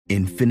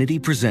Infinity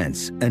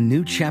presents a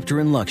new chapter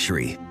in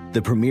luxury,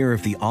 the premiere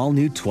of the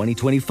all-new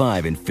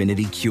 2025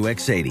 Infinity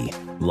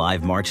QX80,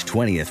 live March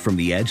 20th from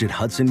the Edge at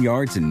Hudson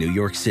Yards in New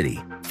York City,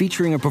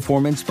 featuring a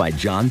performance by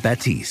John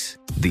Batiste.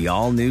 The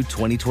all-new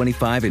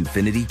 2025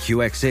 Infinity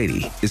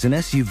QX80 is an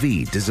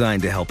SUV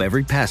designed to help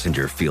every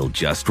passenger feel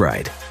just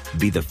right.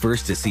 Be the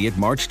first to see it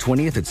March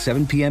 20th at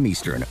 7 p.m.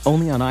 Eastern,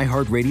 only on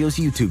iHeartRadio's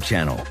YouTube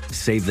channel.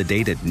 Save the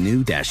date at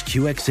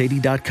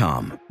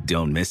new-QX80.com.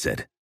 Don't miss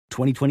it.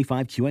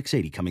 2025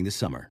 QX80 coming this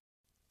summer.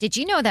 Did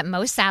you know that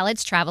most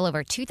salads travel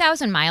over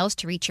 2,000 miles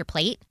to reach your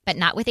plate? But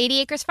not with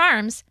 80 Acres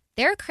Farms.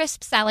 Their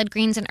crisp salad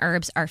greens and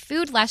herbs are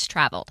food less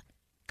traveled,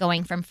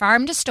 going from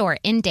farm to store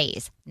in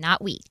days,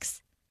 not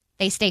weeks.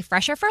 They stay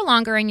fresher for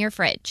longer in your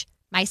fridge.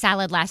 My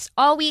salad lasts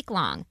all week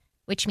long,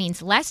 which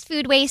means less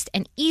food waste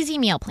and easy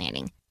meal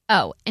planning.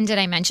 Oh, and did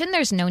I mention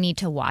there's no need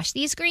to wash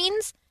these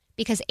greens?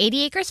 Because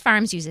 80 Acres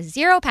Farms uses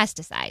zero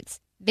pesticides.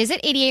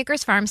 Visit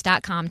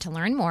 80acresfarms.com to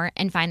learn more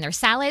and find their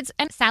salads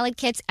and salad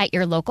kits at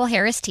your local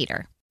Harris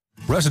Teeter.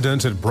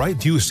 Residents at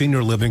Brightview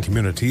Senior Living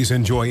Communities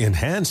enjoy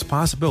enhanced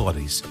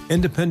possibilities,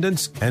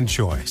 independence, and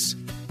choice.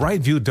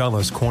 Brightview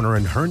Dulles Corner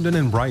in Herndon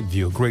and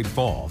Brightview, Great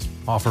Falls,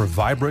 offer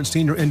vibrant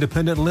senior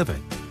independent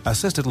living,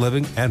 assisted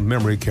living, and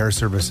memory care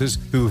services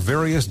through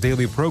various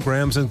daily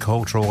programs and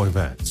cultural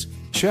events.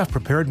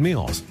 Chef-prepared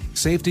meals,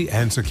 safety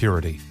and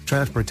security,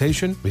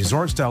 transportation,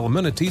 resort-style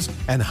amenities,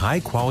 and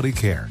high-quality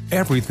care.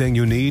 Everything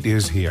you need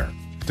is here.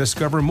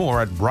 Discover more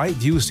at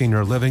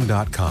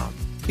brightviewseniorliving.com.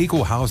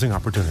 Equal housing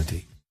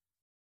opportunity.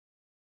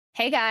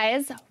 Hey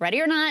guys,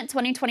 ready or not,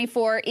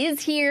 2024 is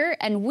here,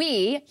 and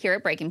we here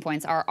at Breaking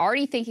Points are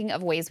already thinking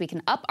of ways we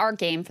can up our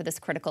game for this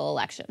critical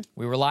election.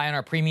 We rely on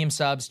our premium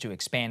subs to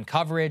expand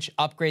coverage,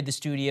 upgrade the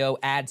studio,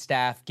 add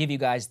staff, give you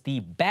guys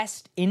the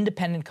best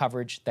independent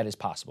coverage that is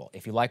possible.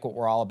 If you like what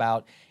we're all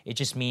about, it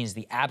just means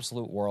the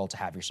absolute world to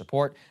have your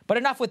support. But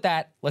enough with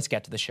that, let's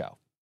get to the show.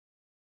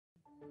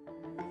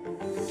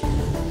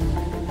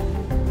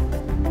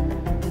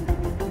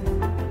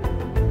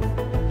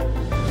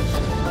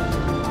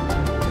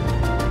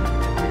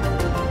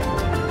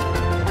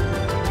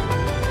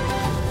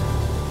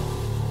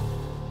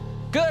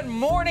 Good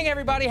morning,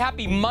 everybody.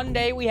 Happy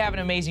Monday. We have an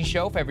amazing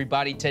show for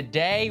everybody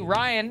today.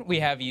 Ryan, we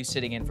have you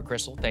sitting in for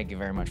Crystal. Thank you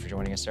very much for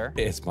joining us, sir.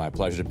 It's my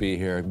pleasure to be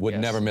here. Would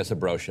never miss a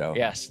bro show.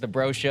 Yes, the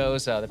bro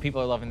shows. The people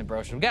are loving the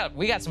bro show.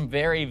 We got some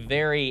very,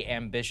 very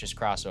ambitious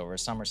crossovers.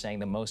 Some are saying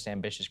the most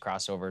ambitious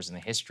crossovers in the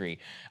history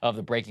of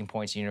the Breaking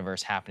Points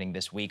universe happening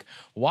this week.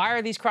 Why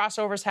are these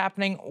crossovers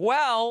happening?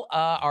 Well,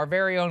 our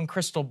very own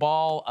Crystal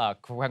Ball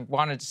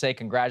wanted to say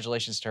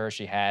congratulations to her.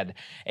 She had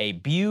a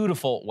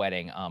beautiful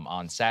wedding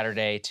on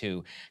Saturday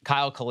to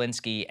Kyle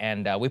Kalinske,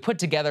 and we put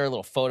together a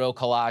little photo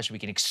collage we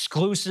can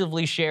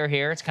exclusively share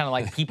here. It's kind of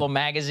like People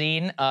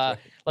Magazine.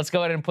 Let's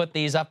go ahead and put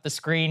these up the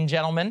screen,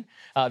 gentlemen.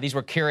 These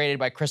were curated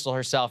by Crystal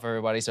herself,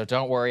 everybody, so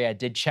don't worry. I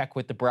did check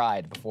with the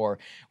bride before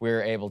we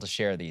were able to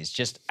share these.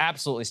 Just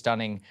absolutely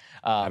stunning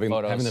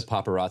photos. Having the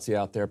paparazzi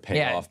out there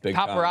pay off big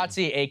time.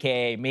 Paparazzi,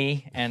 a.k.a.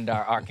 me and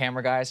our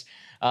camera guys.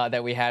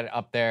 That we had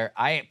up there.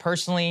 I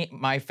personally,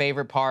 my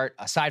favorite part,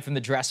 aside from the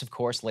dress, of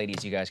course,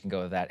 ladies, you guys can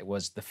go with that. It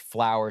was the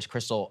flowers.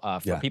 Crystal,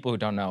 for people who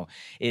don't know,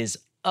 is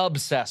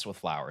obsessed with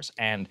flowers.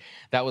 And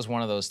that was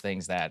one of those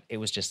things that it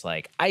was just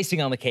like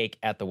icing on the cake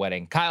at the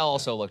wedding. Kyle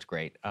also looked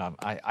great.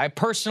 I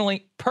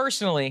personally,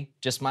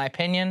 just my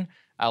opinion,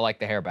 I like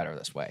the hair better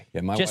this way.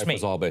 Yeah, my wife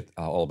was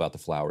all about the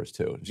flowers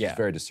too. She's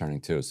very discerning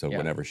too. So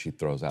whenever she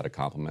throws out a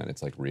compliment,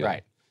 it's like real.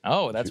 Right.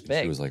 Oh, that's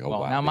big. She was like, oh,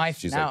 well, wow. Like,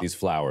 these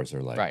flowers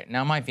are like... Right.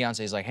 Now my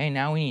fiance is like, hey,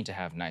 now we need to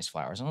have nice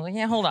flowers. And I was like,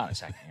 yeah, hold on a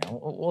second.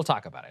 We'll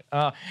talk about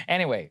it.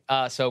 Anyway,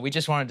 so we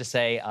just wanted to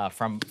say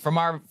from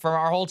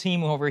our whole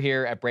team over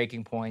here at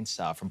Breaking Points,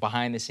 from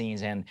behind the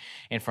scenes and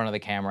in front of the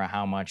camera,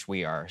 how much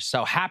we are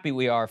so happy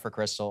we are for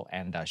Crystal.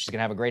 And she's going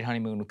to have a great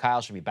honeymoon with Kyle.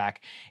 She'll be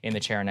back in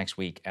the chair next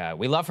week.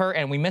 We love her,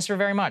 and we miss her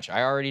very much.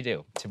 I already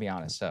do, to be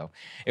honest. So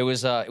it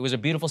was a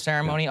beautiful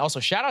ceremony.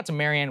 Also, shout out to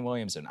Marianne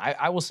Williamson.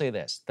 I will say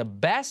this. The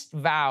best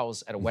vows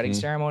at a wedding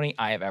ceremony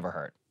I have ever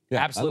heard.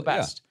 Absolute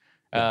best.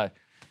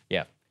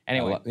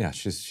 Anyway.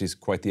 She's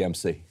quite the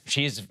MC.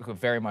 She's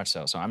very much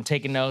so. So I'm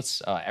taking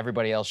notes.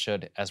 Everybody else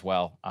should as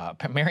well.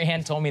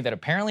 Marianne told me that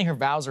apparently her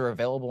vows are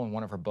available in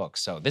one of her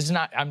books. So this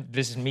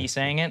is me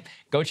saying it.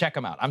 Go check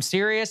them out. I'm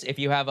serious. If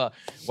you have a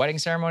wedding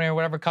ceremony or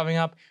whatever coming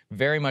up,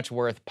 very much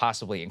worth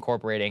possibly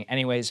incorporating.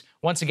 Anyways,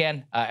 once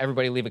again,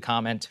 everybody leave a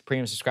comment.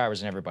 Premium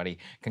subscribers and everybody,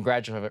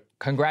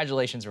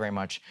 congratulations very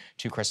much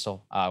to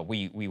Crystal.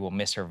 We will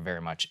miss her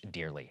very much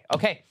dearly.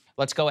 Okay.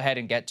 Let's go ahead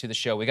and get to the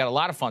show. We got a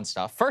lot of fun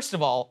stuff. First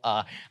of all,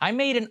 I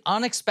made an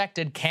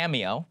unexpected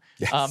cameo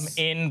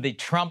in the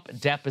Trump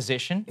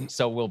deposition.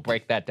 So we'll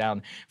break that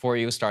down for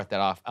you, start that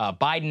off.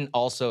 Biden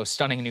also,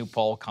 stunning new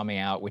poll coming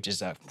out, which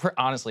is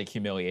honestly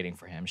humiliating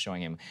for him,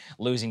 showing him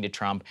losing to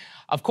Trump.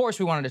 Of course,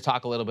 we wanted to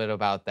talk a little bit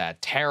about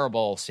that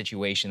terrible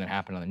situation that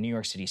happened on the New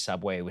York City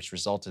subway, which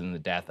resulted in the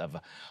death of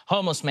a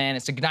homeless man.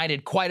 It's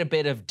ignited quite a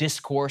bit of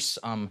discourse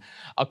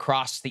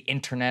across the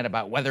internet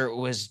about whether it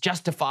was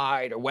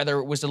justified or whether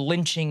it was a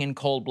lynching in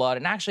cold blood.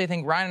 And actually, I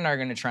think Ryan and I are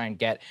going to try and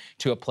get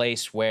to a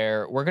place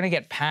where we're going to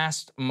get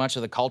past much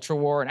of the culture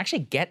war and actually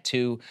get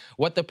to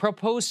what the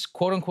proposed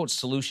quote-unquote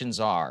solutions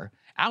are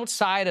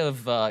outside of,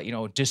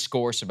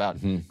 discourse about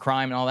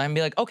crime and all that, and be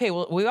like, okay,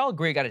 well, we all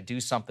agree we got to do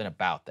something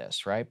about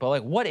this, right? But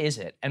like, what is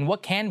it? And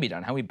what can be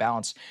done? How we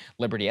balance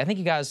liberty? I think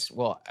you guys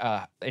will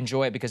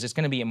enjoy it because it's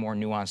going to be a more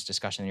nuanced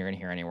discussion than you're going to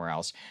hear anywhere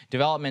else.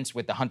 Developments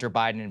with the Hunter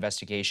Biden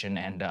investigation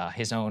and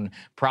his own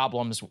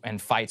problems and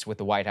fights with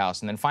the White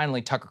House. And then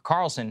finally, Tucker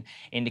Carlson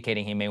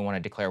indicating he may want to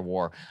declare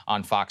war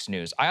on Fox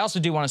News. I also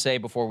do want to say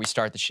before we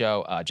start the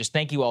show, just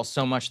thank you all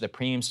so much to the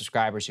premium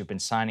subscribers who've been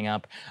signing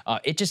up.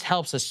 It just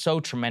helps us so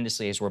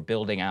tremendously as we're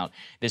building out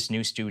this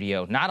new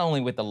studio, not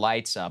only with the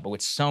lights, but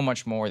with so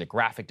much more, the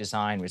graphic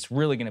design. It's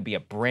really going to be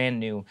a brand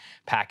new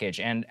package.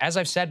 And as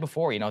I've said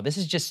before, this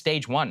is just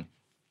stage one.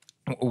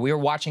 We're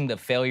watching the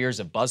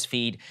failures of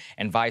BuzzFeed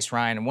and Vice,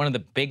 Ryan, and one of the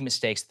big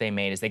mistakes they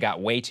made is they got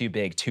way too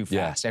big too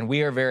fast. And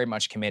we are very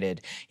much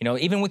committed.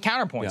 Even with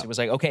counterpoints, it was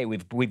like, okay,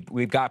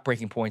 we've got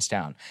breaking points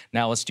down.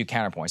 Now let's do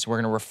counterpoints. We're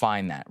going to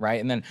refine that,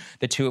 right? And then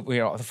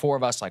the four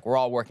of us, like we're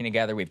all working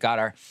together. We've got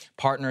our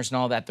partners and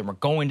all that. Then we're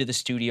going to the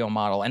studio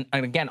model. And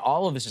again,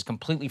 all of this is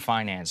completely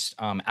financed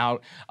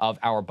out of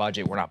our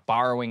budget. We're not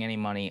borrowing any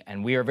money,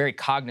 and we are very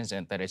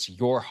cognizant that it's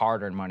your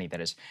hard-earned money that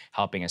is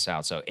helping us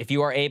out. So if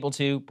you are able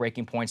to,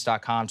 breakingpoints.com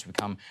to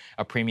become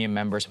a premium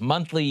members,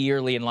 monthly,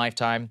 yearly, and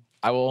lifetime.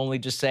 I will only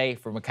just say,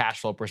 from a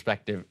cash flow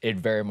perspective, it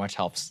very much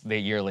helps the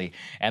yearly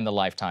and the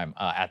lifetime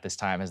at this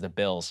time as the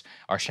bills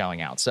are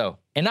shelling out. So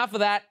enough of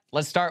that.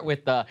 Let's start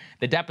with the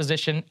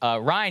deposition.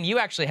 Ryan, you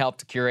actually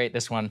helped curate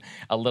this one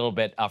a little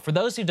bit. For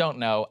those who don't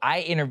know, I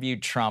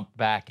interviewed Trump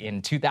back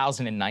in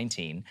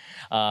 2019,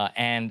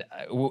 and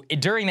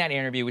during that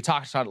interview, we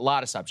talked about a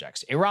lot of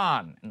subjects: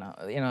 Iran,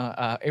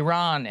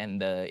 Iran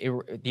and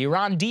the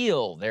Iran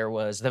deal. There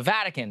was the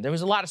Vatican. There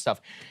was a lot of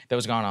stuff that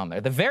was going on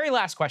there. The very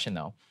last question,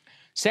 though.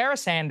 Sarah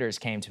Sanders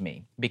came to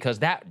me because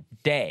that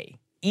day,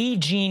 E.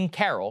 Jean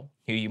Carroll,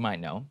 who you might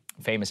know,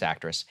 famous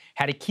actress,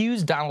 had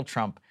accused Donald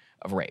Trump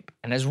of rape.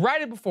 And as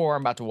right before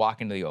I'm about to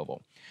walk into the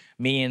Oval,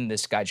 me and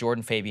this guy,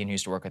 Jordan Fabian, who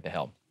used to work at The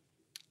Hill,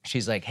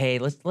 she's like, hey,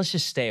 let's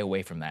just stay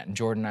away from that. And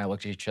Jordan and I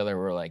looked at each other.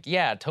 We're like,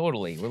 yeah,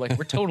 totally.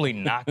 We're totally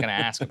not going to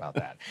ask about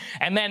that.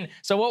 And then,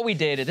 so what we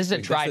did, this is a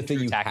tried and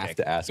true tactic. Have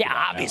to ask yeah,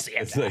 about obviously, you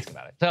have to ask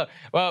about it.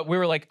 So we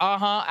were like,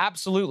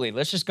 absolutely.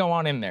 Let's just go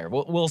on in there.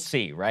 We'll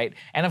see, right?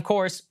 And of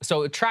course,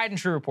 so a tried and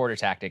true reporter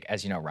tactic,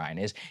 as you know, Ryan,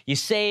 is you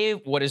save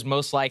what is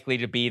most likely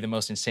to be the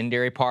most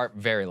incendiary part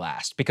very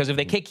last. Because if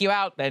they kick you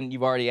out, then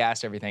you've already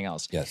asked everything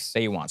else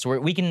that you want. So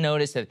we can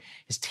notice that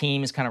his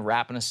team is kind of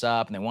wrapping us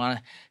up, and they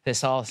want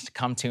this all to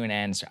come to an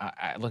end. So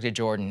I looked at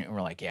Jordan and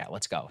we're like, yeah,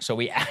 let's go. So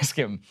we asked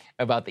him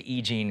about the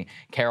E. Jean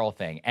Carroll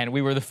thing. And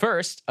we were the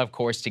first, of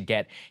course, to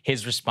get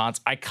his response,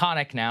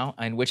 iconic now,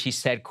 in which he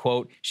said,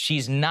 quote,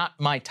 she's not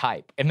my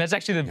type. And that's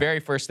actually the very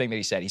first thing that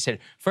he said. He said,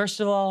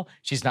 first of all,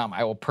 she's not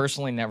I will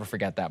personally never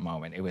forget that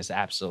moment. It was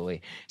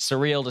absolutely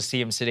surreal to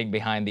see him sitting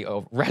behind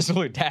the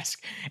Resolute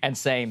desk and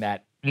saying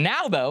that.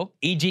 Now, though,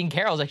 E. Jean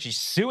Carroll is actually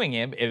suing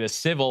him in a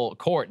civil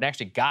court and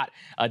actually got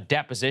a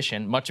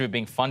deposition, much of it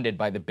being funded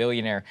by the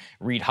billionaire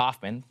Reid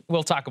Hoffman.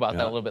 We'll talk about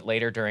that a little bit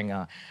later during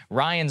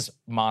Ryan's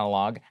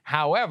monologue.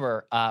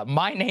 However,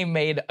 my name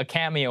made a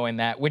cameo in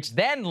that, which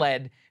then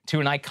led to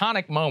an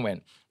iconic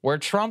moment where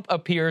Trump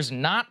appears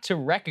not to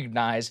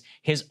recognize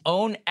his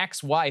own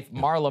ex-wife,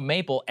 Marla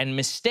Maple, and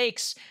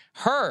mistakes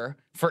her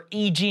for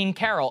E. Jean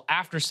Carroll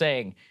after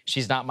saying,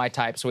 she's not my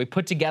type. So we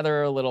put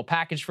together a little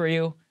package for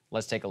you.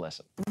 Let's take a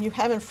listen. You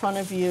have in front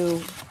of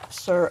you,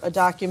 sir, a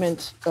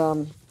document,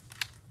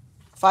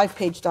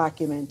 5-page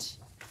document.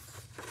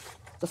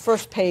 The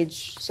first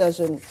page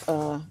says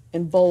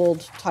in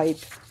bold type,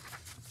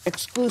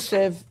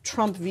 exclusive,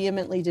 Trump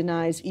vehemently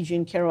denies E.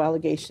 Jean Carroll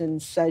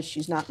allegations, says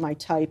she's not my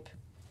type.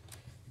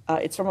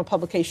 It's from a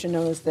publication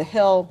known as The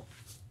Hill.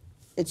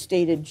 It's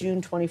dated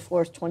June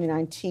 24th,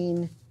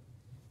 2019,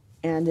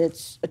 and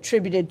it's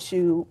attributed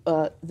to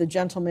the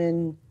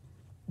gentleman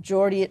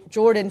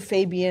Jordan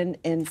Fabian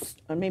and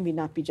maybe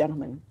not be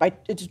gentlemen.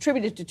 It's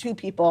attributed to two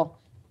people,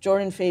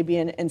 Jordan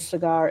Fabian and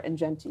Saagar and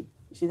Genti.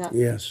 You see that?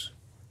 Yes.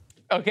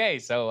 Okay,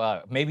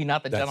 so maybe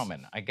not the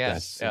gentleman, I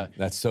guess.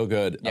 That's so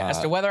good. Yeah, as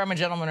to whether I'm a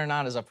gentleman or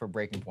not is up for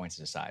breaking points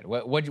to decide.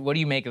 What do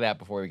you make of that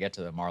before we get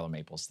to the Marla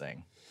Maples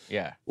thing?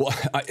 Yeah. Well,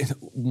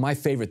 my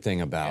favorite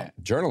thing about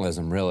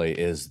journalism really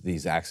is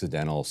these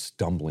accidental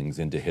stumblings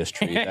into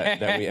history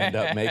that we end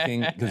up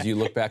making, because you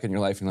look back in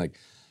your life and you're like,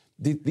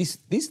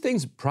 these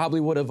things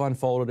probably would have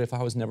unfolded if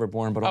I was never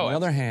born. But on the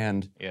other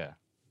hand,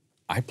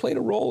 I played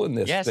a role in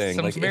this thing.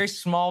 Yes, some very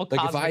small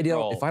cosmic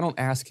role. If I don't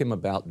ask him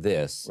about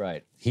this,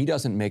 he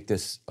doesn't make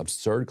this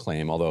absurd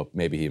claim, although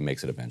maybe he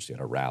makes it eventually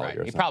at a rally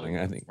or something. Probably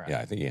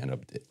I think he ended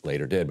up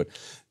later did. But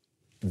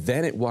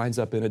then it winds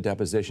up in a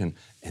deposition,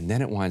 and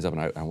then it winds up,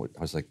 and I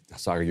was like,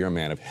 Saagar, you're a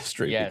man of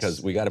history,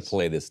 because we got to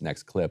play this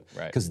next clip,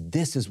 because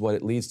this is what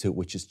it leads to,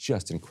 which is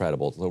just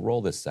incredible. So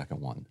roll this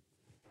second one.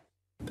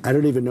 I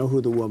don't even know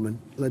who the woman,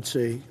 let's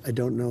say, I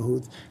don't know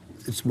who,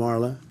 it's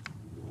Marla.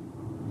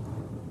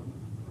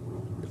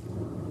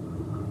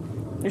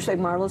 You say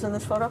Marla's in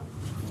this photo?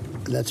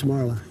 That's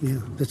Marla, yeah.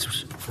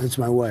 That's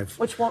my wife.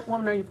 Which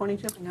woman are you pointing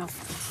to? No.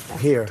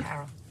 Here.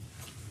 Carol.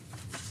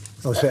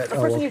 Oh, is that? The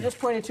person you just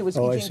pointed to was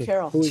I E. see. Jean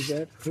Carroll. Who is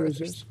that? Who is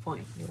this?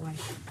 Point, your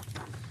wife.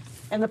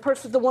 And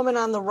the woman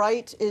on the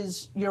right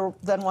is your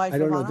then wife, I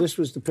don't know. Ivana? This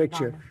was the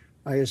picture.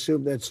 I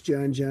assume that's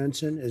John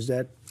Johnson. Is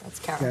that That's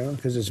Carol. Carol?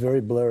 Because it's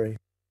very blurry.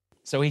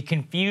 So he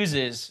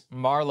confuses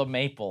Marla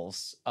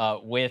Maples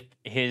with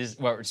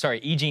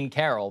E. Jean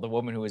Carroll, the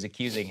woman who was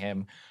accusing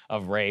him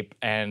of rape,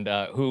 and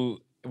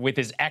with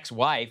his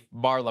ex-wife,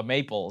 Marla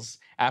Maples,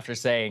 after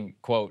saying,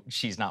 quote,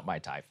 she's not my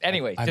type.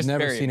 Anyway, I've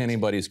never seen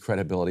anybody's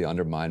credibility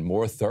undermined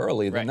more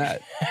thoroughly than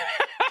that.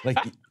 Like,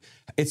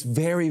 it's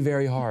very,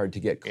 very hard to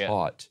get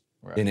caught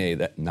in a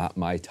that not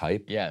my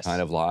type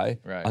kind of lie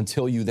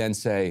until you then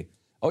say,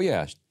 oh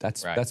yeah,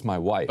 that's my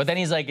wife. But then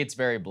he's like, it's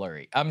very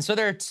blurry. So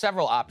there are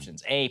several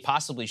options. A,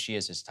 possibly she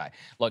is his type.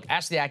 Look,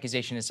 as to the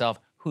accusation itself,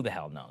 who the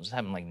hell knows? It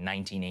happened like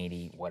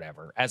 1980,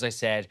 whatever. As I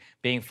said,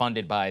 being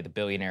funded by the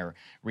billionaire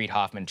Reid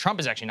Hoffman. Trump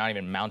is actually not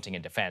even mounting a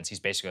defense. He's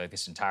basically like,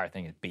 this entire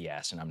thing is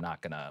BS, and I'm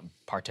not going to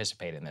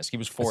participate in this. He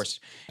was forced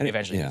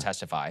eventually to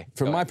testify.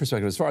 From my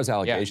perspective, as far as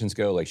allegations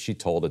go, like she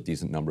told a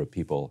decent number of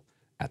people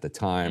at the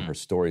time. Her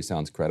story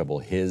sounds credible.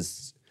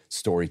 His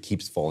story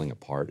keeps falling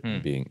apart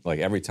and being like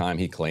every time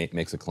he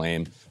makes a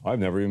claim, I've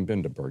never even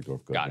been to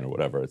Bergdorf Goodman or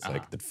whatever. It's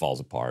like it falls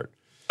apart.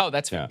 Oh,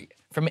 that's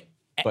from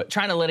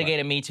trying to litigate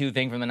a Me Too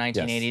thing from the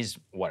 1980s,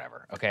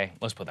 whatever, okay?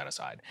 Let's put that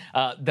aside.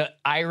 The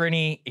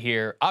irony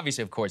here,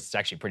 obviously, of course, it's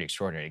actually pretty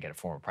extraordinary to get a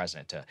former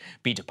president to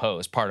be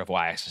deposed, part of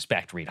why I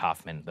suspect Reid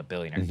Hoffman, the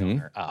billionaire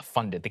donor,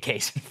 funded the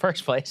case in the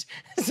first place.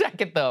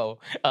 Second, though,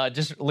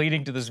 just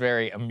leading to this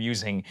very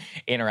amusing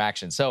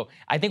interaction. So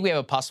I think we have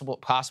a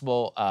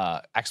possible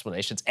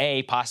explanations.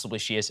 A, possibly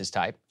she is his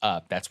type.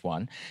 That's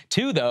one.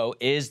 Two, though,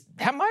 is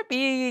that might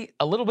be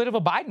a little bit of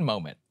a Biden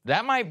moment.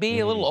 That might be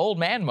a little old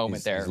man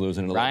moment there. He's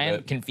losing it a Ryan,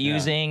 little bit.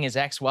 confusing his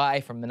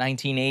ex-wife from the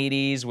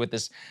 1980s with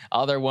this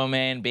other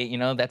woman.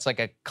 That's like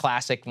a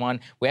classic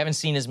one. We haven't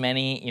seen as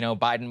many,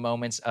 Biden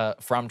moments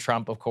from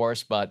Trump, of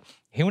course, but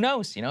who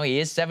knows? He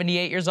is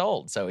 78 years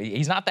old, so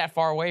he's not that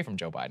far away from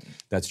Joe Biden.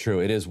 That's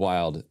true. It is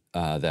wild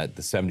that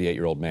the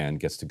 78-year-old man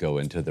gets to go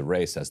into the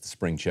race as the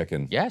spring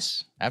chicken.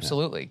 Yes,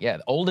 absolutely. Yeah,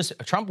 the oldest.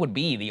 Trump would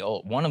be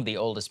one of the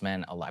oldest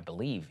men alive. I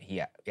believe.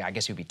 I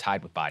guess he'd be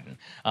tied with Biden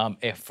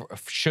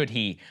should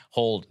he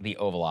hold the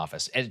Oval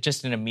Office. It's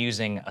just an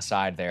amusing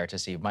aside there to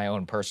see my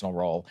own personal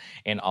role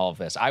in all of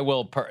this. I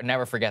will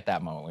never forget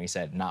that moment when he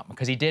said not,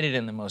 because he did it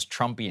in the most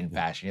Trumpian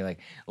fashion. He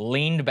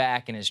leaned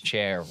back in his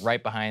chair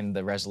right behind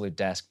the Resolute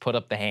desk, put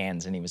up the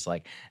hands, and he was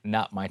like,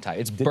 not my type.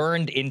 It's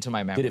burned into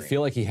my memory. Did it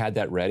feel like he had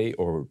that ready,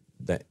 or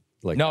that?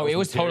 No, it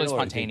was totally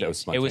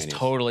spontaneous. It was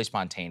totally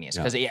spontaneous.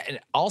 Because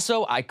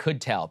also, I could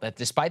tell that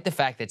despite the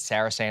fact that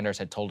Sarah Sanders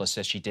had told us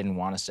that she didn't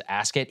want us to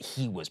ask it,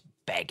 he was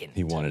begging.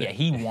 He wanted it. Yeah,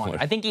 he wanted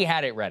it. I think he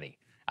had it ready.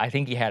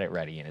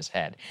 In his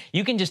head.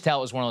 You can just tell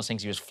it was one of those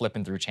things he was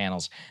flipping through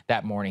channels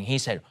that morning. He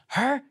said,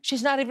 her?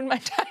 She's not even my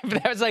type.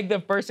 That was like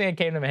the first thing that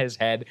came to his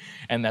head,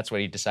 and that's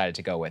what he decided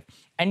to go with.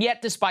 And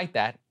yet, despite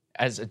that,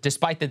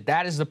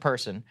 that is the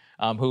person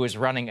who is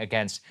running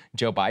against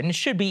Joe Biden, it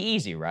should be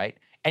easy, right?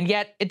 And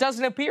yet, it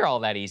doesn't appear all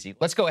that easy.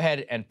 Let's go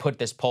ahead and put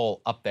this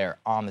poll up there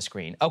on the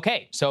screen.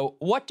 Okay, so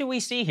what do we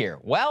see here?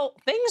 Well,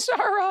 things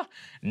are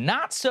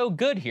not so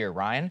good here,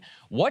 Ryan.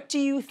 What do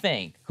you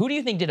think? Who do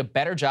you think did a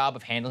better job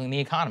of handling the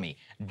economy?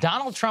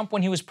 Donald Trump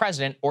when he was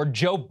president, or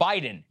Joe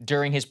Biden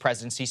during his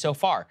presidency so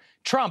far?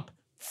 Trump,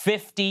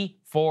 54%.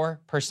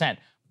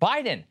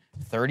 Biden,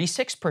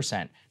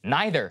 36%.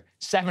 Neither,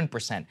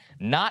 7%.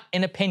 Not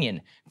an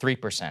opinion,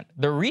 3%.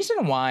 The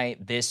reason why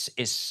this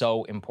is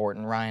so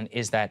important, Ryan,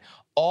 is that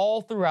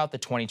all throughout the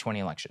 2020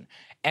 election,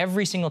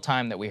 every single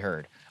time that we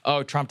heard,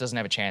 oh, Trump doesn't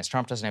have a chance,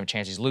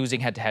 he's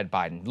losing head-to-head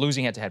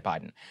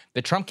Biden,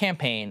 the Trump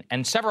campaign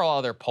and several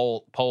other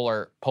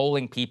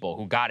polling people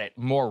who got it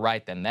more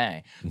right than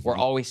they were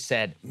always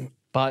said,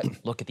 but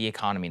look at the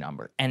economy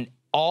number. And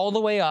all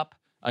the way up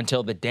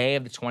until the day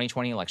of the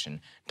 2020 election,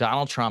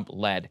 Donald Trump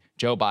led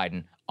Joe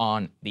Biden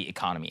on the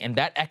economy. And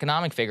that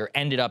economic figure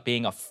ended up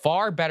being a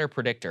far better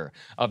predictor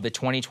of the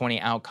 2020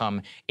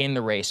 outcome in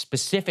the race,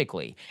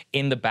 specifically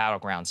in the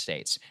battleground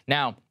states.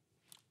 Now,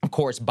 of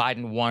course,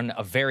 Biden won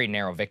a very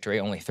narrow victory,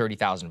 only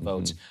 30,000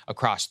 votes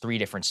across 3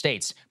 different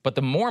states. But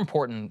the more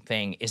important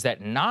thing is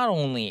that not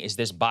only is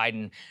this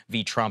Biden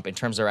v. Trump in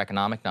terms of their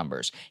economic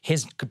numbers,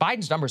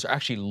 Biden's numbers are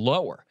actually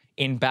lower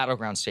in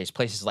battleground states,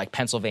 places like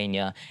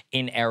Pennsylvania,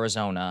 in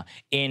Arizona,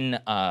 in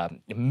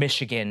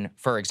Michigan,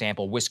 for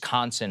example,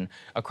 Wisconsin,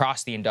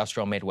 across the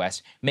industrial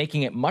Midwest,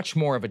 making it much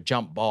more of a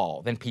jump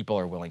ball than people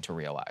are willing to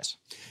realize.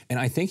 And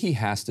I think he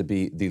has to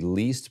be the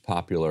least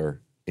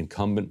popular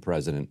incumbent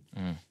president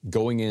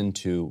going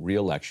into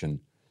re-election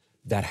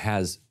that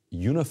has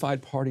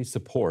unified party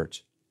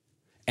support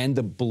and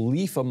the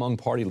belief among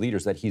party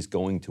leaders that he's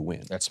going to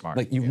win. That's smart.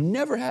 Like, you've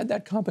never had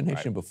that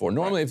combination before.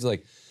 Normally, it's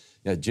like,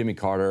 Jimmy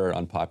Carter,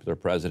 unpopular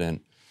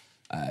president.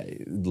 A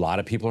lot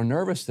of people are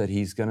nervous that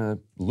he's going to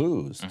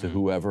lose to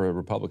whoever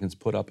Republicans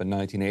put up in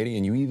 1980.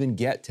 And you even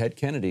get Ted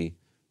Kennedy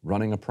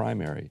running a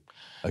primary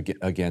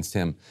against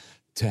him.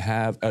 To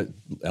have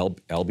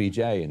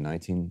LBJ in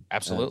 1968.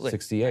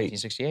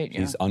 1968, yeah.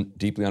 He's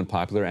deeply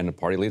unpopular, and the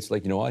party elites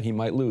like, you know what, he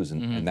might lose,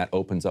 and that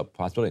opens up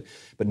possibility.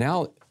 But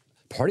now,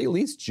 party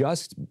elites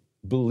just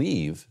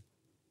believe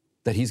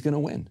that he's going to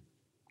win.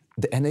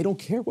 And they don't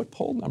care what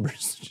poll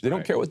numbers, they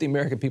don't care what the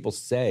American people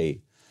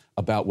say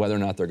about whether or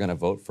not they're going to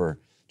vote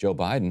for Joe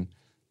Biden.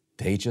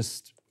 They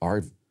just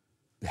are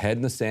head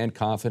in the sand,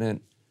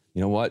 confident, you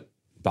know what,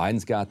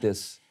 Biden's got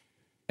this,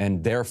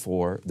 and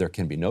therefore there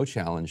can be no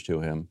challenge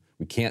to him.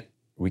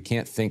 We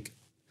can't think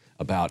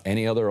about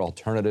any other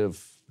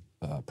alternative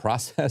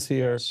process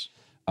here. Yes.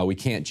 We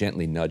can't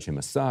gently nudge him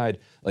aside.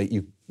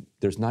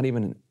 There's not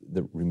even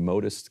the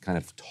remotest kind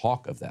of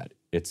talk of that.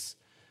 It's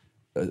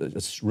a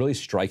really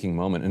striking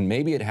moment, and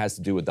maybe it has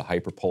to do with the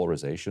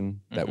hyperpolarization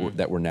that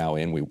we're now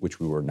in, which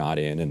we were not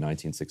in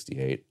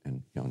 1968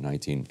 and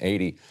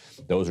 1980.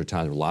 Those are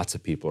times where lots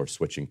of people are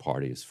switching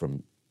parties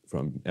from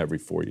every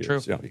 4 years.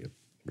 True. You know,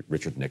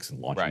 Richard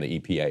Nixon launching the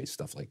EPA,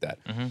 stuff like that.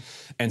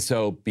 And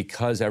so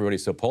because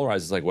everybody's so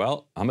polarized, it's like,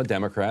 well, I'm a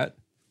Democrat.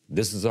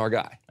 This is our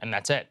guy. And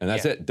that's it. And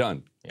that's it.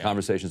 Done. Yeah.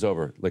 Conversation's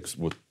over. Like,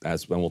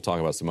 when we'll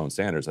talk about Simone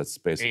Sanders, that's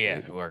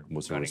basically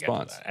was her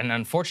response. And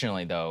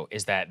unfortunately, though,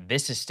 is that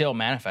this is still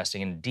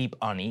manifesting in deep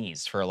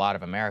unease for a lot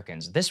of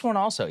Americans. This one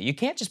also, you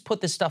can't just put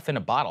this stuff in a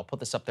bottle,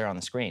 put this up there on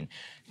the screen.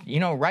 You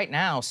know, right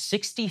now,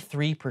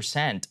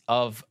 63%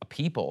 of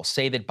people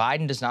say that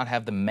Biden does not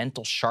have the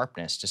mental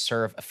sharpness to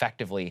serve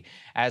effectively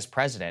as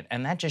president.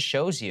 And that just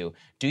shows you,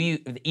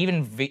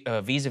 even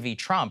vis-a-vis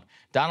Trump,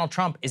 Donald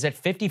Trump is at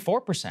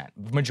 54%.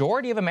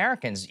 Majority of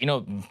Americans,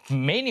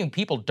 many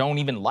people don't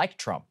even like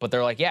Trump, but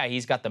they're like, yeah,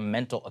 he's got the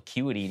mental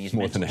acuity and he's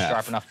mentally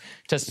sharp enough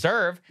to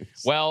serve.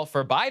 Well,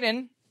 for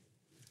Biden,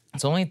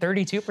 it's only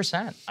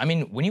 32%. I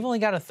mean, when you've only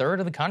got a third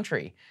of the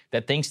country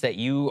that thinks that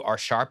you are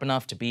sharp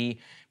enough to be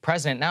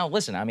president. Now,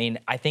 listen, I mean,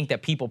 I think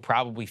that people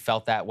probably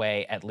felt that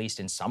way, at least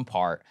in some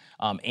part,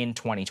 in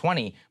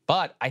 2020.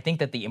 But I think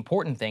that the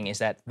important thing is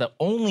that the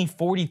only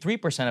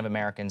 43% of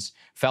Americans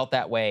felt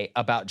that way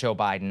about Joe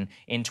Biden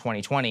in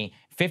 2020,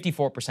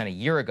 54% a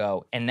year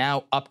ago, and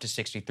now up to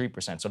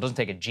 63%. So it doesn't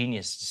take a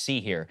genius to see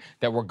here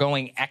that we're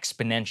going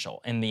exponential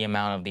in the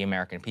amount of the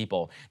American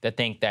people that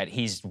think that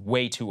he's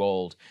way too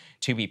old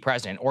to be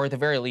president, or at the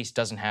very least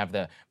doesn't have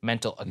the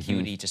mental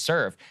acuity to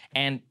serve.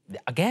 And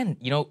again,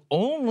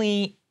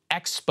 only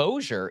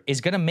exposure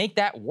is going to make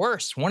that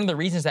worse. One of the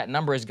reasons that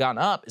number has gone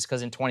up is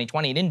because in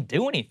 2020, he didn't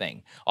do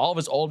anything. All of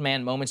his old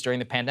man moments during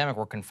the pandemic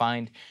were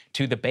confined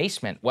to the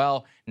basement.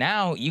 Well,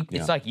 now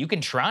it's like you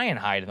can try and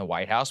hide in the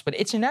White House, but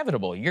it's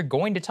inevitable. You're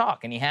going to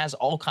talk. And he has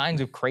all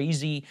kinds of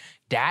crazy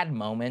dad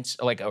moments,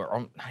 or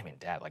not even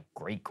dad, like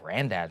great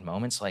granddad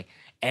moments, like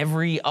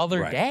every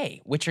other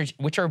day, which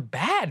are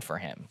bad for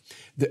him.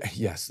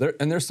 Yes,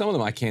 there's some of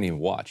them I can't even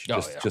watch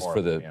just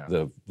for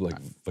the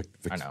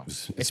I know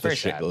it's very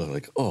sad.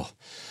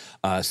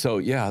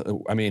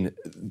 I mean,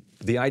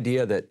 the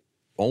idea that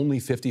only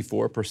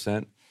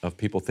 54% of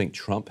people think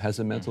Trump has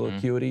a mental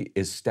acuity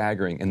is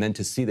staggering, and then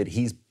to see that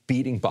he's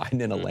beating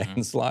Biden in a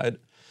landslide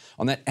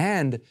on that,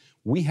 and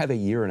we have a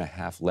year and a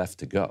half left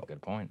to go.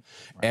 Good point.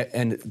 Right.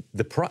 And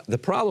the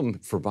problem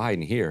for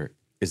Biden here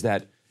is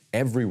that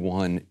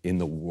everyone in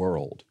the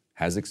world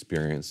has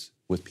experience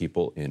with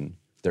people in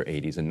their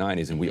 80s and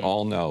 90s, and we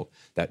all know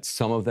that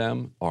some of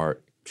them are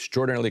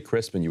extraordinarily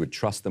crisp, and you would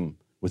trust them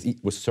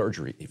with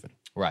surgery even.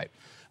 Right.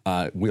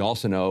 We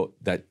also know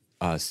that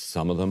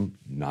some of them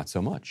not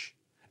so much,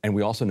 and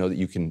we also know that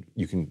you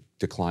can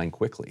decline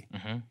quickly.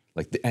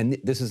 And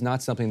this is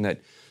not something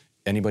that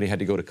anybody had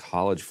to go to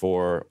college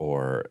for,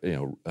 or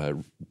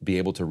be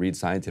able to read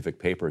scientific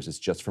papers. It's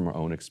just from our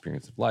own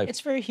experience of life.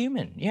 It's very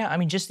human. Yeah, I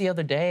mean, just the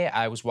other day,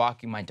 I was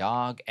walking my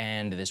dog,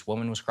 and this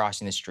woman was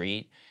crossing the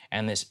street,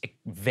 and this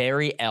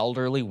very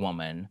elderly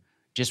woman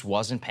just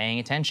wasn't paying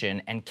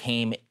attention and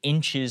came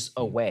inches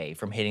away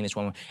from hitting this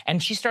woman.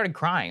 And she started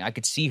crying. I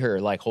could see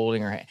her like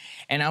holding her hand.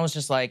 And I was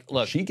just like,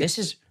 look, this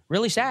is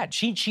really sad.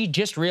 She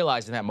just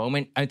realized in that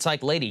moment, it's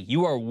like, lady,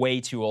 you are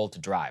way too old to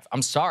drive.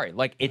 I'm sorry.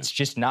 Like, it's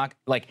just not,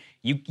 like,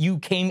 you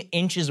came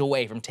inches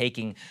away from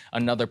taking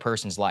another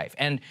person's life.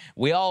 And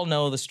we all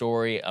know the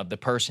story of the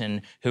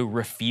person who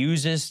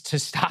refuses to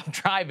stop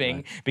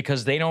driving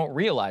because they don't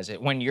realize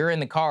it. When you're in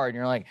the car and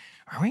you're like,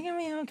 are we gonna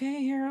be okay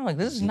here? Like,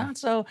 this is not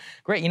so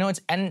great.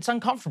 It's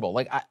uncomfortable.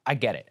 Like, I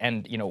get it.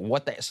 And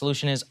what the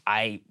solution is,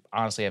 I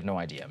honestly have no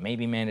idea.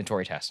 Maybe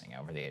mandatory testing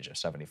over the age of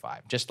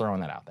 75. Just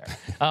throwing that out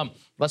there.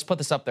 Let's put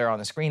this up there on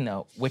the screen,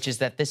 though, which is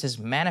that this is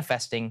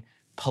manifesting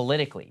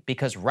politically.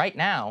 Because right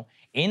now,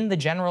 in the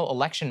general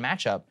election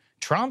matchup,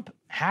 Trump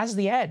has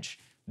the edge.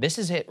 This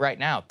is it right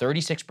now.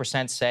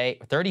 36% say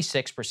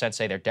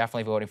they're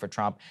definitely voting for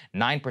Trump.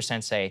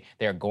 9% say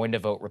they're going to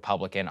vote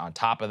Republican. On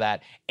top of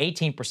that,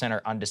 18%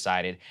 are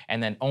undecided.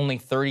 And then only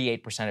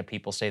 38% of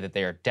people say that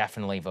they are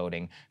definitely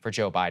voting for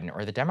Joe Biden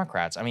or the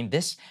Democrats. I mean,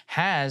 this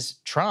has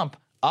Trump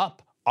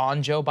up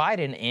on Joe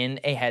Biden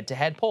in a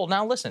head-to-head poll.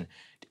 Now, listen,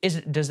 is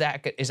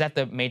that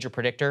the major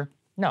predictor?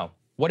 No.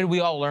 What did we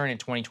all learn in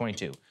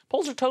 2022?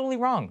 polls are totally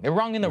wrong. They're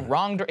wrong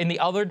in the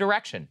other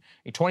direction.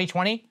 In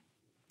 2020,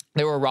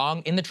 they were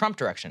wrong in the Trump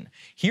direction.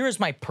 Here is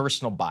my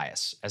personal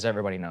bias, as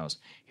everybody knows,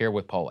 here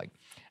with polling.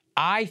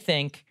 I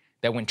think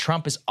that when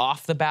Trump is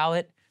off the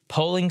ballot,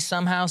 polling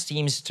somehow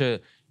seems to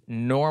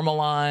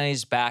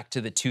normalize back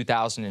to the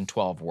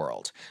 2012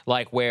 world,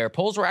 like where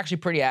polls were actually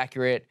pretty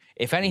accurate.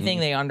 If anything,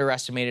 they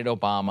underestimated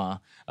Obama.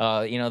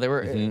 They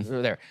were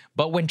there.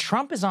 But when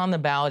Trump is on the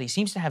ballot, he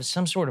seems to have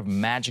some sort of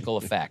magical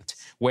effect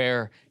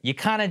where you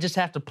kind of just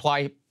have to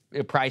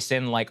price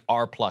in like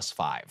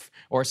R+5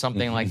 or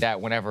something like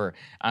that whenever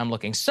I'm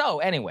looking. So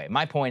anyway,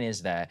 my point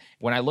is that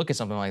when I look at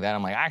something like that,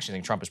 I'm like, I actually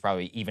think Trump is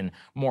probably even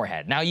more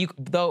ahead. Now,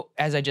 though,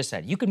 as I just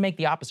said, you could make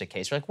the opposite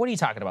case. You're like, what are you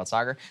talking about,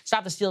 Saagar?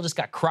 Stop the Steal just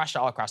got crushed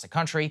all across the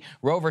country.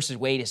 Roe versus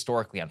Wade,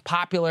 historically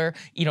unpopular.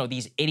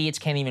 These idiots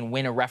can't even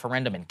win a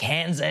referendum in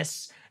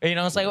Kansas.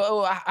 It's like,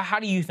 how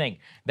do you think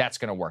that's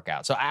going to work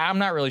out? So I'm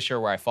not really sure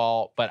where I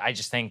fall, but I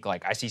just think,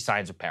 I see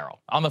signs of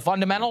peril. On the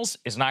fundamentals,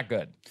 it's not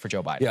good for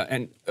Joe Biden. Yeah,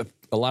 and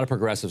a lot of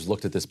progressives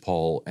looked at this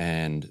poll,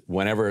 and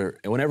whenever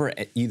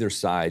either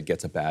side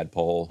gets a bad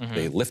poll,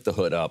 they lift the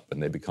hood up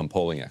and they become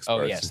polling experts.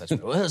 Oh, yes, that's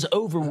right. Well, it's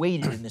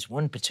overweighted in this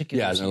one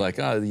particular and they're like,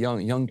 the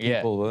young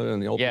people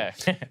and the old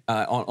people.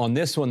 On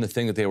this one, the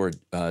thing that they were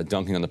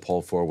dunking on the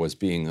poll for was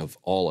being of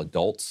all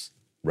adults,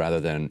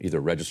 rather than either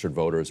registered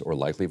voters or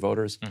likely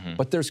voters.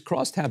 But there's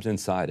crosstabs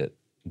inside it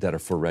that are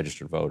for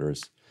registered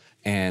voters,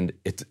 and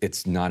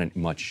it's not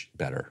much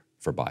better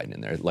for Biden in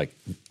there. Like,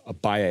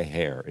 by a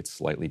hair, it's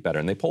slightly better.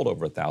 And they polled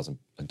over 1,000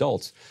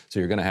 adults, so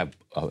you're going to have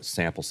a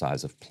sample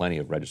size of plenty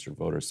of registered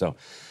voters. So,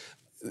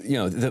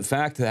 the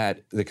fact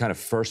that the kind of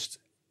first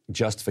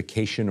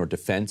justification or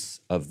defense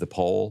of the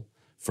poll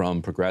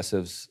from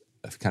progressives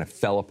kind of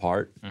fell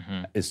apart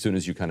as soon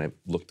as you kind of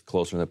looked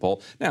closer in the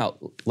poll. Now,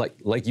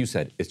 like you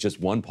said, it's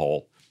just one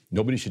poll.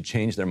 Nobody should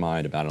change their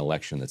mind about an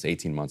election that's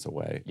 18 months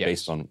away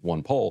based on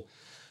one poll.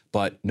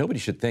 But nobody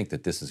should think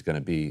that this is going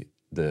to be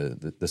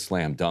the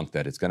slam dunk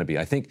that it's going to be.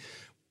 I think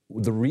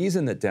the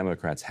reason that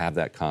Democrats have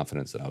that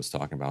confidence that I was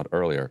talking about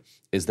earlier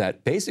is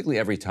that basically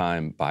every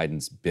time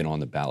Biden's been on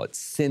the ballot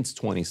since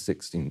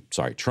 2016,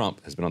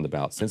 Trump has been on the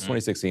ballot since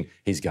 2016,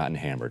 he's gotten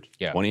hammered.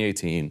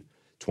 2018,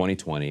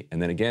 2020,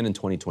 and then again in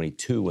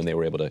 2022 when they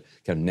were able to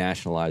kind of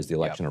nationalize the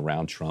election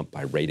around Trump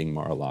by raiding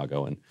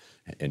Mar-a-Lago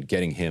and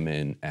getting him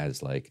in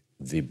as like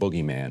the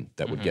boogeyman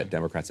that would get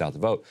Democrats out to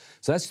vote.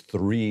 So that's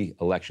 3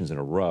 elections in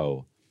a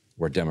row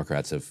where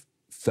Democrats have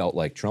felt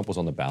like Trump was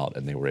on the ballot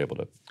and they were able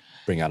to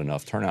bring out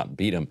enough turnout and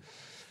beat him.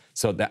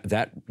 So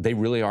that they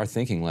really are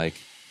thinking like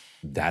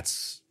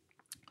that's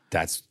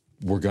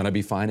we're going to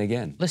be fine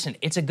again. Listen,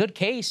 it's a good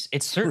case.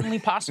 It's certainly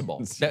possible.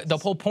 The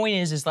whole point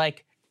is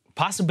like,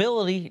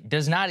 possibility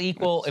does not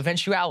equal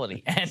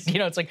eventuality. And,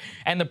 it's like,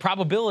 and the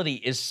probability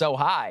is so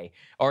high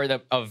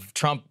of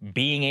Trump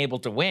being able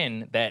to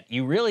win that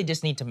you really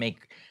just need to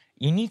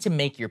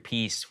make your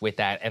peace with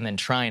that and then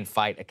try and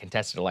fight a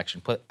contested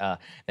election. Put the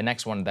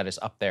next one that is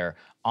up there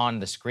on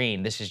the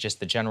screen. This is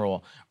just the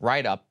general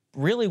write-up.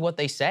 Really what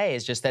they say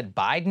is just that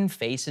Biden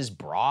faces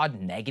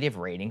broad negative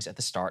ratings at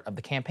the start of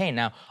the campaign.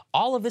 Now,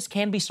 all of this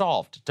can be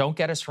solved. Don't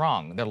get us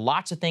wrong. There are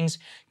lots of things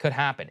could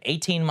happen.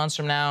 18 months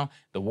from now,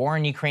 the war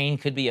in Ukraine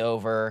could be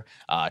over.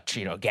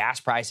 Gas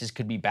prices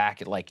could be back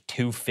at like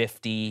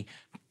 $2.50.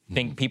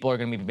 Think people are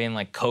going to be being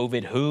like,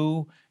 COVID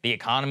who? The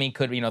economy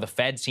could, the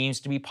Fed seems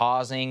to be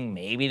pausing.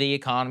 Maybe the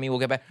economy will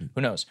get back.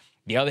 Who knows?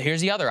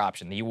 Here's the other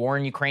option. The war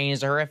in Ukraine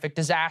is a horrific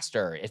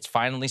disaster. It's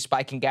finally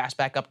spiking gas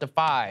back up to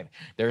 5.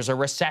 There's a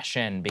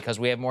recession because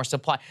we have more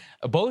supply.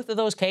 Both of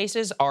those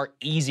cases are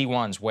easy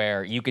ones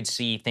where you could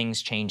see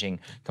things changing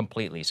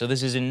completely. So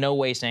this is in no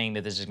way saying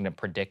that this is going to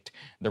predict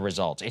the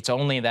results. It's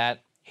only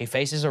that he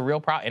faces a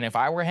real problem. And if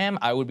I were him,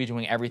 I would be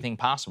doing everything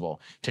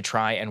possible to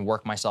try and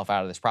work myself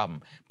out of this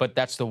problem. But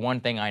that's the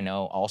one thing I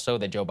know also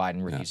that Joe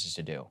Biden refuses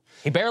to do.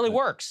 He barely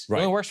works. He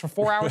only works for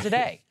 4 hours a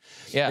day.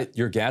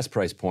 Your gas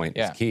price point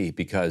is key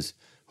because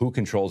who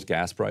controls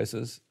gas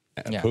prices?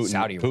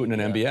 Putin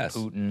and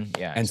MBS.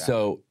 And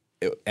so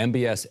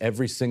MBS,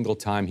 every single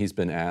time he's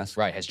been asked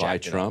by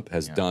Trump,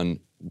 has done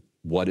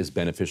what is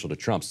beneficial to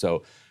Trump.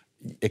 So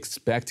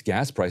expect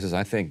gas prices,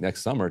 I think,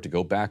 next summer to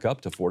go back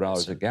up to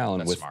 $4 a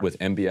gallon with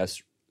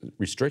MBS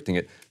restricting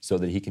it so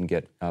that he can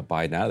get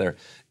Biden out of there.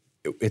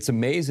 It's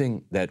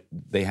amazing that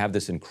they have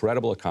this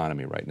incredible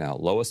economy right now,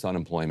 lowest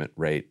unemployment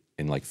rate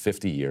in like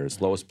 50 years,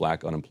 lowest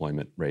black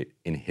unemployment rate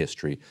in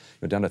history,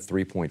 down to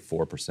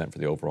 3.4% for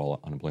the overall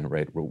unemployment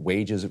rate.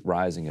 Wages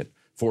rising at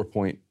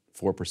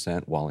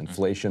 4.4% while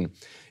inflation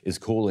is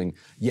cooling.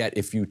 Yet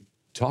if you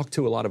talk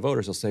to a lot of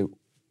voters, they'll say,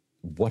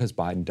 what has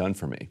Biden done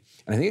for me?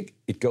 And I think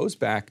it goes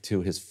back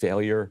to his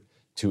failure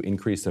to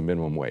increase the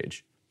minimum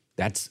wage.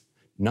 That's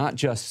not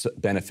just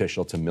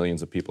beneficial to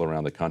millions of people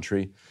around the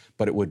country,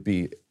 but it would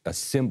be a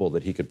symbol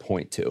that he could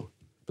point to.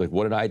 Like,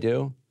 what did I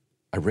do?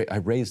 I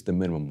raised the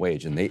minimum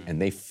wage, and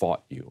they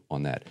fought you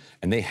on that.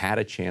 And they had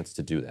a chance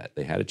to do that.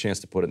 They had a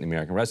chance to put it in the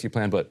American Rescue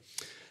Plan, but,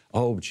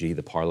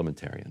 the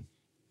parliamentarian.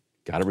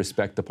 Got to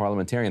respect the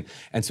parliamentarian.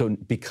 And so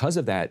because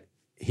of that,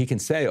 he can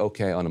say,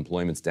 okay,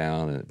 unemployment's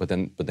down, but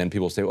then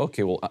people say,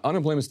 okay, well,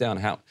 unemployment's down.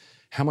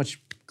 How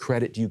much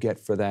credit do you get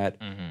for that?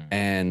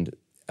 And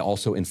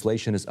also,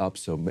 inflation is up,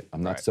 so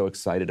I'm not so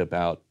excited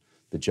about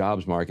the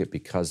jobs market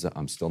because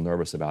I'm still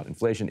nervous about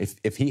inflation.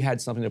 If he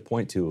had something to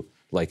point to,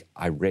 like,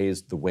 I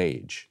raised the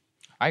wage,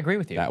 I agree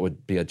with you. that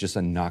would be just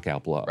a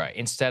knockout blow. Right.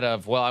 Instead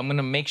of, well, I'm going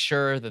to make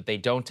sure that they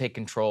don't take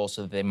control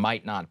so that they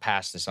might not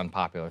pass this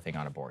unpopular thing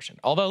on abortion.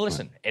 Although,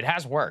 listen, it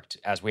has worked,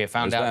 as we have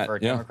found out for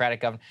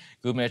Democratic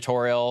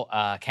gubernatorial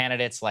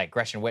candidates like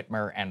Gretchen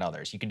Whitmer and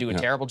others. You can do a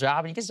terrible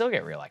job and you can still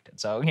get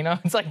reelected. So, you know,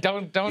 it's like,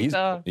 don't put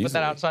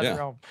that outside the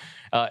realm.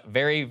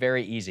 Very,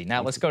 very easy.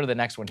 Now, let's go to the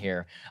next one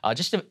here.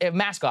 Just a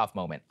mask-off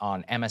moment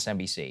on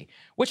MSNBC,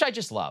 which I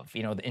just love,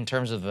 you know, in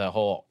terms of the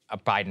whole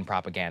Biden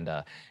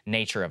propaganda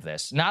nature of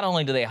this. Not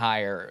only do they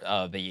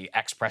hire the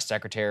ex-press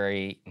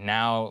secretary,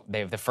 now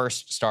they've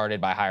first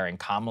started by hiring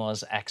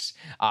Kamala's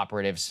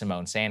ex-operative,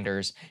 Simone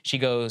Sanders. She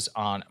goes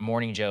on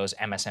Morning Joe's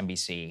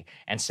MSNBC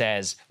and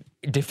says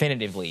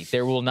definitively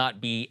there will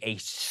not be a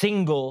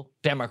single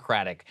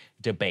Democratic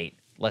debate.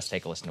 Let's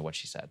take a listen to what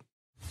she said.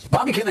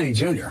 Bobby Kennedy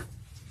Jr.,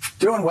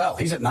 doing well.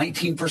 He's at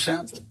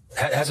 19%.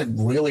 Hasn't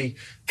really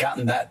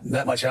gotten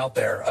that much out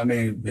there. I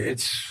mean,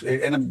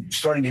 and I'm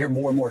starting to hear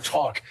more and more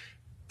talk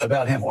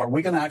about him. Are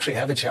we going to actually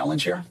have a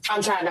challenge here?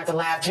 I'm trying not to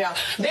laugh, Joe.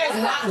 There's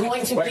not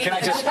going to be. Can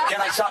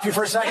I stop you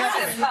for a second?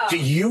 Yes. Do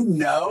you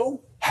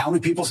know how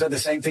many people said the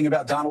same thing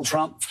about Donald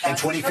Trump in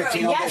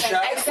 2015 on this show?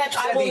 Except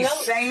I will note,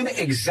 same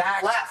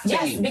exact thing.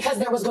 Yes, because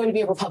there was going to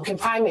be a Republican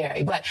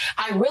primary. But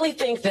I really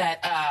think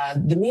that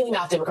the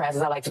mealy-mouthed Democrats,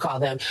 as I like to call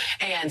them,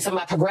 and some of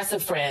my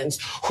progressive friends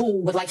who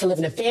would like to live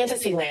in a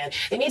fantasy land,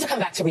 they need to come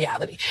back to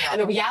reality.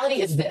 And the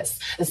reality is this.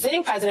 The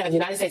sitting president of the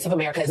United States of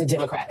America is a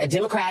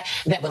Democrat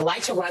that would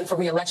like to run for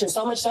re-election,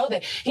 so much so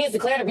that he has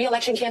declared a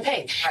re-election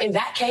campaign. In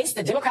that case,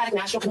 the Democratic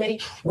National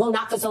Committee will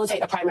not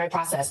facilitate a primary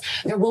process.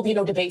 There will be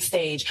no debate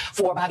stage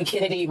for Bobby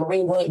Kennedy,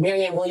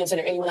 Marianne Williamson,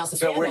 or anyone else.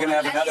 So we're going to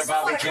have another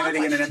Bobby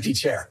Kennedy in an empty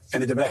chair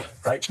in a debate,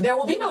 right? There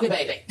will be no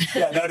debating.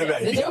 Yeah, no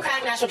debate. The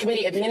Democratic National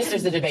Committee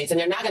administers the debates, and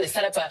they're not going to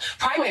set up a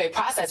primary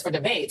process for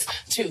debates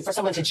for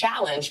someone to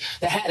challenge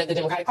the head of the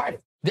Democratic Party.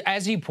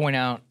 As you point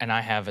out, and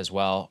I have as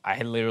well,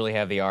 I literally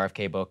have the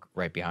RFK book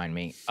right behind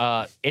me.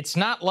 It's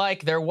not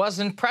like there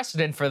wasn't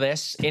precedent for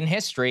this in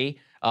history.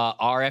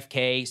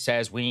 RFK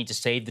says we need to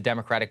save the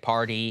Democratic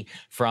Party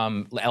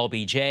from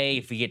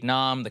LBJ,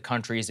 Vietnam. The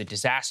country is a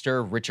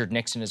disaster. Richard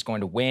Nixon is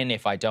going to win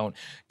if I don't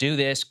do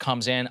this.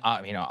 Comes in,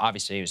 you know,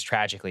 obviously it was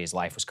tragically his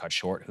life was cut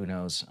short. Who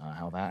knows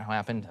how that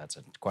happened? That's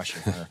a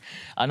question for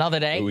another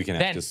day. Well, we can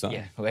ask his son.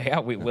 Yeah,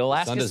 we will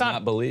ask his son. Does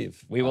not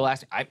believe. We will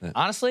ask.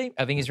 Honestly,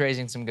 I think he's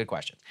raising some good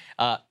questions.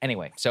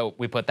 Anyway, so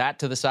we put that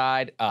to the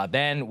side.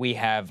 Then we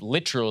have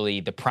literally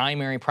the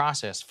primary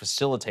process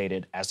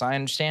facilitated, as I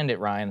understand it,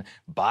 Ryan,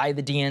 by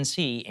the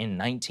DNC in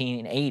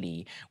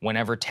 1980,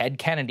 whenever Ted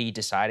Kennedy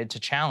decided to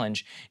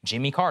challenge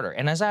Jimmy Carter.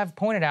 And as I've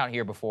pointed out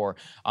here before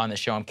on the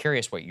show, I'm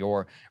curious what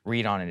your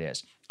read on it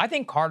is. I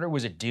think Carter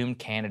was a doomed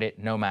candidate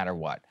no matter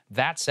what.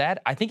 That said,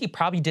 I think he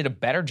probably did a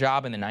better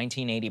job in the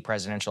 1980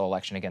 presidential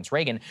election against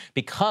Reagan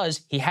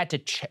because he had to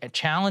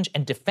challenge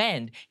and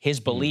defend his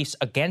beliefs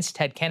against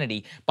Ted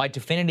Kennedy by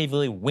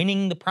definitively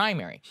winning the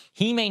primary.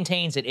 He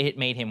maintains that it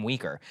made him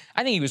weaker.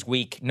 I think he was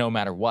weak no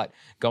matter what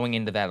going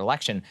into that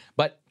election,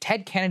 but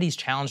Ted Kennedy's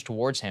challenge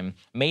towards him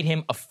made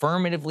him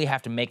affirmatively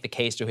have to make the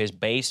case to his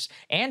base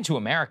and to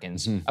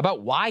Americans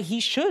about why he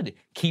should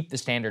keep the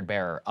standard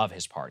bearer of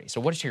his party. So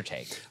what is your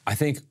take? I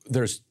think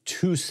there's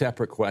two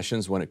separate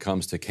questions when it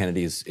comes to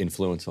Kennedy's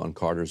influence on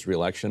Carter's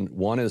reelection.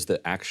 One is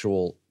the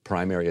actual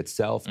primary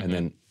itself, and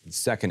then the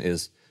second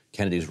is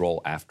Kennedy's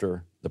role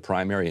after the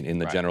primary and in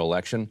the general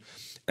election.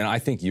 And I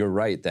think you're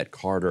right that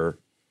Carter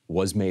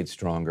was made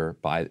stronger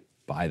by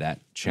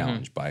that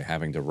challenge, by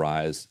having to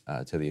rise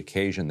to the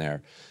occasion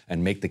there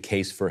and make the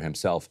case for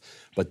himself.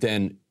 But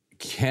then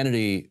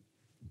Kennedy,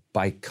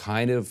 by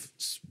kind of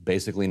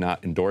basically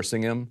not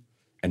endorsing him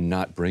and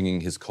not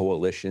bringing his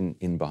coalition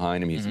in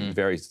behind him, he's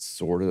very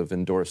sort of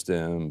endorsed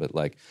him, but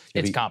like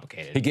it's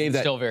complicated. He gave it's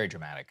that still very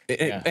dramatic,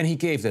 and he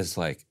gave this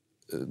like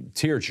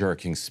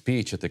tear-jerking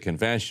speech at the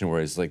convention where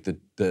he's like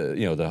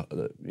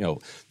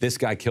this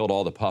guy killed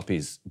all the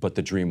puppies, but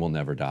the dream will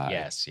never die.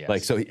 Yes.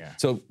 Like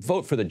so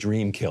vote for the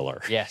dream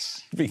killer.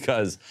 Yes.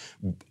 Because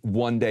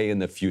one day in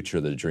the future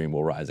the dream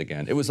will rise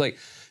again. It was like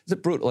it's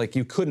brutal. Like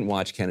you couldn't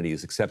watch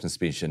Kennedy's acceptance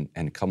speech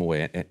and come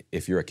away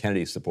if you're a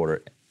Kennedy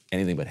supporter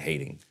anything but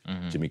hating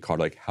Jimmy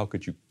Carter. Like how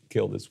could you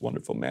kill this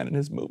wonderful man and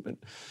his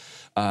movement?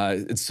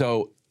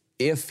 So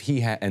if he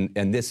had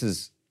and this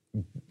is.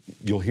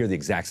 You'll hear the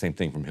exact same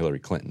thing from Hillary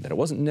Clinton, that it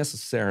wasn't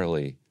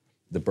necessarily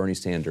the Bernie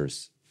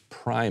Sanders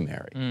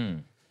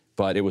primary,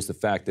 but it was the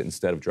fact that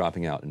instead of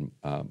dropping out in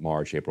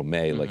March, April,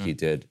 May, like he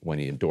did when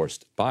he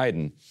endorsed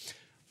Biden,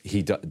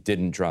 he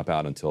didn't drop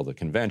out until the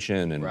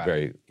convention, and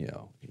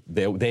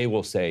they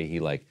will say he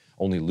like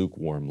only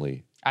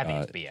lukewarmly I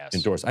think it's BS.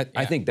 endorsed.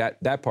 I think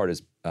that part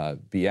is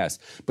BS,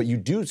 but you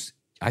do.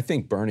 I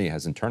think Bernie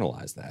has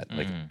internalized that,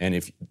 like, and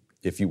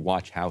if you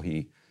watch how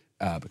he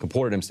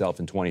comported himself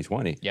in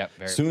 2020. Yep,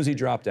 as soon as he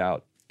dropped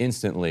out,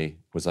 instantly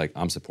was like,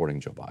 I'm supporting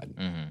Joe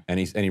Biden. And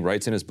he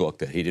writes in his book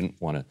that he didn't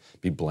want to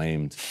be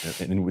blamed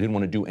and he didn't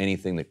want to do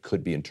anything that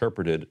could be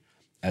interpreted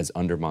as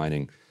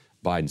undermining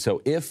Biden.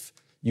 So if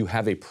you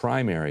have a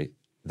primary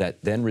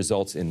that then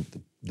results in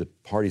the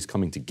parties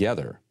coming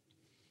together,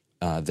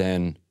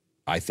 then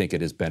I think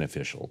it is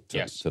beneficial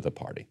to the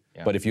party.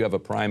 Yeah. But if you have a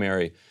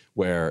primary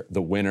where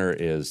the winner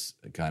is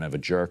kind of a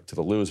jerk to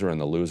the loser and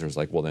the loser is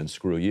like, well, then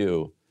screw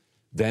you,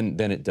 then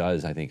it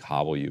does, I think,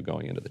 hobble you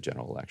going into the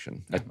general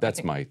election.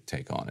 That's my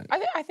take on it.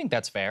 I think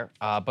that's fair,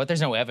 but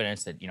there's no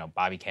evidence that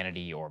Bobby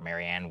Kennedy or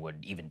Marianne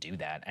would even do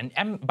that.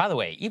 And by the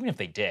way, even if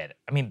they did,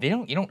 I mean,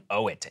 you don't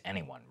owe it to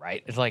anyone,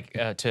 right? It's like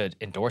to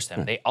endorse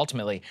them. They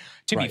ultimately,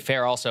 to be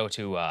fair, also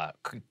to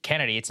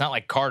Kennedy, it's not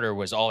like Carter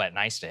was all that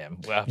nice to him.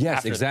 Yes,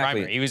 after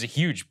exactly. The primary. He was a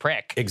huge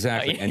prick.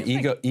 Exactly, and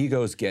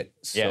egos get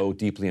so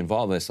deeply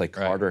involved in this. Like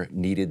Carter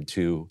didn't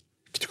do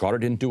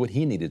what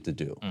he needed to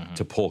do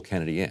to pull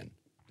Kennedy in.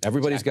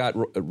 Everybody's got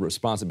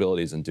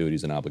responsibilities and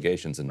duties and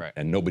obligations,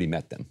 and nobody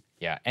met them.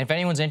 Yeah, and if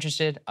anyone's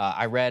interested,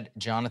 I read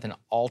Jonathan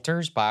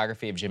Alter's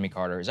biography of Jimmy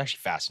Carter. It's actually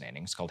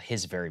fascinating. It's called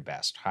His Very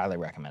Best. Highly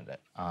recommend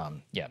it.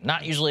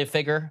 Not usually a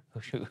figure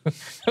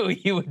who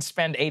you would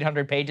spend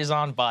 800 pages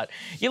on, but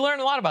you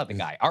learn a lot about the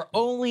guy. Our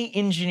only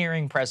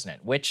engineering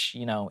president, which,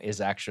 is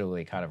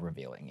actually kind of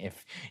revealing,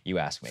 if you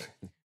ask me.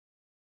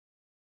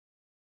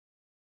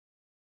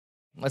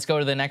 Let's go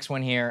to the next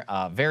one here.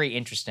 Very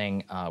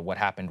interesting what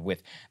happened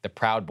with the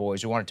Proud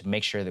Boys. We wanted to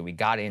make sure that we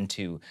got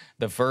into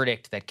the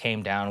verdict that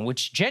came down,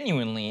 which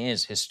genuinely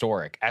is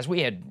historic. As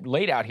we had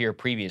laid out here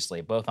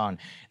previously, both on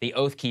the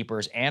Oath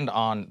Keepers and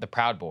on the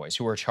Proud Boys,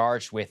 who were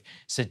charged with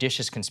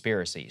seditious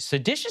conspiracy.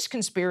 Seditious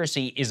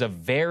conspiracy is a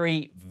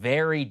very,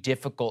 very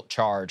difficult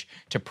charge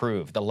to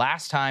prove. The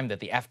last time that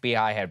the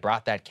FBI had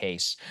brought that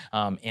case,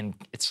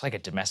 it's like a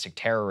domestic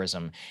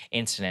terrorism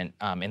incident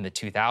in the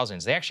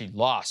 2000s, they actually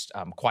lost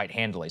quite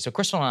handily. So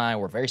Crystal and I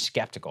were very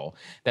skeptical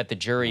that the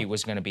jury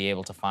was going to be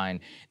able to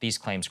find these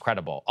claims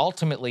credible.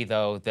 Ultimately,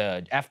 though,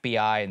 the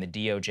FBI and the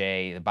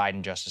DOJ, the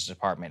Biden Justice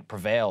Department,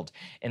 prevailed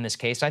in this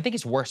case. I think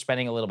it's worth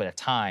spending a little bit of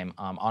time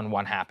on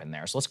what happened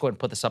there. So let's go ahead and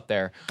put this up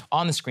there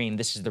on the screen.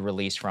 This is the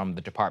release from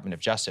the Department of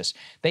Justice.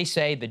 They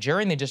say the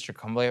jury in the District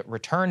of Columbia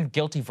returned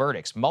guilty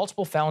verdicts,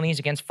 multiple felonies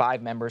against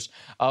 5 members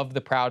of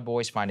the Proud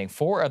Boys, finding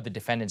 4 of the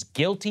defendants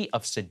guilty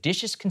of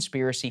seditious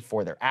conspiracy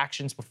for their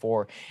actions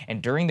before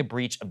and during the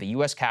breach of the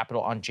U.S. Capitol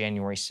on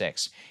January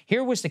 6th.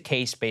 Here was the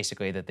case,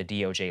 basically, that the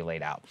DOJ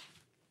laid out.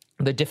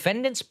 The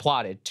defendants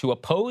plotted to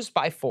oppose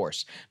by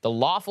force the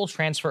lawful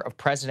transfer of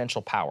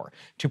presidential power,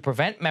 to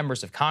prevent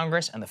members of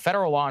Congress and the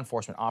federal law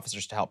enforcement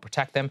officers to help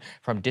protect them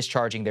from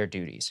discharging their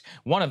duties.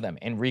 One of them,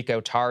 Enrico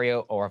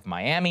Tarrio of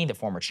Miami, the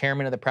former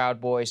chairman of the Proud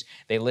Boys,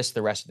 they list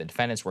the rest of the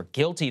defendants, were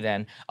guilty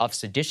then of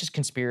seditious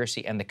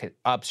conspiracy and the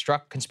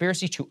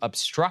conspiracy to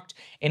obstruct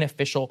an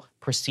official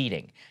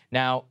proceeding.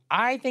 Now,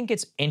 I think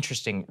it's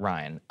interesting,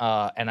 Ryan,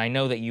 and I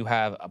know that you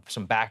have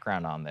some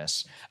background on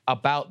this,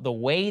 about the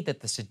way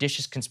that the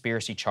seditious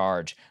conspiracy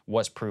charge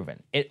was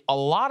proven. A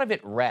lot of it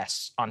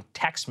rests on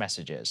text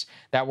messages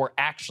that were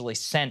actually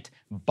sent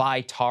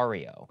by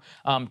Tarrio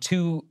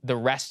to the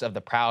rest of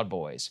the Proud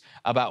Boys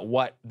about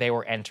what they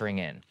were entering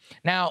in.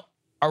 Now,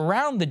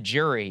 around the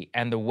jury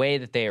and the way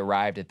that they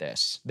arrived at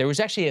this, there was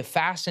actually a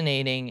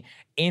fascinating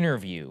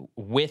interview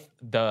with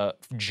the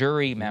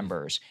jury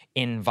members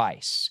in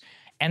Vice.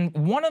 And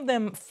one of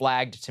them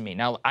flagged to me.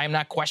 Now, I'm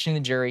not questioning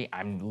the jury.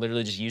 I'm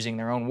literally just using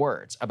their own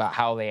words about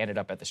how they ended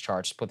up at this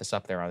charge. Just put this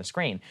up there on the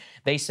screen.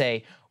 They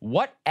say,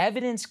 what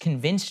evidence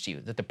convinced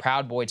you that the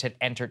Proud Boys had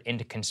entered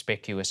into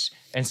conspicuous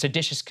and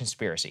seditious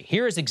conspiracy?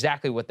 Here is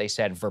exactly what they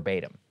said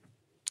verbatim.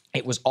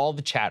 It was all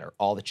the chatter,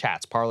 all the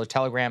chats, Parler,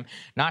 Telegram,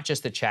 not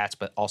just the chats,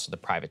 but also the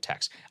private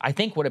text. I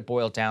think what it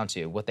boiled down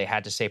to, what they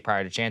had to say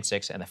prior to Jan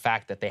 6, and the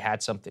fact that they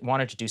had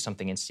wanted to do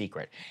something in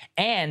secret.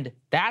 And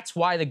that's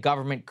why the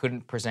government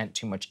couldn't present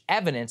too much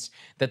evidence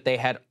that they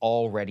had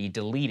already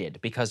deleted,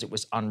 because it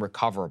was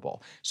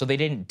unrecoverable. So they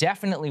didn't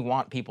definitely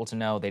want people to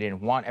know. They didn't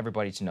want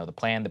everybody to know the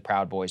plan, the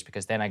Proud Boys,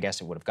 because then I guess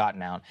it would have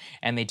gotten out,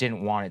 and they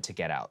didn't want it to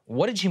get out.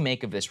 What did you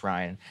make of this,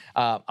 Ryan?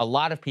 A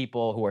lot of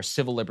people who are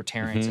civil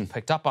libertarians have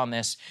picked up on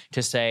this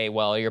to say,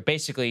 well, you're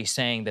basically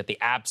saying that the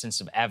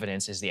absence of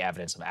evidence is the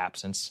evidence of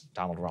absence.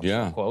 Donald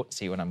Rumsfeld quote,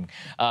 see what I'm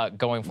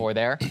going for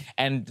there,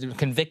 and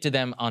convicted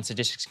them on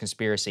seditious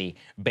conspiracy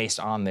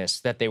based on this,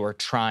 that they were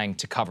trying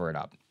to cover it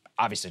up.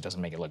 Obviously, it doesn't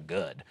make it look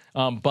good,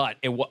 but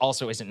it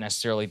also isn't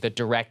necessarily the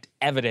direct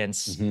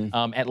evidence,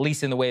 at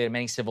least in the way that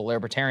many civil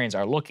libertarians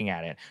are looking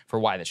at it, for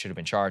why that should have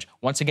been charged.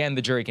 Once again,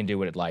 the jury can do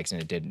what it likes,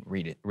 and it didn't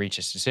reach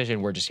its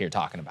decision. We're just here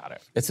talking about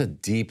it. It's a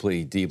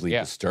deeply, deeply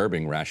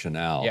disturbing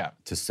rationale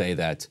to say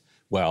that,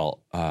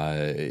 well,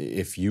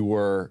 if you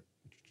were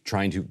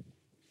trying to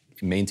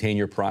maintain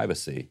your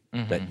privacy,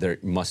 that there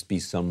must be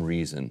some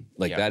reason.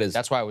 Like that is.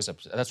 That's why I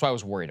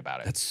was worried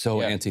about it. That's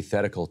so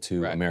antithetical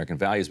to American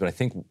values. But I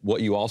think what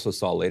you also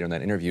saw later in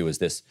that interview is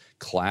this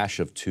clash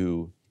of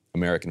 2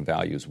 American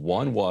values.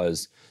 One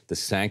was the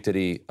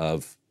sanctity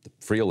of the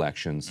free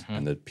elections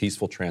and the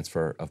peaceful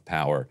transfer of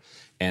power.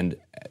 And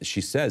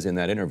she says in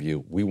that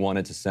interview, we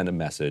wanted to send a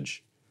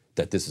message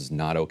that this is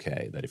not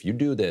okay, that if you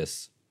do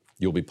this,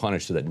 you'll be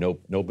punished, so that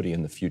nobody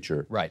in the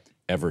future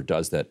ever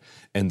does that.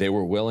 And they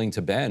were willing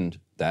to bend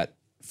that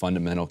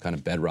fundamental kind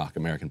of bedrock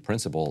American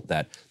principle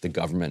that the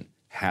government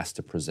has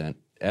to present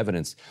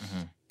evidence.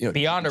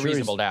 Beyond a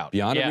reasonable doubt.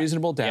 Beyond a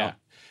reasonable doubt.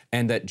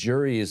 And that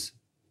juries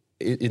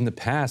in the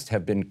past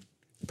have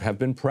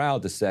been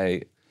proud to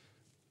say,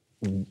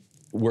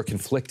 we're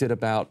conflicted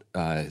about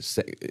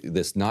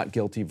this not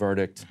guilty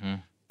verdict,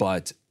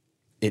 but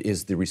it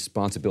is the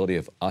responsibility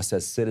of us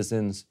as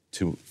citizens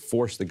to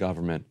force the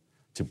government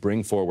to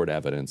bring forward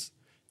evidence.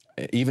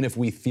 Even if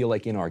we feel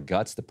like in our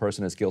guts the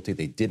person is guilty,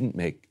 they didn't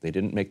make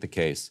the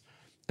case,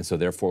 and so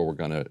therefore we're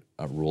going to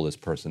rule this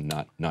person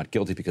not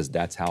guilty, because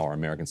that's how our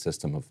American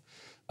system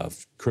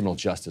of criminal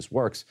justice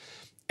works.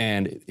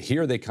 And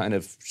here they kind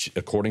of,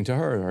 according to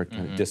her, are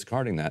kind of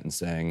discarding that and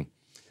saying,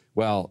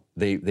 well,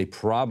 they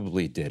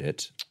probably did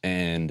it,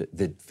 and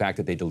the fact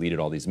that they deleted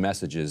all these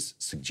messages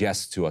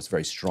suggests to us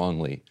very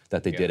strongly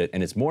that they did it,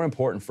 and it's more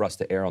important for us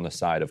to err on the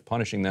side of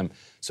punishing them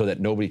so that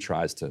nobody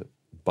tries to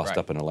bust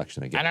up an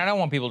election again. And I don't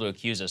want people to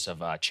accuse us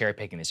of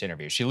cherry-picking this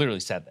interview. She literally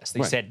said this.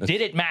 They said,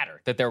 did it matter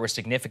that there were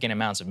significant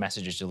amounts of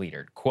messages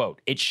deleted?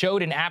 Quote, it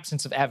showed an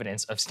absence of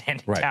evidence of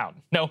standing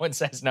down. No one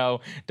says, no,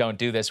 don't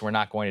do this. We're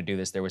not going to do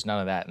this. There was none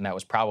of that. And that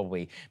was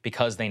probably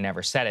because they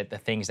never said it. The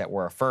things that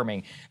were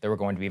affirming they were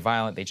going to be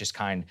violent, they just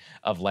kind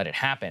of let it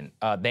happen.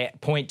 They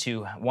point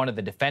to one of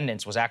the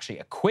defendants was actually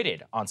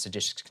acquitted on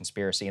seditious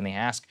conspiracy, and they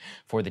ask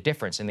for the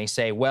difference. And they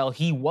say, well,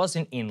 he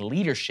wasn't in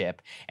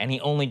leadership, and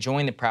he only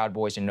joined the Proud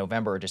Boys in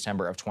November or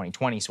December of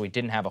 2020, so he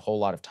didn't have a whole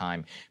lot of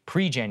time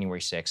pre-January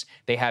 6th.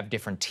 They have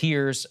different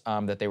tiers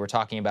that they were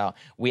talking about.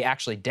 We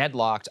actually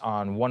deadlocked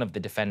on one of the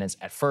defendants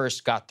at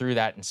first, got through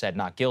that and said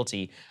not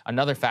guilty.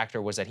 Another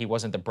factor was that he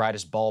wasn't the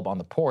brightest bulb on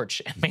the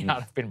porch and may not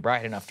have been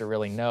bright enough to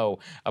really know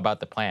about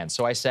the plan.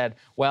 So I said,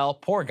 well,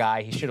 poor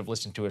guy, he should have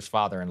listened to his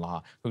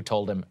father-in-law who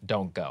told him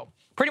don't go.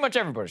 Pretty much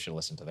everybody should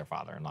listen to their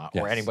father-in-law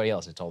or anybody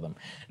else who told them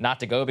not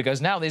to go,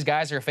 because now these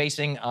guys are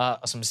facing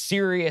some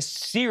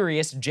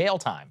serious jail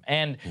time.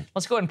 And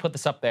let's go ahead and put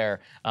this up there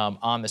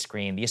on the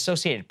screen. The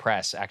Associated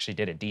Press actually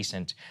did a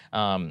decent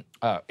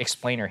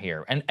explainer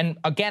here. And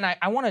again,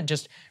 I want to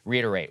just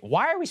reiterate,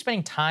 why are we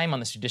spending time on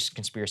the seditious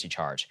conspiracy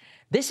charge?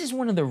 This is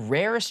one of the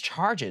rarest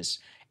charges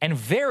and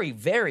very,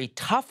 very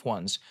tough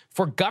ones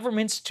for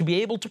governments to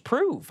be able to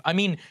prove. I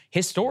mean,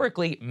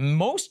 historically,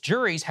 most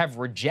juries have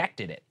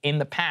rejected it in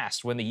the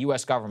past when the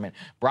U.S. government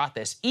brought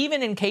this,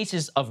 even in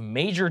cases of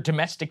major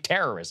domestic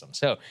terrorism.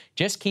 So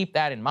just keep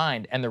that in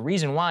mind. And the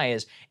reason why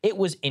is it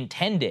was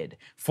intended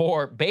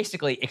for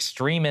basically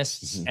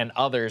extremists and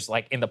others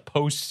like in the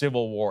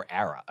post-Civil War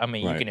era. I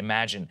mean, you can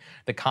imagine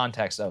the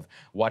context of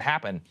what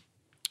happened.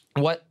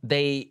 What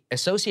the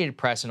Associated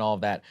Press and all of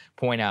that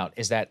point out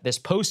is that this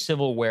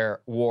post-Civil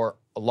War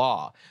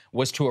law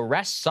was to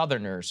arrest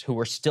Southerners who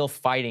were still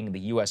fighting the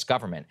U.S.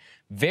 government.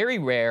 Very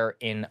rare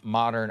in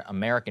modern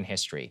American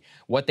history.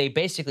 What they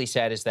basically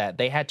said is that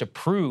they had to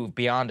prove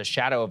beyond a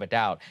shadow of a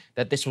doubt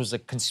that this was a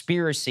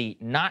conspiracy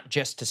not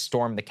just to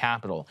storm the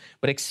Capitol,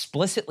 but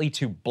explicitly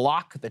to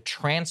block the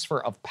transfer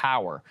of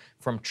power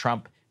from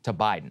Trump to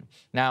Biden.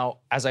 Now,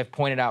 as I've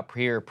pointed out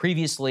here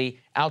previously,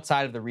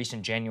 outside of the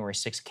recent January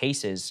 6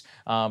 cases,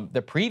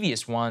 the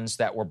previous ones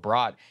that were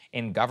brought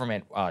in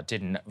government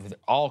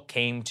all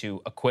came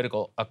to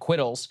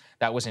acquittals.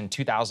 That was in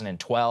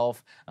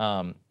 2012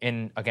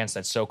 against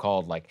that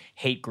so-called like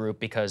hate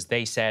group, because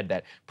they said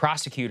that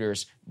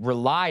prosecutors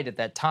relied at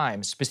that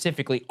time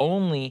specifically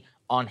only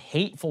on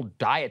hateful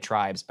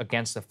diatribes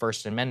against the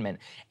First Amendment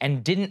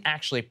and didn't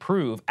actually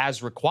prove,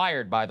 as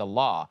required by the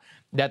law,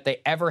 that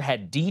they ever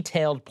had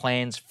detailed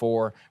plans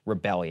for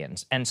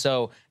rebellions. And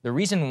so the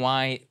reason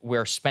why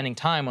we're spending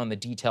time on the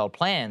detailed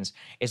plans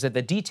is that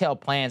the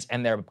detailed plans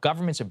and their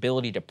government's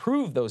ability to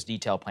prove those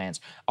detailed plans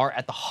are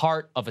at the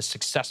heart of a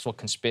successful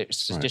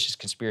seditious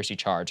conspiracy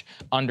charge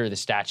under the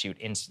statute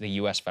in the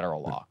U.S.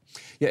 federal law.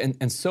 Yeah,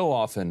 and so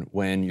often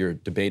when you're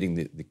debating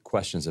the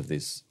questions of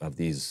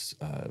these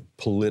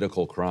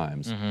political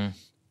crimes,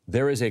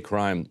 there is a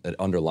crime that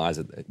underlies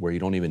it where you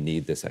don't even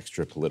need this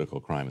extra political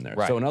crime in there.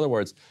 So in other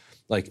words,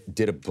 like,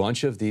 did a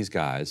bunch of these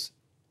guys,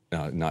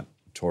 not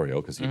Torrio,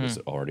 because he was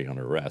already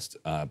under arrest,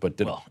 but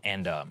did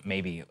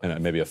maybe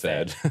a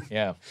Fed.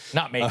 Yeah,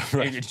 not maybe.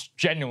 It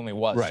genuinely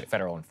was a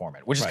federal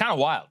informant, which is kind of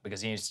wild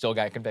because he still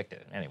got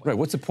convicted anyway. Right.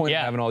 What's the point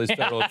of having all these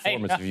federal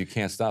informants if you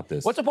can't stop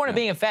this? What's the point of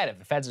being a Fed if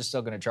the Feds are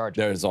still going to charge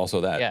you? There's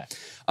also that.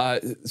 Yeah.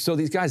 So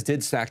these guys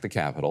did sack the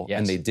Capitol,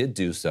 and they did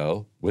do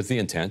so with the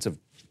intent of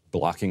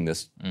blocking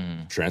this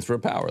transfer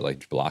of power,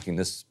 like blocking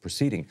this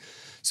proceeding.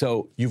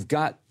 So you've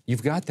got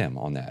them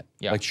on that.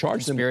 Yeah. Like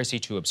charge them. Conspiracy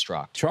to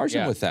obstruct. Charge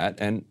them with that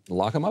and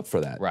lock them up for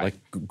that. Right.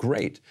 Like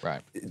great.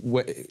 Right.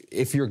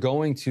 If you're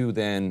going to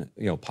then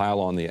pile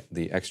on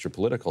the extra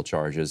political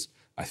charges,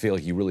 I feel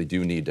like you really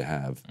do need to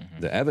have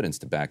the evidence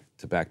to back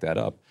that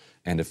up.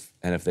 And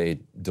if they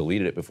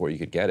deleted it before you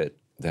could get it,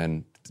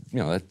 then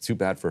that's too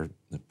bad for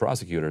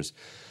prosecutors.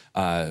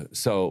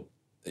 So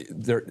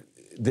there,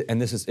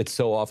 and it's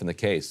so often the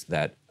case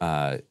that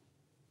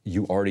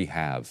you already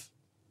have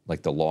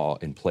like the law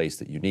in place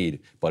that you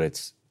need, but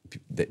it's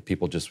that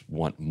people just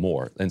want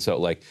more. And so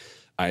like,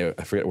 I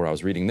forget where I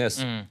was reading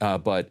this,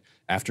 but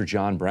after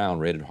John Brown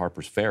raided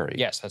Harper's Ferry,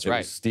 yes, that's it right.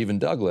 was Stephen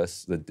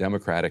Douglas, the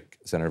Democratic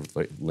senator of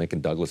the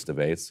Lincoln-Douglas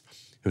debates,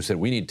 who said,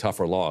 we need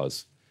tougher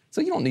laws.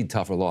 So you don't need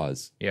tougher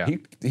laws. Yeah.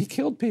 He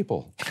killed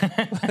people.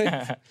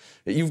 Like,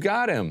 you've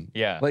got him.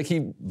 Yeah. Like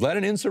he led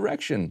an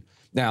insurrection.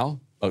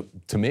 Now,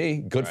 to me,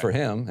 good for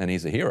him, and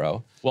he's a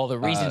hero. Well, the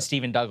reason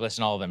Stephen Douglas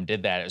and all of them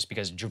did that is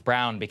because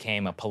Brown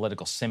became a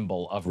political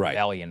symbol of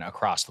rebellion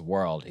across the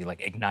world. He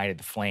like ignited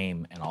the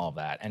flame and all of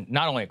that, and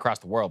not only across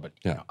the world, but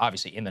you know,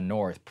 obviously in the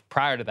North.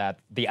 Prior to that,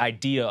 the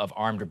idea of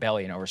armed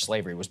rebellion over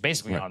slavery was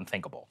basically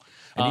unthinkable.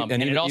 And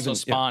it also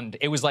spawned.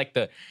 It was like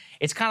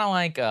it's kind of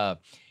like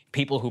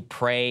people who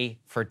pray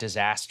for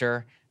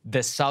disaster.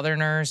 The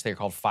Southerners, they're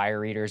called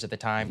fire eaters at the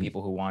time,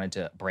 people who wanted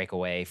to break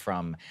away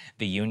from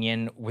the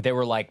Union. They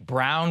were like,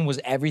 Brown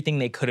was everything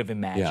they could have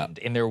imagined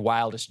in their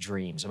wildest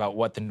dreams about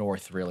what the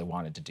North really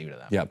wanted to do to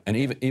them. Yeah, and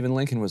even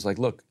Lincoln was like,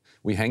 look,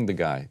 we hanged the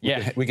guy.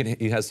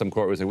 He has some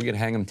quote where he said, we could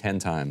hang him 10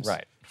 times.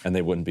 Right. And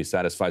they wouldn't be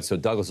satisfied. So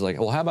Douglas is like,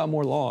 well, how about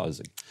more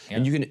laws?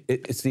 And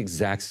it's the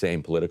exact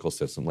same political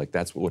system. Like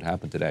that's what would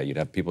happen today. You'd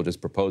have people just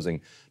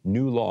proposing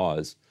new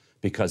laws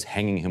because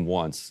hanging him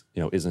once,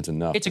 isn't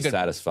enough to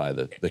satisfy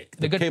the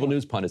cable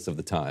news pundits of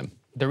the time.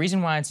 The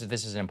reason why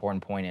this is an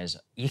important point is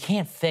you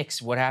can't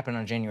fix what happened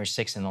on January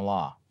 6th in the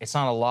law. It's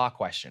not a law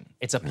question.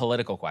 It's a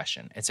political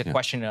question. It's a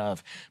question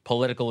of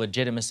political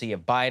legitimacy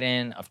of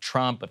Biden, of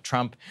Trump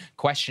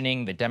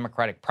questioning the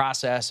democratic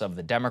process, of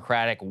the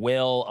democratic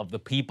will of the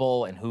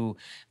people and who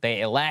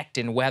they elect,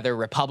 and whether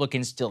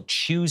Republicans still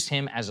choose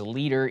him as a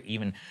leader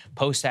even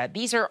post that.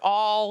 These are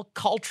all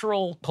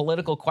cultural,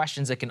 political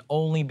questions that can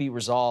only be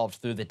resolved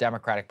through the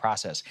democratic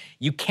process.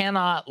 You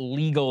cannot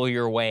legal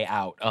your way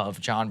out of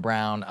John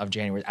Brown, of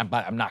January.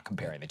 I'm not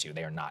comparing the two.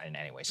 They are not in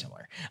any way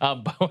similar.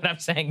 But what I'm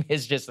saying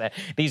is just that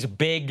these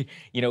big,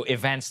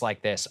 events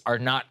like this are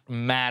not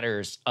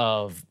matters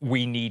of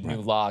we need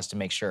new laws to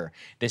make sure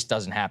this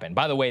doesn't happen.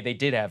 By the way, they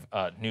did have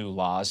new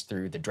laws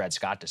through the Dred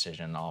Scott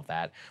decision and all of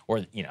that,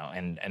 or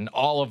and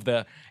all of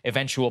the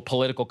eventual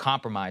political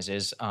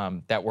compromises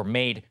that were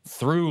made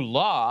through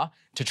law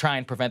to try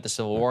and prevent the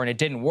Civil War, and it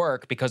didn't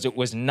work because it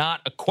was not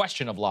a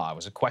question of law. It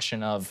was a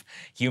question of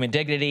human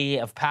dignity,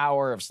 of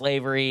power, of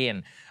slavery,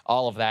 and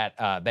all of that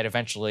that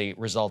eventually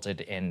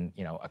resulted in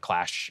a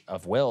clash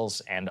of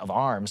wills and of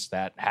arms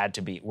that had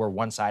to be where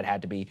one side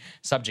had to be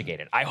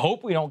subjugated. I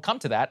hope we don't come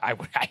to that. I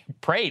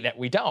pray that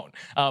we don't.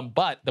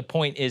 But the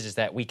point is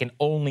that we can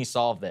only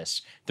solve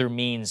this through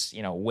means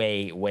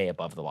way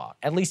above the law,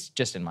 at least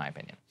just in my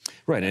opinion.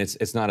 Right, and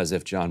it's not as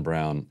if John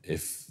Brown,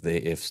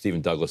 if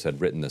Stephen Douglas had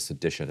written the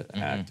Sedition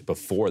Act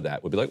before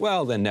that, would be like,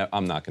 well, then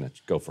I'm not going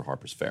to go for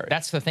Harper's Ferry.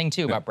 That's the thing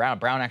too about Brown.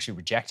 Brown actually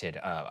rejected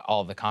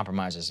all of the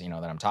compromises,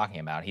 that I'm talking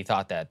about. He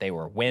thought that they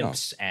were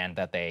wimps and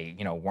that they,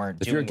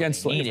 weren't. If you're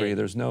against slavery,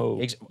 there's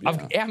no.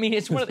 I mean,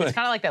 it's kind of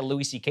like that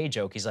Louis C.K.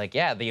 joke. He's like,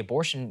 yeah, the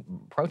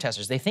abortion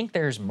protesters, they think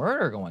there's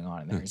murder going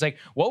on in there. He's like,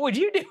 what would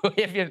you do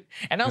if you?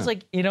 And I was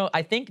like,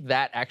 I think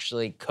that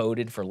actually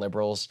coded for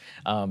liberals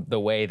the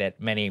way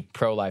that many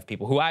pro-life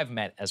people who I've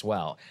met as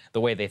well, the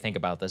way they think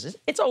about this is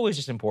it's always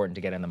just important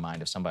to get in the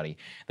mind of somebody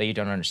that you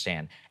don't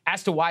understand.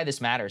 As to why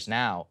this matters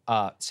now,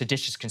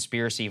 seditious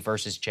conspiracy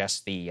versus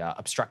just the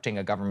obstructing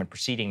a government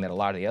proceeding that a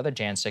lot of the other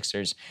Jan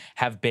 6ers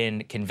have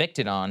been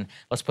convicted on.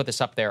 Let's put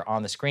this up there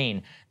on the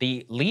screen.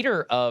 The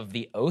leader of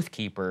the Oath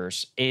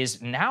Keepers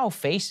is now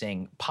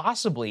facing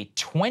possibly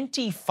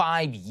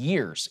 25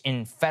 years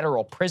in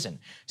federal prison.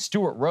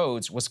 Stuart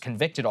Rhodes was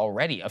convicted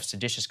already of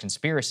seditious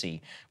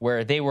conspiracy,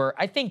 where they were,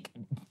 I think,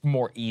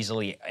 more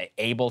easily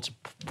able to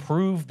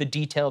prove the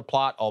detailed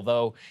plot,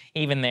 although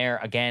even there,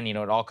 again, it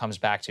all comes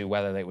back to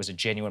whether it was a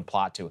genuine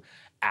plot to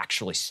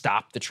actually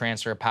stop the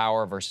transfer of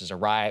power versus a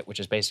riot, which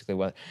is basically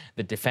what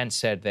the defense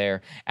said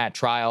there at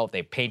trial.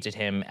 They painted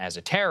him as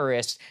a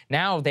terrorist.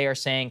 Now they are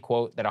saying,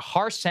 quote, that a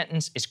harsh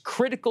sentence is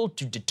critical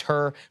to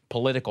deter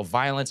political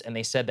violence, and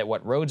they said that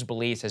what Rhodes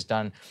believes has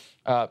done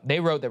they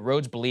wrote that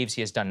Rhodes believes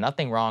he has done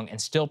nothing wrong and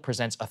still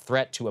presents a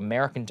threat to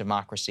American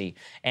democracy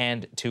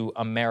and to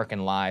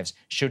American lives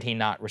should he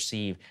not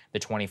receive the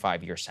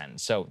 25-year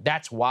sentence. So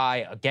that's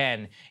why,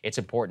 again, it's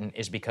important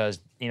is because,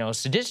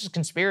 seditious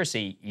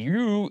conspiracy,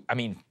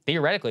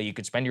 theoretically, you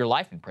could spend your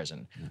life in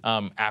prison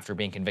after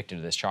being convicted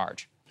of this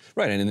charge.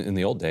 Right, and in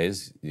the old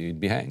days, you'd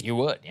be hanged. You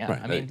would, yeah.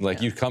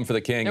 Right. You come for the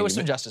king. There was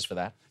some justice for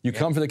that. You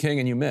come for the king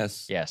and you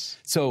miss. Yes.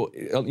 So,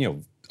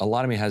 a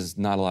lot of me has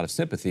not a lot of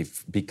sympathy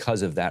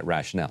because of that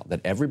rationale,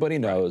 that everybody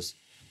knows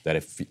that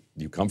if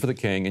you come for the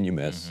king and you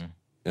miss,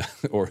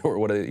 or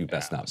what you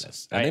best not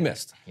miss. And they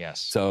missed. Yes.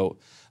 So,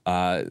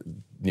 they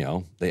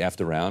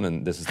effed around,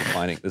 and this is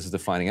the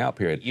finding out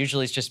period.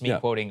 Usually it's just me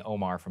quoting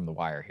Omar from The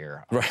Wire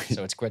here. Right.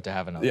 So it's good to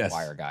have another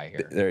Wire guy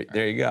here.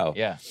 There you go.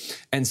 Yeah.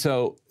 And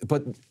so,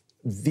 but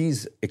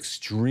these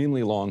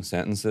extremely long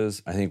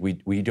sentences, I think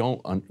we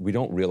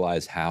don't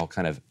realize how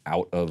kind of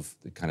out of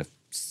the kind of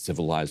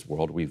civilized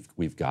world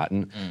we've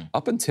gotten.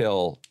 Up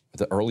until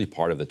the early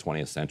part of the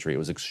 20th century, it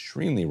was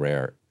extremely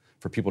rare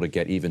for people to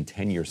get even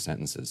 10-year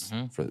sentences.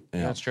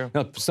 That's true.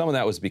 Now, some of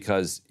that was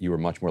because you were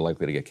much more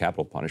likely to get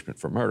capital punishment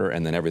for murder,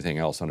 and then everything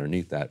else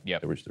underneath that, there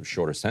were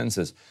shorter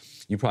sentences.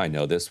 You probably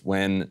know this.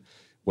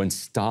 When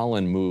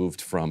Stalin moved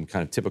from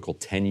kind of typical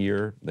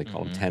 10-year, they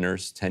call them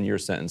tenors, 10-year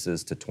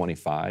sentences to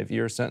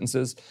 25-year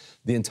sentences,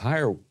 the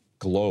entire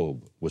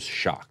globe was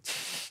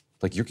shocked.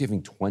 Like, you're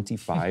giving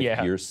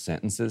 25-year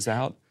sentences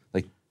out?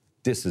 Like,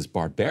 this is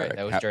barbaric. Right,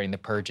 that was during the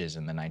purges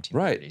in the 1930s.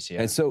 Right.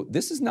 Yeah. And so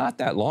this is not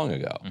that long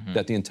ago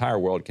that the entire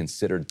world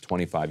considered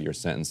 25-year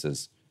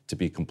sentences to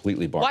be but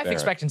barbaric. Life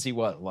expectancy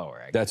was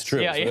lower, I guess. That's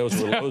true. Yeah, so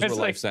those were like,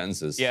 life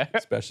sentences,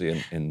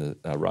 especially in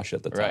Russia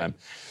at the time.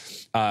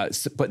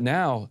 But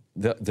now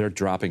they're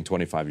dropping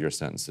 25-year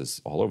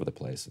sentences all over the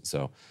place.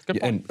 So,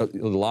 and a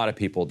lot of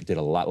people did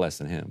a lot less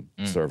than him,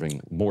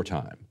 serving more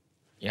time.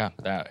 Yeah,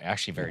 that's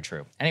actually very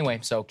true. Anyway,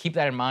 so keep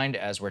that in mind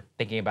as we're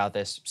thinking about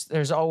this.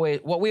 There's always,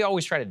 what we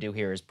always try to do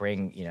here is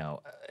bring,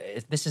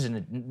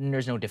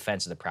 there's no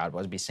defense of the proud.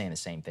 I'd be saying the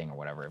same thing or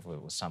whatever if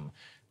it was some,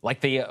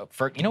 like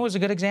what's a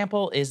good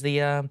example is the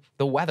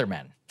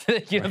Weathermen.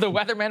 The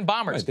Weathermen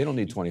bombers. Right, they don't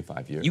need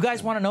 25 years. You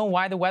guys want to know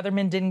why the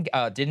Weathermen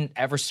didn't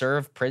ever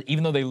serve,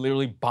 even though they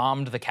literally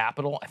bombed the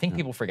Capitol? I think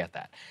people forget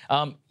that.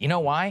 You know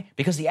why?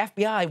 Because the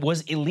FBI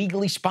was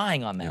illegally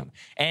spying on them.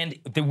 And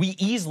we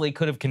easily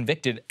could have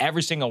convicted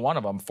every single one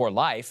of them for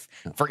life,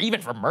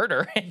 even for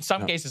murder. In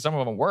some cases, some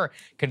of them were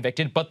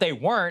convicted, but they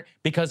weren't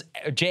because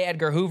J.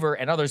 Edgar Hoover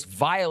and others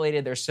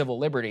violated their civil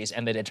liberties,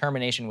 and the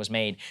determination was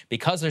made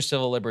because their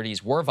civil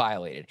liberties were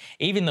violated.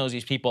 Even though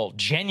these people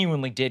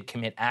genuinely did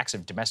commit acts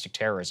of domestic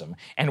terrorism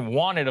and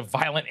wanted a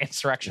violent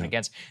insurrection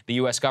against the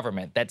U.S.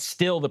 government, that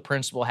still the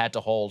principle had to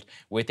hold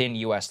within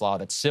U.S. law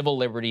that civil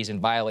liberties and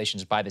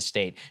violations by the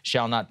state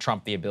shall not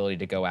trump the ability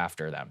to go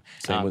after them.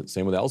 Same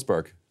with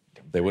Ellsberg.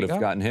 They would have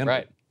gotten him.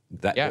 Right.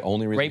 The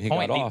only reason he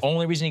got off. The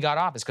only reason he got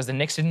off is because the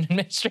Nixon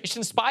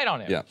administration spied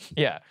on him.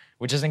 Yeah,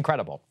 which is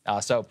incredible.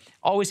 So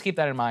always keep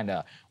that in mind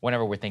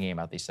whenever we're thinking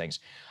about these things.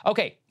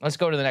 Okay, let's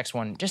go to the next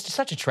one. Just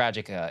such a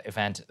tragic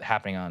event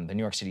happening on the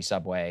New York City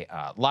subway.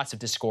 Lots of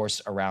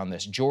discourse around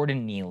this.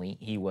 Jordan Neely,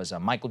 he was a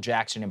Michael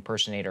Jackson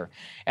impersonator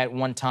at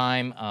one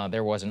time.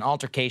 There was an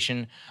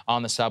altercation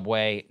on the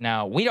subway.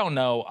 Now, we don't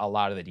know a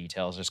lot of the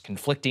details. There's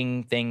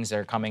conflicting things that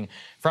are coming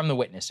from the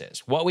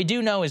witnesses. What we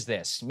do know is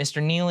this.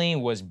 Mr. Neely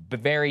was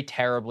very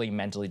terribly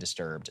mentally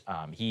disturbed.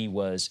 He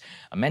was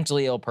a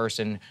mentally ill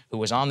person who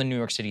was on the New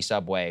York City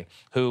subway,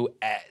 who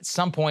at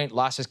some point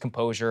lost his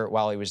composure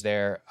while he was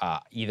there,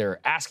 either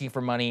asking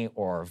for money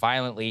or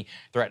violently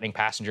threatening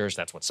passengers.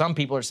 That's what some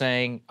people are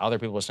saying. Other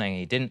people are saying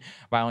he didn't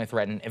violently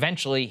threaten.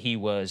 Eventually, he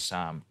was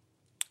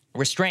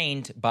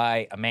restrained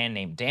by a man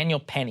named Daniel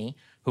Penny,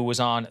 who was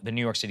on the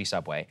New York City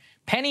subway.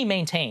 Penny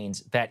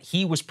maintains that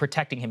he was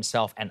protecting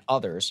himself and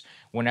others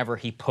whenever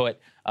he put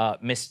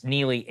Miss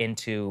Neely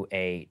into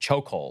a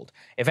chokehold.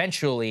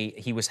 Eventually,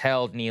 he was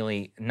held,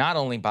 Neely, not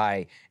only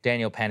by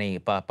Daniel Penny,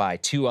 but by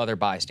two other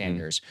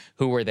bystanders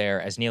who were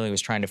there as Neely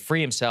was trying to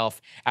free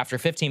himself. After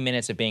 15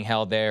 minutes of being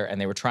held there, and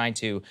they were trying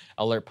to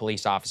alert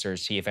police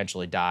officers, he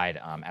eventually died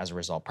as a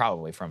result,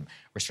 probably from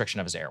restriction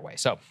of his airway.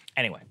 So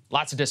anyway,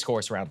 lots of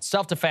discourse around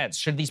self-defense.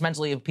 Should these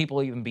mentally ill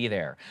people even be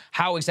there?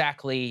 How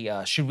exactly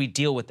should we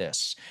deal with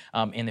this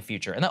in the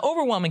future? And the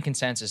overwhelming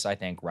consensus, I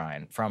think,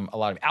 Ryan, from a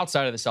lot of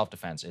outside of the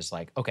self-defense is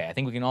like, okay, I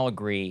think we can all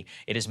agree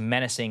it is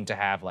menacing to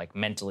have like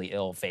mentally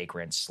ill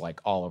vagrants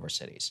like all over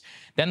cities.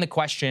 Then the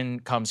question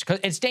comes, because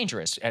it's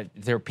dangerous.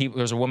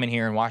 There's a woman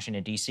here in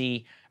Washington,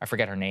 D.C., I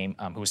forget her name,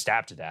 who was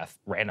stabbed to death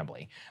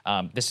randomly.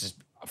 This is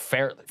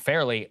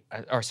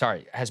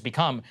has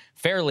become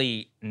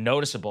fairly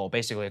noticeable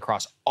basically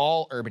across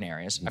all urban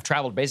areas. I've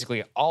traveled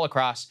basically all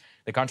across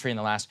the country in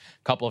the last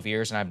couple of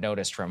years, and I've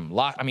noticed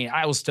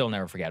I will still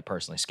never forget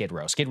personally Skid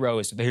Row. Skid Row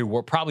is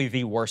probably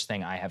the worst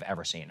thing I have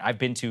ever seen. I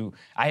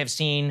have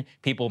seen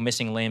people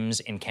missing limbs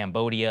in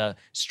Cambodia,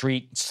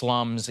 street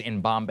slums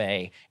in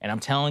Bombay, and I'm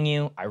telling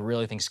you, I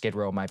really think Skid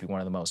Row might be one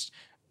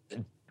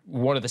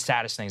of the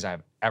saddest things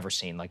I've ever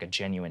seen, like a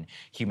genuine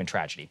human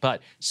tragedy.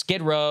 But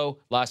Skid Row,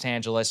 Los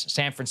Angeles,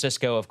 San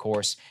Francisco, of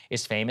course,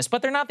 is famous,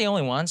 but they're not the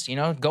only ones.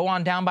 Go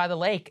on down by the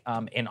lake.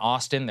 In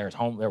Austin, there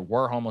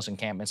were homeless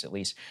encampments, at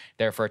least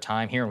there for a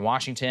time. Here in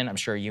Washington, I'm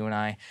sure you and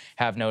I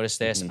have noticed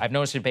this. I've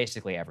noticed it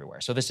basically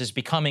everywhere. So this is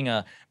becoming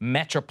a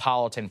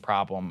metropolitan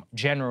problem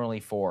generally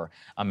for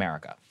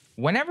America.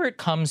 Whenever it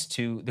comes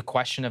to the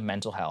question of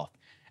mental health,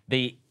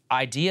 the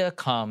idea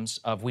comes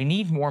of we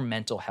need more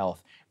mental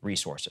health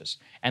resources.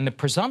 And the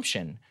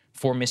presumption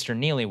for Mr.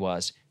 Neely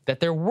was that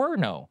there were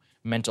no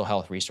mental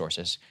health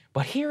resources.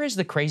 But here is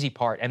the crazy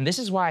part, and this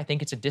is why I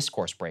think it's a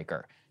discourse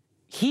breaker.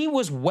 He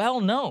was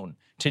well known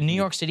to New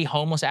York City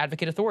homeless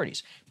advocate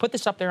authorities. Put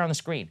this up there on the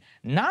screen.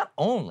 Not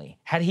only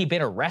had he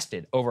been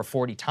arrested over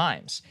 40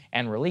 times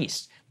and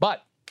released,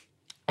 but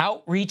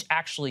outreach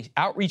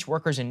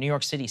workers in New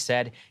York City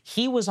said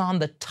he was on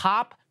the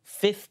top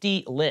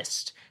 50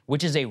 list,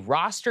 which is a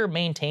roster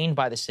maintained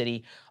by the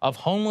city of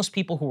homeless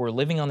people who were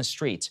living on the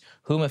streets,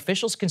 whom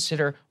officials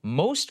consider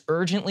most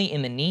urgently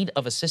in the need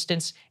of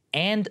assistance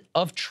and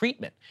of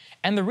treatment.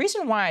 And the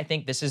reason why I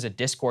think this is a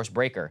discourse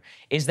breaker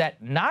is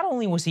that not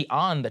only was he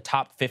on the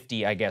top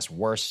 50, I guess,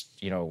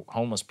 worst,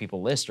 homeless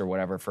people list or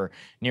whatever for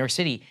New York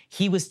City,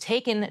 he was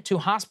taken to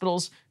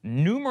hospitals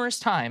numerous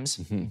times,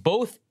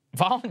 both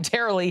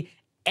voluntarily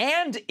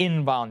and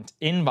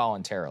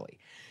involuntarily.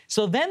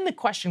 So then the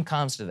question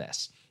comes to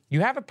this. You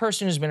have a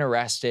person who's been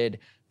arrested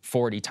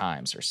 40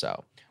 times or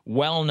so,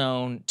 well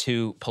known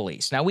to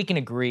police. Now, we can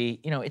agree,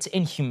 it's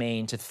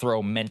inhumane to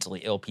throw mentally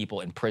ill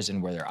people in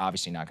prison where they're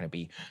obviously not going to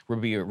be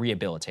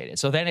rehabilitated.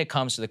 So then it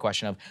comes to the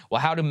question of,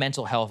 well, how do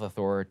mental health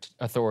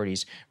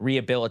authorities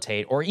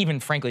rehabilitate or even,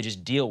 frankly,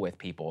 just deal with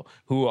people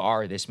who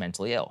are this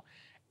mentally ill?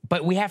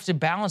 But we have to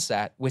balance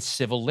that with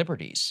civil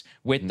liberties.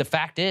 With the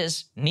fact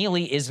is,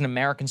 Neely is an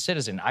American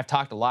citizen. I've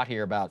talked a lot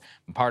here about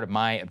part of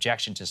my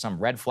objection to some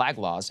red flag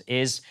laws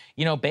is,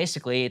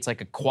 basically it's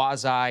like a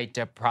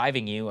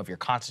quasi-depriving you of your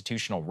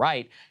constitutional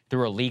right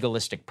through a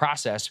legalistic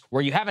process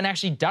where you haven't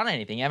actually done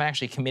anything. You haven't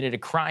actually committed a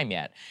crime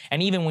yet.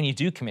 And even when you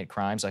do commit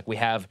crimes, like we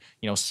have,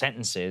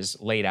 sentences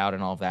laid out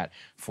and all of that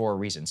for a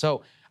reason.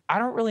 So I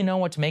don't really know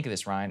what to make of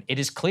this, Ryan. It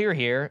is clear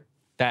here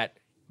that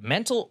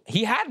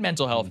he had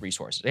mental health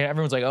resources.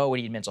 Everyone's like, oh,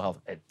 we need mental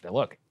health.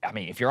 Look, I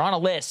mean, if you're on a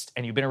list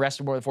and you've been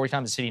arrested more than 40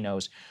 times, the city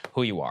knows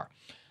who you are.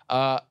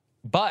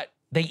 But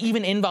they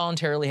even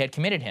involuntarily had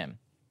committed him.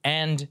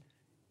 And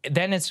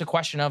then it's a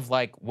question of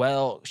like,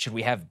 well, should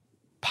we have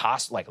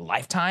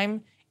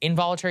lifetime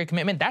involuntary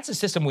commitment? That's a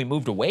system we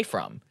moved away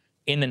from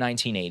in the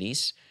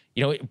 1980s.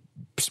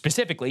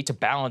 Specifically to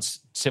balance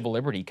civil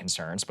liberty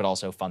concerns, but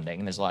also funding.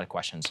 And there's a lot of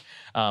questions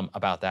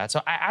about that.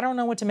 So I don't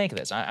know what to make of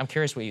this. I'm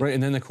curious what you... Right,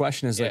 and then the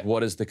question is,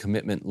 what does the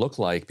commitment look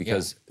like?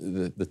 Because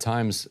the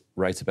Times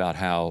writes about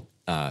how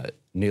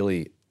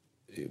Neely,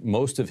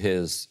 most of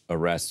his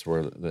arrests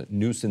were the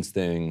nuisance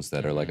things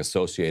that are like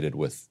associated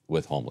with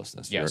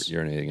homelessness. Yes.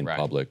 Urinating in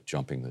public,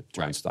 jumping the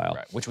turnstile.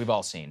 Right. Which we've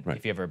all seen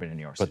if you've ever been in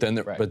New York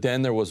City. But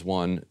then there was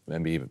one,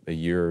 maybe a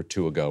year or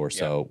two ago or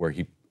so, where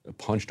he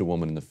punched a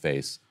woman in the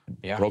face,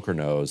 broke her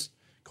nose,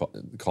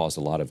 caused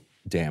a lot of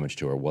damage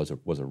to her, was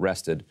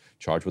arrested,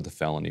 charged with a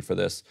felony for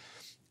this.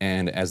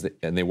 And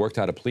they worked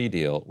out a plea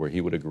deal where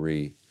he would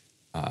agree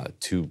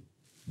to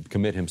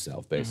commit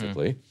himself,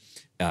 basically,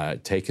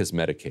 take his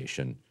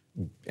medication,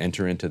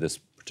 enter into this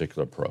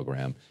particular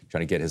program,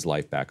 trying to get his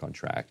life back on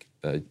track.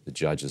 The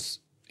judges,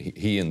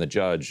 he and the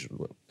judge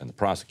and the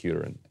prosecutor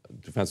and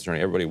defense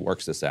attorney, everybody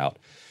works this out.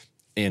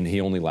 And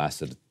he only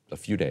lasted a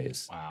few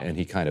days, and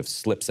he kind of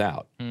slips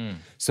out.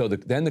 So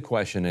then the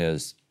question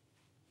is,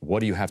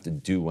 what do you have to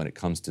do when it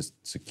comes to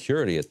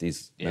security at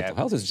these mental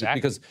health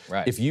institutions?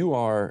 Because if you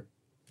are,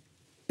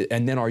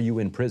 and then are you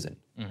in prison?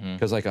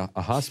 Because like a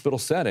hospital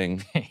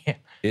setting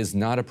is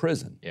not a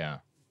prison.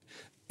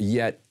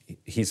 Yet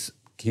he's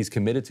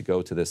committed to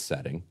go to this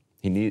setting.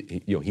 He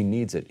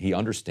needs it. He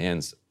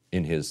understands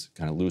in his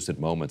kind of lucid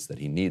moments that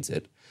he needs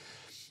it.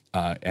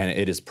 And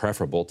it is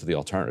preferable to the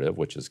alternative,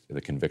 which is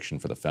the conviction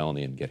for the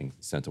felony and getting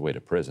sent away to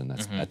prison.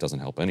 That doesn't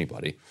help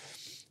anybody.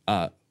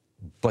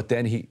 But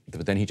then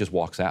he just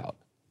walks out.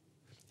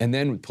 And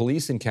then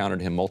police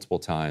encountered him multiple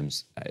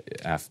times.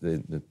 After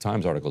the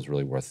Times article is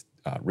really worth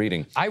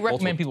reading. I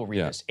recommend people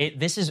read this.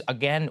 This is,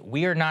 again,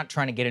 we are not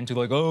trying to get into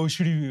like, oh,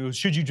 should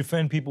you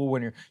defend people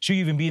should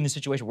you even be in this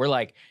situation? We're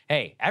like,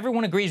 hey,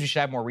 everyone agrees we should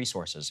have more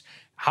resources.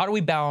 How do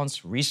we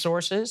balance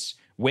resources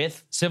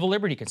with civil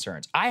liberty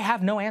concerns? I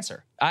have no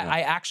answer.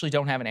 I actually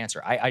don't have an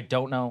answer. I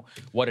don't know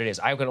what it is.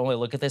 I could only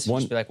look at this and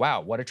just be like, wow,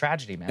 what a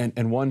tragedy, man.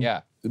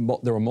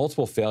 There were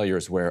multiple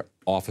failures where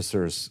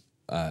officers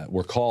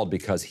were called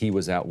because he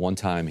was at one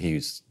time,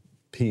 he's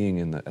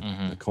peeing at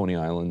the Coney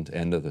Island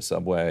end of the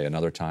subway.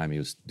 Another time he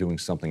was doing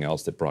something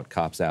else that brought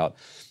cops out.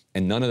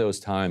 And none of those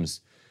times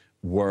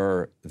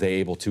were they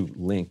able to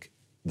link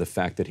the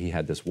fact that he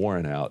had this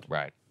warrant out.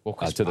 Right. Well,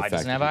 because he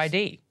doesn't have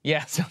ID.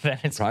 Yeah, so then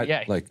it's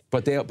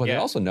But they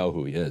also know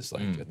who he is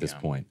at this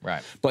point.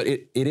 Right. But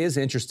it is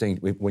interesting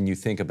when you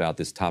think about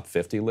this top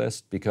 50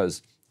 list,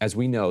 because as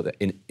we know that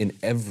in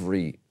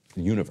every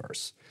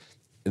universe,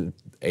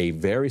 a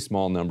very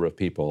small number of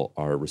people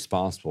are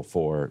responsible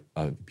for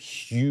a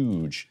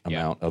huge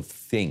amount of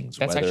things.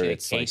 That's whether actually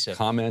it's a case like of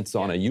comments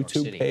on a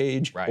YouTube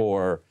page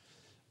or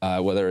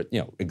whether,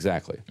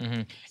 exactly.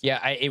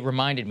 Yeah, it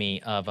reminded me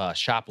of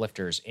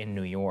shoplifters in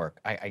New York.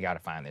 I got to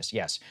find this.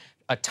 Yes.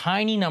 A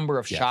tiny number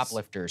of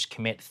shoplifters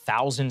commit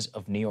thousands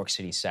of New York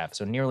City thefts.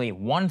 So nearly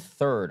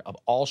 1/3 of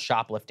all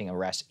shoplifting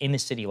arrests in the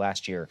city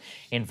last year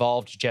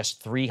involved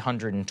just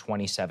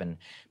 327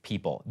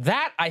 people.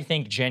 That, I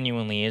think,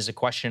 genuinely is a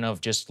question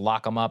of just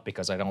lock them up,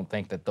 because I don't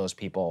think that those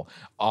people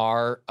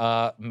are,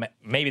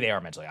 maybe they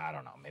are mentally, I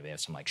don't know, maybe they have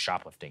some like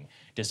shoplifting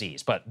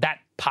disease, but that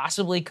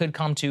possibly could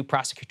come to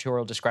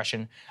prosecutorial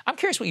discretion. I'm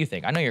curious what you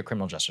think. I know you're a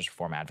criminal justice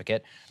reform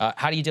advocate.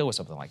 How do you deal with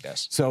something like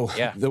this? So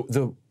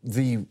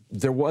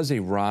there was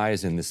a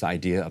rise in this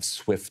idea of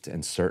swift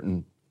and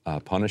certain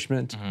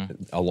punishment,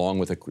 along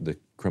with the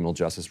criminal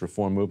justice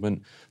reform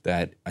movement,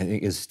 that I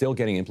think is still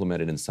getting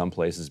implemented in some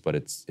places, but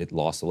it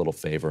lost a little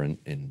favor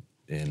in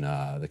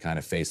the kind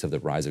of face of the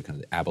rise of kind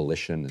of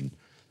abolition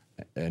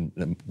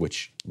and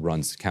which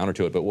runs counter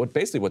to it. But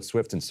what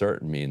swift and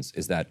certain means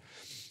is that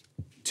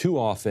too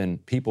often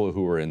people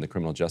who are in the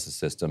criminal justice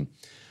system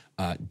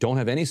don't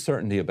have any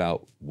certainty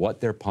about what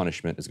their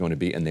punishment is going to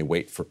be, and they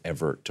wait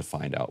forever to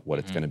find out what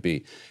it's going to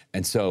be.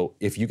 And so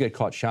if you get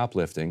caught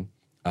shoplifting,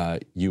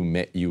 you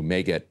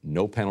may get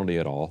no penalty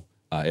at all.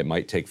 It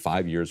might take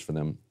 5 years for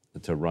them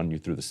to run you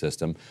through the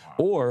system,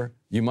 or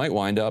you might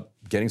wind up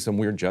getting some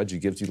weird judge who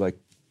gives you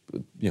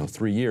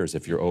 3 years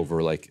if you're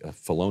over like a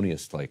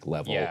felonious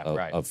level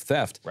of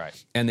theft.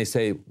 Right. And they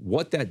say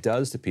what that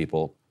does to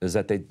people is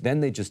that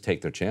they just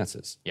take their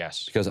chances.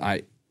 Yes. Because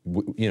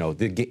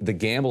the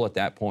gamble at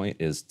that point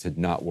is to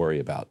not worry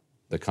about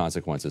the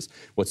consequences.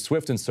 What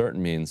swift and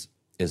certain means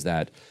is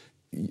that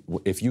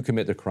if you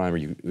commit the crime or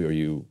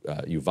you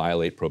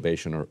violate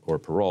probation or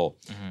parole,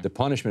 the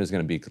punishment is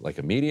going to be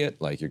immediate,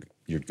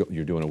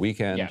 you're doing a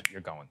weekend. Yeah,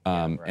 you're going.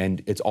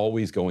 And it's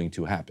always going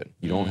to happen.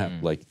 You don't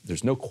have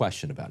there's no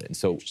question about it. And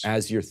so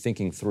as you're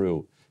thinking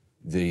through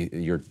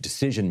your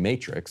decision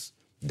matrix,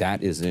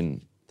 that is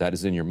in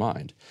your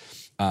mind.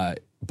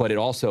 But it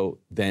also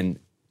then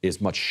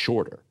is much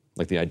shorter.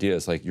 The idea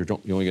is you're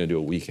only going to do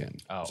a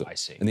weekend. Oh, I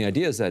see. And the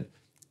idea is that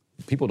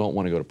people don't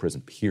want to go to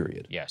prison,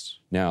 period. Yes.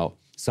 Now,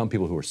 some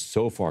people who are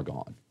so far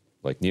gone,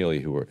 like Neely,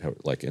 who are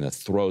in the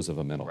throes of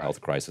a mental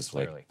health crisis,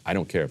 I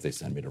don't care if they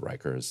send me to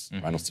Rikers.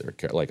 I don't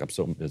care. I'm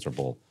so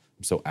miserable.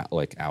 I'm so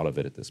out of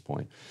it at this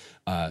point.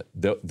 I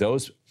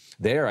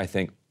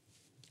think,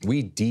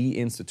 we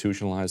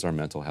deinstitutionalized our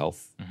mental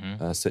health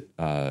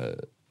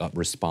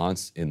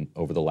response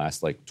over the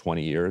last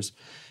 20 years.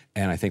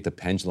 And I think the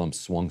pendulum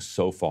swung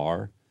so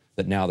far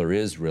that now there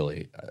is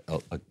really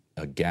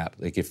a gap.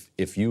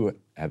 If you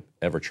have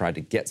ever tried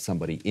to get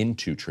somebody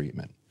into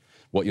treatment,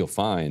 what you'll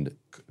find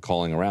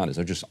calling around is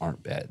there just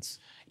aren't beds.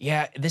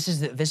 Yeah, this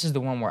is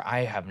the one where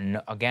I have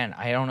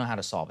I don't know how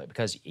to solve it,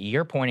 because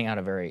you're pointing out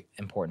a very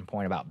important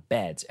point about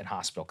beds and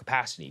hospital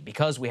capacity.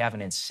 Because we have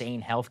an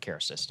insane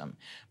healthcare system,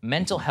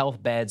 mental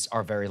health beds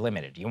are very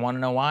limited. You want to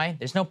know why?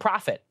 There's no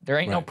profit. There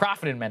ain't no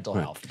profit in mental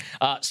health.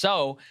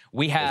 So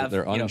we have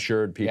they're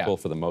uninsured people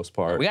for the most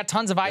part. We got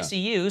tons of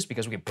ICUs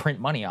because we can print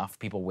money off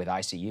people with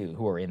ICU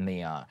who are in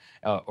the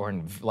or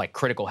in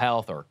critical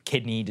health or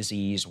kidney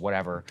disease,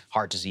 whatever,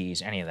 heart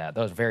disease, any of that.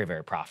 Those are very,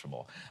 very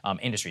profitable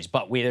industries.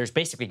 But there's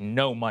basically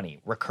no money,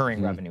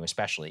 recurring revenue,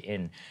 especially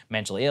in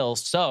mentally ill.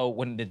 So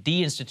when the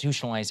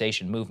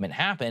deinstitutionalization movement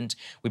happened,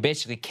 we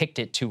basically kicked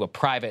it to a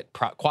private,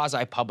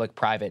 quasi-public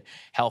private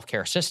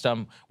healthcare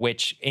system,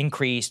 which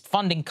increased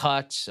funding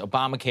cuts.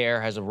 Obamacare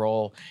has a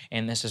role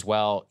in this as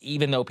well.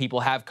 Even though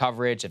people have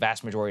coverage, the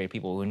vast majority of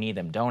people who need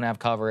them don't have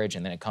coverage.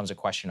 And then it comes a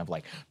question of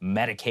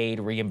Medicaid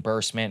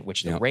reimbursement,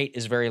 which the rate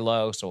is very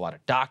low. So a lot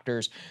of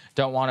doctors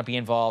don't want to be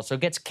involved. So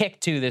it gets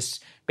kicked to this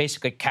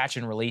basically catch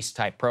and release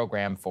type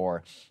program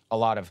for a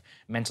lot of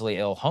mentally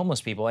ill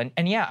homeless people. And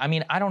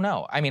I don't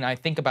know. I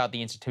think about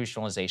the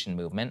institutionalization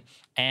movement,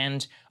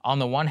 and on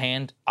the one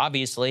hand,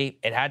 obviously,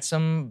 it had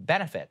some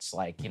benefits,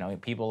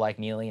 people like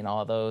Neely and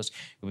all of those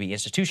would be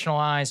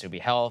institutionalized, it would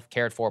be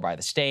cared for by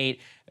the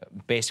state.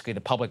 Basically,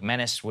 the public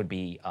menace would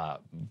be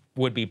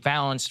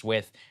balanced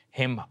with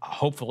him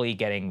hopefully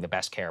getting the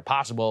best care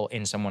possible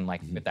in someone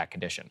with that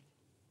condition.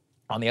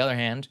 On the other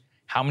hand,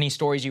 how many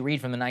stories you read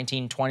from the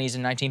 1920s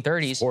and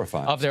 1930s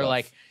horrifying of they're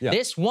stuff.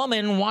 This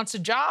woman wants a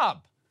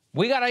job.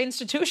 We got to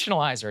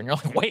institutionalize her. And you're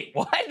like, wait,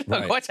 what?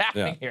 Right. What's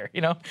happening here?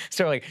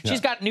 So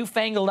she's got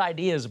newfangled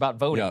ideas about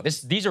voting. Yeah.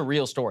 These are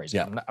real stories.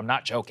 Yeah. I'm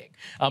not joking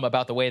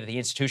about the way that the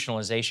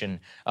institutionalization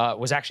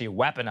was actually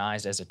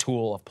weaponized as a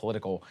tool of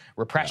political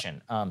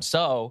repression.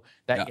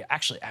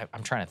 Actually,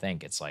 I'm trying to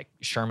think. It's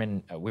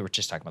Sherman, we were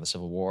just talking about the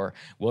Civil War.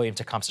 William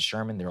Tecumseh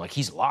Sherman, they were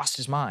he's lost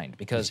his mind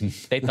because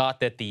they thought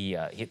that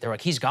they're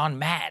he's gone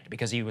mad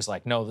because he was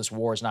no, this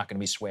war is not going to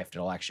be swift.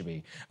 It'll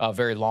actually be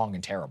very long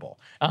and terrible.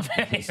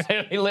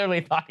 He literally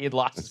thought he had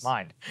lost his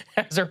mind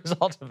as a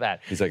result of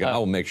that. He's I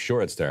will make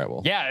sure it's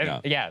terrible.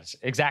 Yes,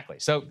 exactly.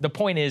 So the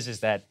point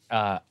is that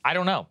I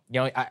don't know.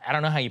 I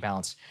don't know how you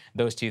balance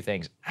those two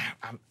things.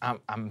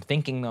 I'm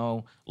thinking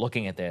though,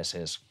 looking at this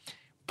is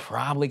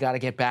probably got to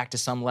get back to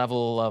some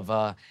level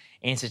of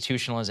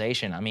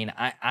institutionalization.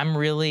 I'm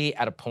really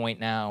at a point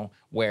now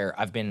where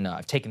I've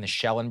taken the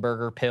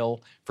Schellenberger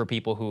pill for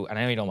people who, and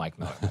I know you don't like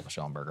Michael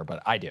Schellenberger,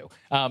 but I do.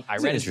 I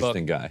read his book.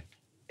 Interesting guy.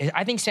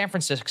 I think San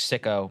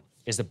Francisco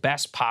is the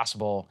best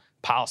possible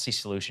policy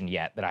solution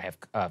yet that I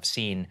have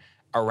seen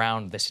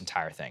around this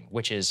entire thing,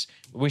 which is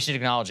we should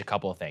acknowledge a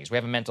couple of things. We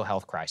have a mental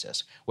health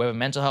crisis. We have a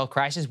mental health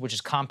crisis which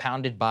is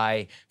compounded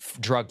by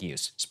drug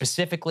use,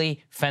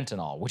 specifically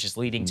fentanyl, which is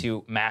leading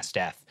to mass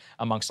death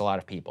amongst a lot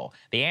of people.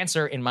 The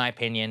answer, in my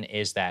opinion,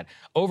 is that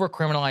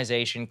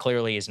over-criminalization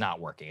clearly is not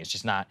working. It's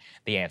just not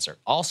the answer.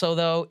 Also,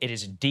 though, it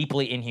is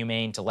deeply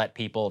inhumane to let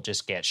people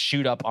just get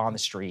shoot up on the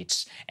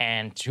streets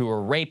and who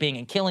are raping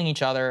and killing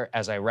each other,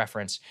 as I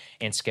reference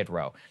in Skid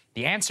Row.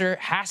 the answer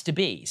has to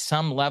be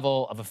some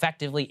level of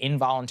effectively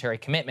involuntary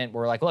commitment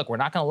where, like, look, we're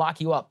not going to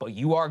lock you up, but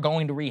you are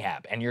going to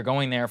rehab, and you're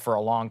going there for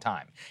a long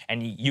time.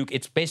 And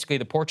it's basically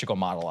the Portugal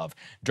model of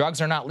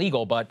drugs are not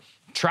legal, but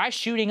try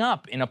shooting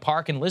up in a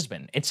park in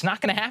Lisbon. It's not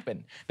going to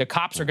happen. The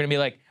cops are going to be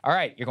like, all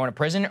right, you're going to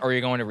prison or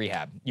you're going to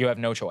rehab. You have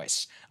no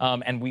choice.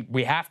 And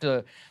we have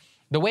to,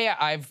 the way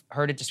I've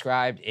heard it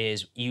described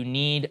is you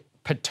need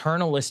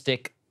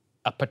paternalistic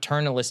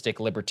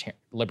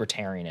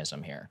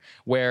libertarianism here,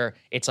 where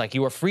it's like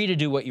you are free to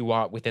do what you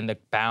want within the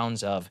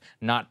bounds of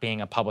not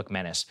being a public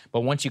menace.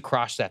 But once you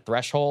cross that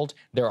threshold,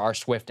 there are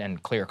swift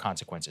and clear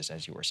consequences,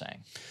 as you were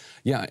saying.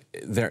 Yeah,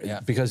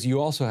 because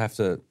you also have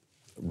to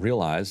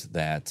realize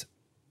that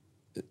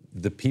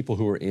the people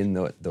who are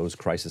in those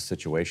crisis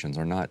situations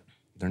are not.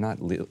 They're not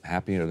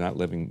happy. They're not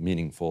living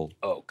meaningful.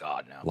 Oh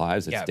God, no.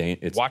 Lives.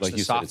 It's watch like the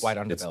you Soft said, White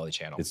Underbelly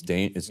channel. It's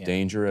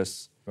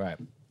dangerous. Right.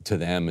 To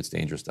them, it's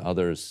dangerous to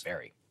others.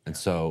 Very. And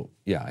so,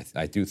 yeah,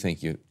 I do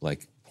think you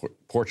like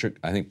Portugal.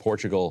 I think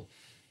Portugal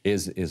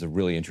is a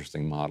really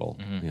interesting model,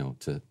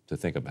 to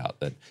think about.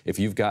 That if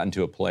you've gotten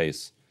to a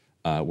place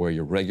where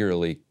you're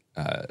regularly,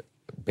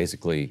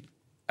 basically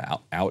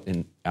out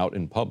in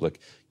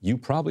public, you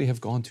probably have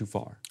gone too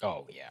far.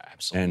 Oh yeah,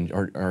 absolutely.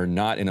 And are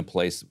not in a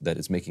place that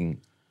is making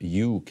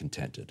you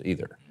contented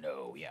either.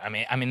 No, yeah. I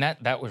mean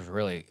that was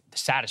really the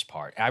saddest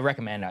part. I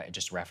recommend, I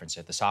just referenced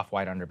it, the Soft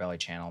White Underbelly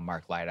channel.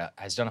 Mark Lyda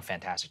has done a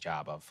fantastic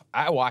job of.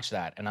 I watched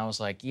that and I was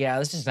like, yeah,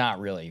 this is not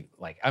really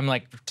like. I'm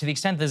like, to the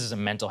extent this is a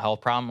mental health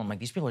problem, I'm like,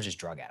 these people are just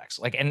drug addicts.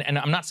 Like, and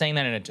I'm not saying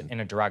that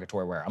in a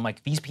derogatory way. I'm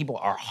like, these people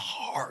are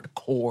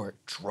hardcore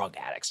drug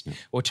addicts.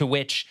 Well, to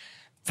which.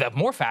 The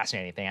more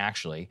fascinating thing,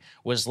 actually,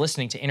 was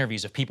listening to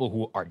interviews of people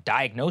who are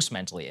diagnosed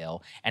mentally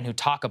ill and who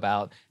talk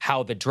about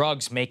how the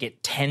drugs make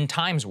it 10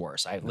 times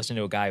worse. I listened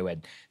to a guy who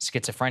had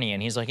schizophrenia,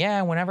 and he's like,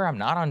 yeah, whenever I'm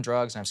not on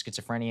drugs and I have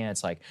schizophrenia,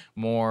 it's like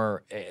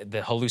more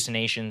the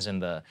hallucinations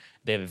and the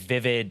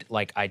vivid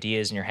like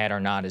ideas in your head are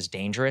not as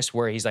dangerous.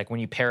 Where he's like, when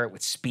you pair it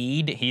with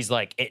speed, he's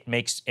like,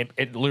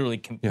 it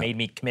literally made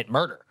me commit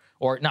murder.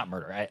 Or not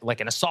murder, like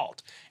an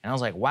assault. And I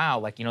was like, wow,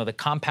 like, the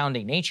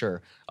compounding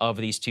nature of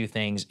these two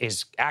things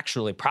is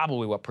actually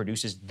probably what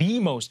produces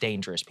the most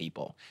dangerous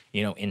people,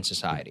 in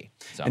society.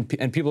 So.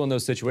 And people in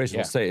those situations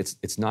will say,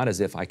 it's not as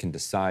if I can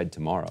decide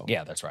tomorrow.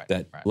 Yeah, that's right.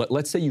 That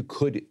let's say you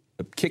could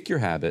kick your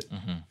habit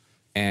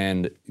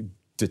and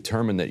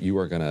determine that you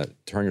are going to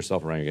turn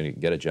yourself around, you're going to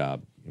get a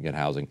job, you get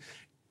housing.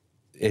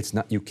 It's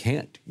not, you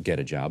can't get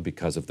a job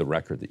because of the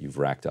record that you've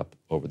racked up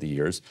over the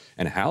years.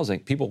 And housing,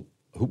 people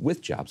who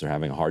with jobs are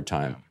having a hard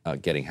time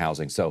getting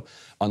housing. So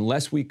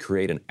unless we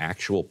create an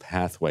actual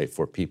pathway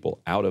for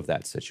people out of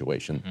that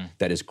situation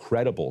that is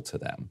credible to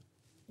them,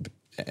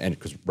 and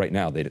because right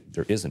now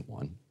there isn't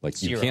one,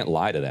 like you can't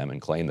lie to them and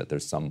claim that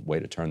there's some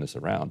way to turn this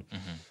around,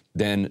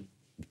 then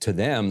to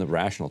them the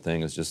rational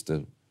thing is just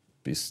to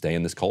stay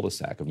in this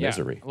cul-de-sac of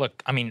misery.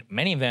 Look, I mean,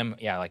 many of them,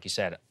 like you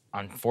said,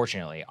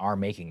 unfortunately, are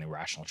making the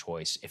rational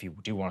choice if you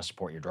do want to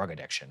support your drug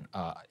addiction.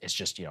 It's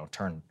just,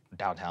 turn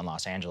downtown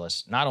Los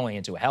Angeles not only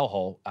into a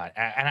hellhole,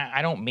 and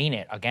I don't mean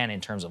it, again,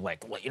 in terms of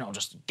like,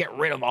 just get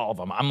rid of all of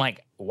them. I'm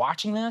like,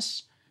 watching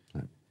this,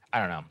 I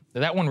don't know.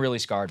 That one really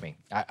scarred me.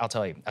 I'll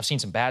tell you, I've seen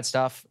some bad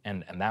stuff,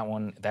 and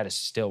that is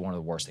still one of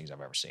the worst things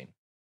I've ever seen.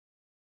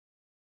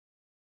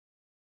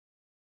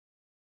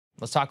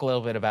 Let's talk a little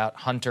bit about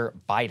Hunter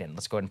Biden.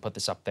 Let's go ahead and put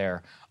this up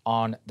there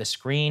on the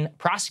screen.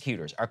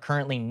 Prosecutors are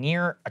currently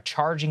near a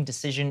charging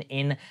decision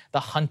in the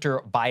Hunter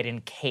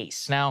Biden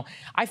case. Now,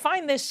 I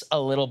find this a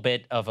little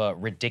bit of a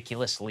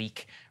ridiculous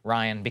leak,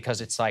 Ryan,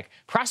 because it's like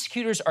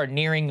prosecutors are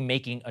nearing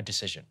making a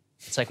decision.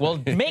 It's like,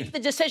 well, make the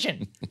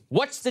decision.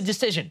 What's the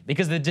decision?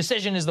 Because the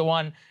decision is the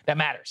one that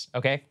matters,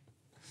 okay?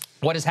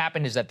 What has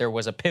happened is that there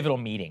was a pivotal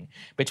meeting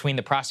between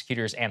the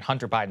prosecutors and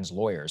Hunter Biden's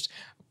lawyers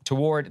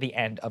toward the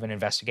end of an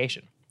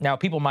investigation. Now,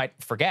 people might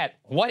forget,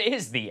 what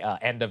is the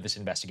end of this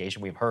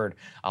investigation? We've heard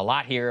a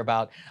lot here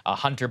about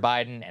Hunter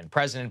Biden and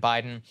President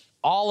Biden.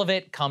 All of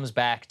it comes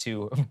back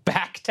to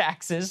back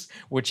taxes,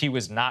 which he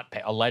was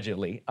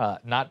allegedly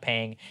not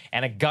paying,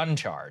 and a gun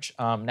charge.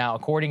 Now,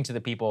 according to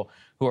the people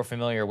who are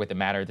familiar with the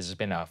matter, this has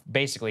been a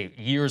basically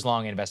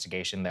years-long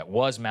investigation that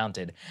was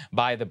mounted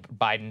by the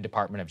Biden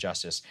Department of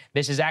Justice.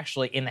 This is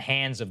actually in the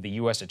hands of the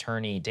U.S.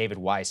 Attorney David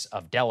Weiss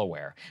of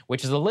Delaware,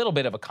 which is a little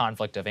bit of a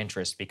conflict of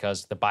interest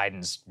because the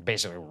Bidens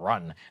basically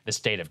run the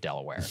state of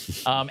Delaware.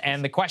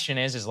 And the question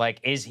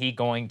is he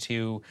going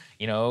to,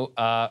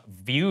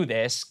 view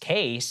this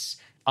case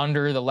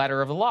under the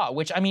letter of the law?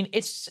 Which, I mean,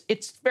 it's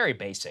very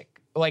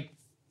basic. Like,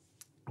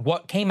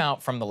 what came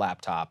out from the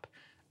laptop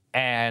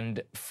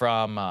and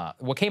from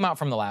what came out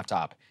from the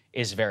laptop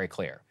is very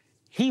clear.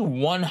 He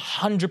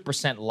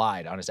 100%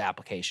 lied on his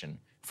application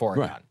for a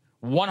gun.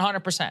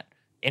 100%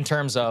 in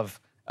terms of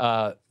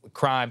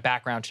crime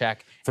background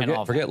check.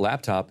 Forget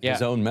laptop,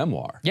 his own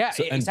memoir. Yeah,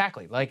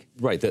 exactly. Like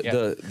right.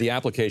 The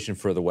application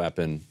for the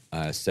weapon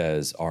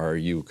says, "Are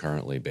you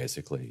currently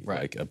basically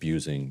like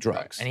abusing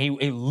drugs?" And he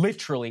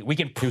literally, we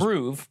can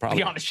prove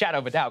beyond a shadow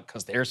of a doubt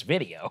because there's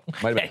video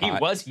that he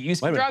was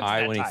using drugs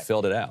high at when that he time.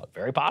 filled it out.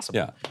 Very possible.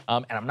 Yeah.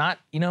 And I'm not,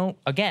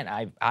 again,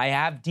 I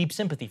have deep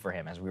sympathy for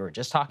him, as we were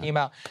just talking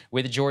about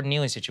with the Jordan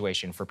Neely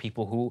situation, for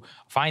people who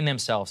find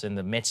themselves in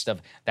the midst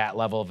of that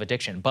level of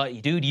addiction.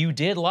 But dude, you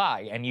did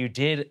lie and you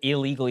did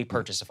illegally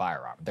purchase a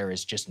firearm.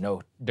 There's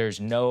no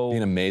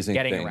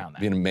getting around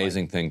that. Be an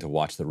amazing thing to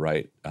watch the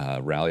right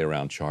rally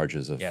around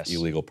charges of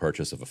illegal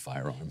purchase of a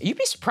firearm. You'd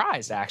be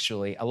surprised,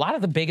 actually. A lot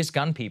of the biggest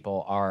gun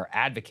people are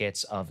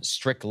advocates of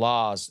strict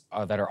laws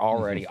that are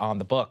already on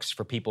the books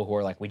for people who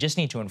are like, we just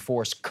need to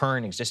enforce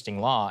current existing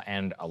law,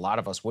 and a lot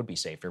of us would be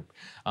safer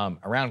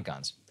around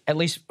guns. At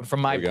least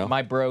from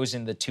my bros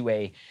in the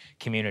 2A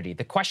community.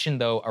 The question,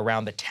 though,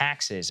 around the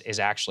taxes is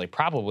actually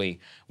probably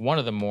one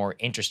of the more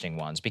interesting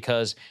ones,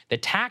 because the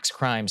tax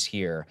crimes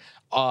here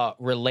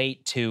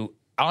relate to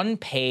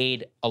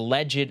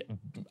alleged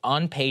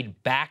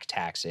unpaid back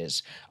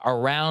taxes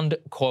around,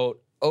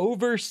 quote,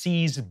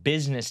 overseas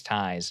business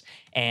ties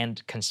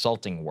and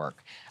consulting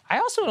work. I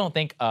also don't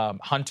think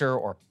Hunter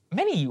or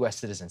many U.S.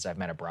 citizens I've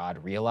met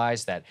abroad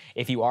realize that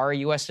if you are a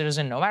U.S.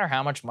 citizen, no matter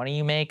how much money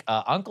you make,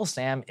 Uncle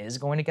Sam is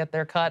going to get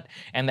their cut,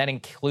 and that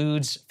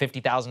includes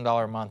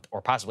 $50,000 a month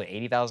or possibly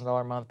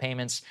 $80,000 a month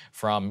payments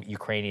from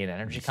Ukrainian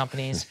energy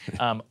companies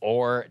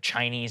or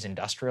Chinese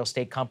industrial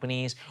state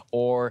companies,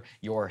 or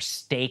your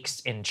stakes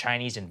in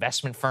Chinese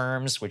investment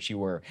firms, which you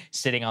were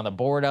sitting on the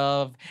board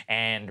of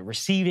and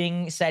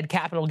receiving said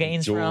capital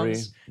gains from.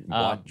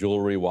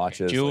 Jewelry,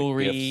 watches,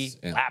 jewelry,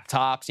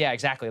 laptops. Yeah,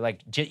 exactly.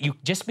 Like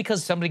just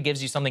because somebody gives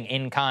you something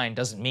in kind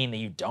doesn't mean that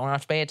you don't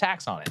have to pay a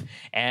tax on it.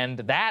 And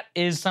that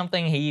is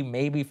something he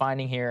may be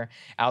finding here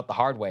out the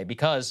hard way,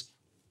 because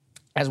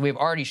as we've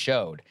already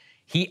showed,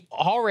 he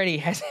already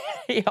has,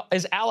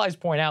 his allies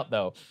point out,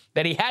 though,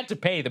 that he had to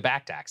pay the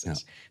back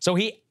taxes. Yeah. So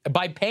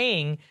by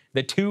paying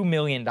the $2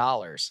 million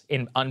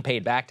in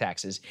unpaid back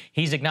taxes,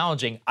 he's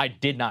acknowledging, I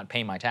did not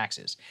pay my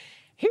taxes.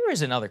 Here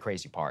is another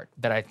crazy part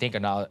that I think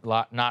not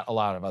a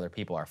lot of other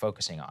people are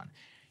focusing on.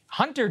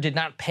 Hunter did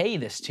not pay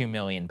this $2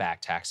 million back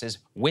taxes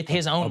with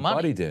his own money.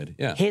 Buddy did,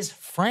 yeah. His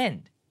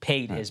friend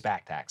paid his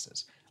back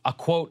taxes. A,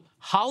 quote,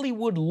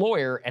 Hollywood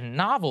lawyer and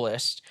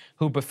novelist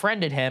who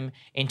befriended him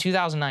in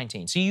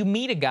 2019. So you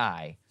meet a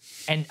guy,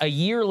 and a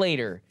year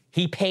later,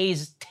 he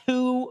pays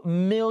 $2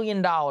 million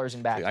in back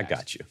taxes. I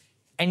got you.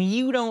 And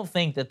you don't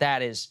think that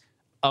that is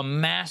a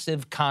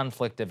massive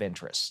conflict of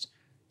interest?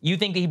 You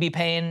think that he'd be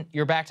paying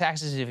your back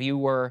taxes if you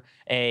were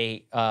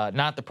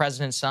not the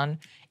president's son?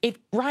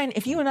 Ryan,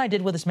 if you and I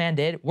did what this man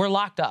did, we're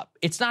locked up.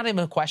 It's not even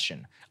a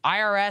question.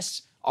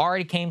 IRS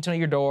already came to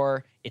your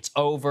door. It's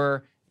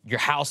over. Your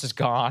house is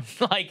gone.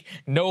 Like,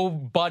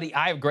 nobody,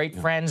 I have great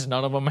friends.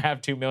 None of them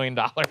have $2 million.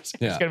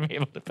 Who's going to be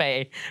able to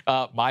pay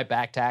my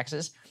back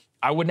taxes?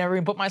 I would never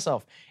even put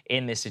myself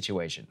in this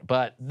situation.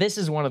 But this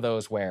is one of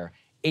those where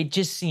it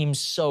just seems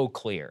so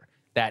clear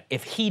that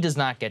if he does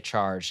not get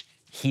charged,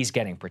 he's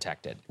getting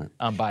protected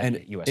by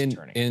the U.S.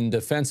 attorney. In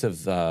defense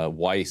of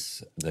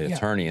Weiss, the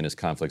attorney, and his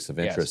conflicts of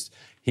interest,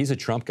 he's a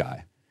Trump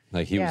guy.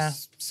 Like he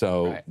was,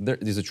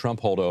 he's a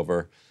Trump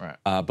holdover. Right.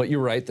 But you're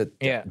right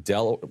that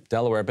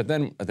Delaware. But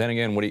then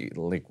again, what are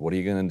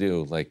you going to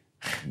do? Like,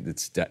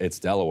 it's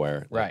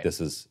Delaware. Right. Like,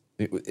 this is.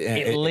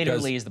 It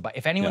literally is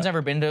if anyone's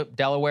ever been to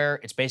Delaware,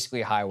 it's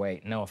basically a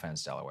highway. No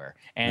offense, Delaware.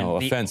 And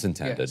offense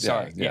intended.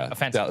 Sorry.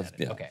 Offense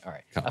intended. Okay, all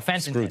right.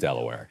 Offense Screw intended.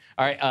 Delaware.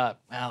 All right.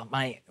 Well,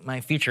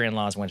 my future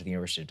in-laws went to the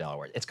University of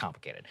Delaware. It's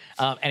complicated.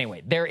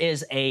 Anyway, there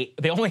is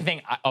the only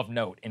thing of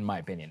note, in my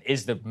opinion,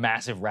 is the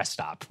massive rest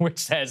stop, which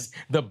says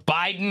the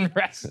Biden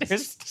Rest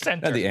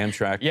Center. The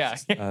Amtrak.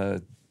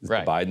 The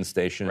Biden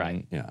station.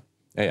 Right.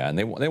 Yeah, and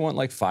they want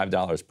like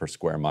 $5 per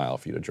square mile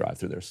for you to drive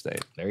through their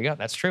state. There you go.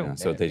 That's true. Yeah,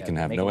 so they can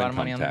have no income tax. Make a lot of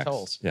money on the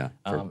tolls. Yeah,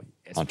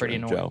 it's pretty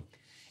annoying. Joe.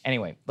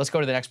 Anyway, let's go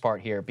to the next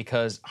part here,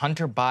 because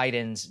Hunter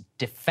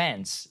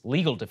Biden's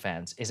legal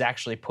defense, is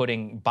actually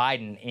putting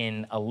Biden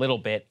in a little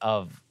bit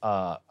of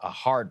a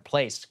hard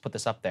place. To put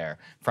this up there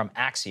from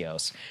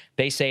Axios,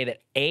 they say that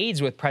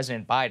aides with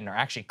President Biden are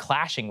actually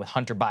clashing with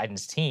Hunter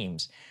Biden's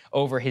teams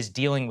over his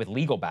dealing with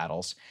legal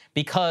battles,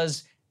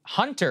 because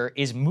Hunter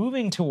is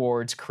moving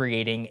towards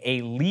creating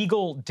a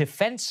legal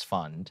defense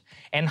fund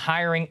and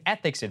hiring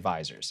ethics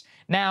advisors.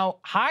 Now,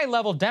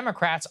 high-level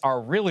Democrats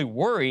are really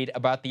worried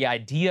about the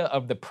idea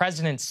of the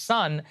president's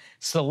son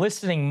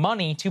soliciting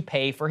money to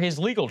pay for his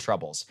legal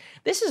troubles.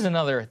 This is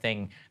another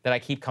thing that I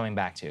keep coming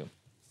back to.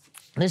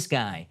 This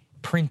guy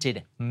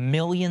printed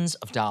millions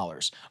of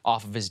dollars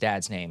off of his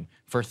dad's name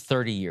for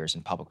 30 years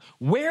in public.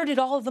 Where did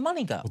all of the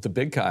money go? Well, the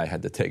big guy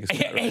had to take his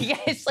cut, right? Yeah,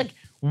 it's like,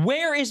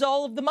 where is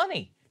all of the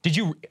money?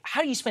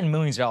 How do you spend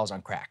millions of dollars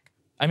on crack?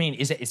 I mean,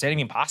 is that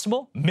even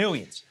possible?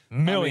 Millions.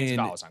 Millions of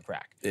dollars on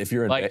crack. If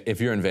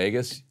you're in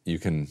Vegas, you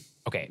can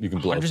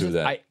blow through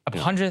that.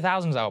 Hundreds of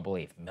thousands, I would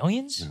believe.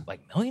 Millions?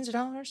 Like millions of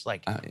dollars?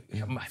 Like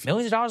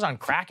millions of dollars on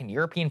crack and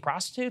European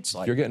prostitutes?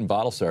 Like, if you're getting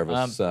bottle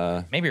service.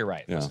 Maybe you're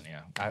right. Listen,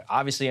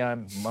 obviously,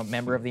 I'm a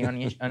member of the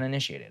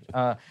uninitiated.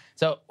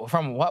 So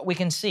from what we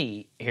can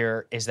see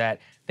here is that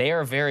they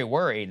are very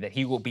worried that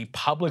he will be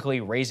publicly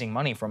raising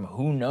money from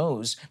who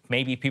knows,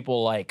 maybe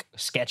people like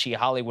sketchy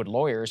Hollywood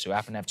lawyers who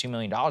happen to have $2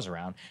 million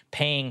around,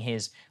 paying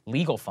his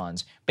legal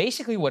funds.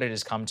 Basically what it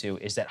has come to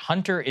is that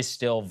Hunter is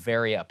still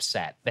very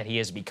upset that he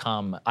has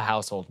become a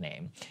household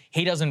name.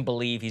 He doesn't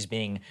believe he's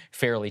being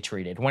fairly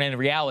treated, when in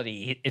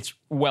reality, it's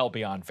well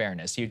beyond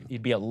fairness.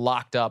 He'd be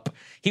locked up.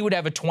 He would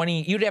have a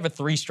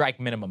 3-strike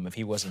minimum if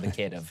he wasn't the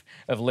kid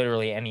of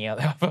literally any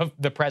other, of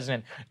the president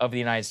of the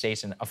United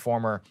States and a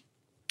former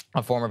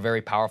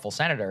very powerful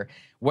senator.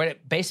 What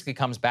it basically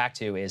comes back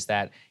to is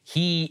that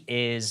he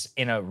is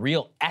in a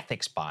real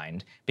ethics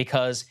bind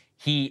because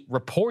he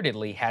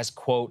reportedly has,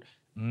 quote,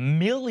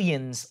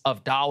 millions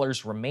of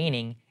dollars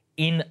remaining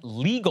in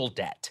legal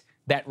debt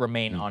that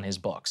remain on his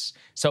books.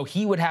 So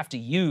he would have to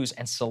use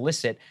and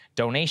solicit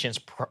donations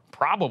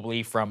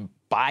probably from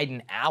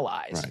Biden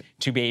allies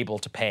to be able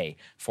to pay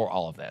for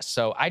all of this.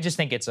 So I just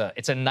think it's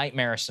a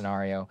nightmare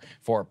scenario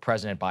for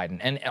President Biden.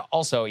 And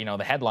also,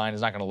 the headline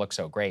is not going to look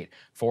so great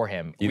for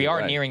him. We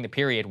are nearing the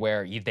period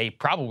where they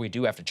probably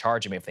do have to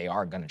charge him if they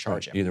are going to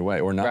charge him. Either way,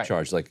 or not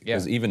charge.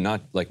 Because even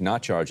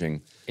not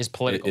charging is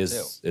political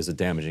is a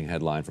damaging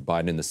headline for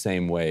Biden in the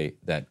same way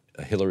that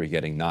Hillary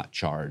getting not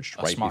charged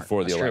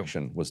before the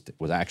election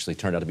was actually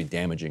turned out to be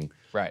damaging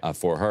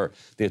for her.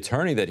 The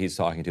attorney that he's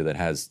talking to that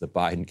has the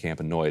Biden camp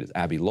annoyed is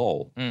Abby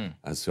Lowell.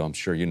 So I'm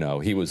sure you know.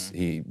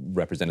 He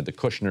represented the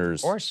Kushners.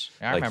 Of course.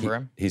 I remember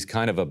him. He's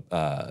kind of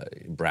a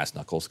brass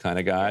knuckles kind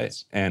of guy.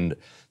 And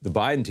the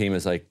Biden team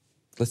is like,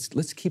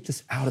 let's keep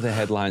this out of the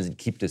headlines and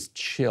keep this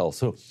chill.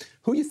 So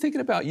who are you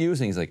thinking about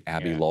using? He's like,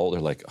 Abby Lowell. They're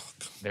like,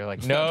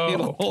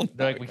 no.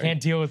 They're like, we can't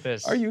deal with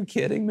this. Are you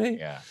kidding me?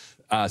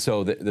 Yeah.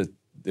 So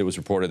it was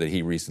reported that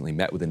he recently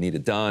met with Anita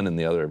Dunn and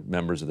the other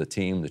members of the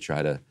team to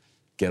try to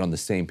get on the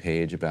same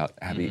page about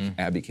Abby.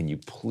 Abby, can you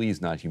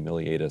please not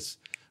humiliate us?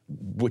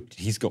 Which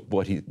he's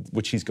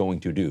going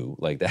to do.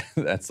 Like that.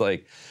 That's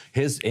like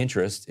his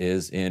interest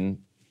is in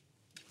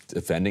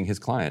defending his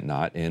client,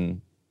 not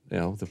in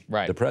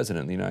the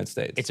president of the United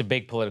States. It's a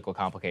big political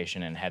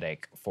complication and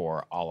headache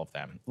for all of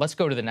them. Let's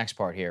go to the next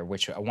part here,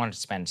 which I wanted to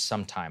spend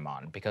some time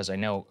on because I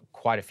know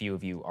quite a few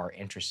of you are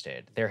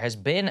interested. There has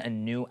been a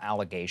new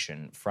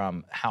allegation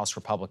from House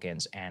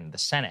Republicans and the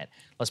Senate,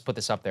 let's put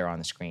this up there on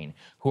the screen,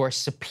 who are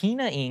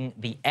subpoenaing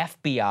the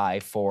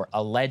FBI for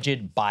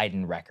alleged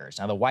Biden records.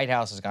 Now, the White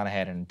House has gone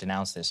ahead and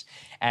denounced this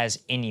as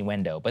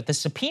innuendo, but the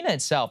subpoena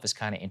itself is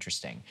kind of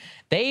interesting.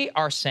 They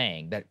are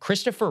saying that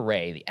Christopher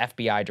Wray, the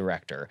FBI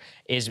director,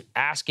 is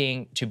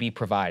asking to be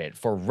provided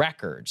for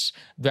records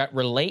that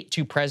relate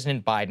to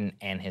President Biden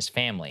and his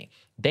family.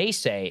 They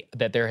say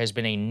that there has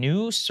been a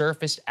new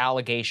surfaced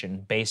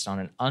allegation based on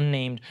an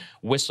unnamed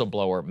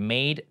whistleblower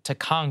made to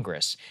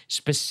Congress,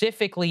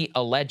 specifically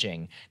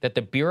alleging that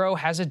the Bureau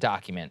has a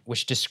document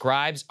which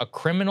describes a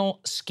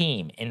criminal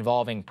scheme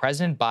involving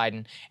President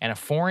Biden and a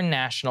foreign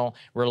national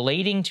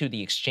relating to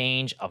the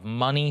exchange of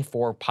money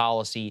for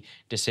policy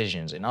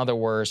decisions. In other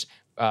words,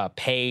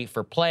 pay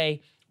for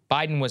play.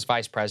 Biden was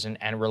vice president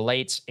and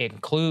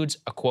includes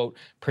a, quote,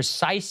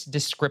 precise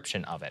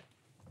description of it.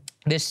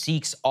 This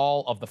seeks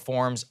all of the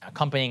forms,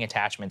 accompanying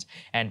attachments,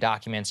 and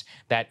documents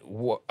that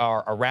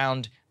are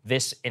around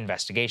this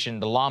investigation.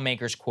 The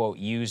lawmakers, quote,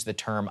 use the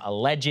term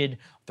alleged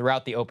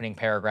throughout the opening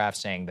paragraph,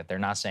 saying that they're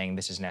not saying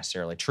this is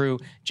necessarily true,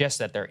 just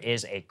that there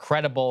is a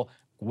credible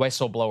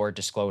whistleblower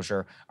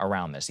disclosure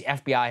around this. The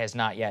FBI has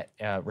not yet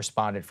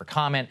responded for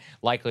comment.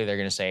 Likely they're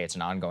going to say it's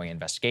an ongoing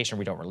investigation.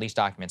 We don't release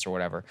documents or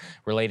whatever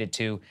related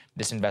to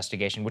this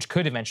investigation, which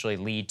could eventually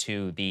lead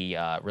to the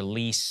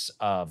release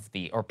of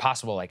or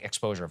possible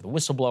exposure of the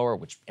whistleblower,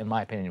 which in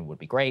my opinion would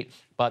be great.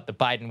 But the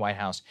Biden White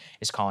House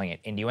is calling it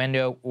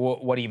innuendo.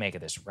 What do you make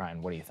of this,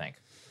 Ryan? What do you think?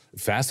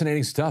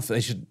 Fascinating stuff.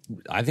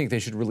 I think they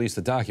should release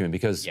the document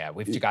because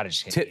we've got to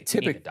just need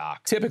the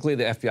doc. Typically,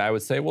 the FBI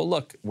would say, "Well,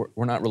 look,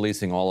 we're not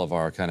releasing all of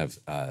our kind of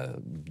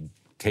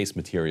case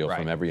material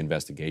from every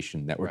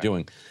investigation that we're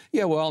doing."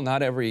 Yeah, well,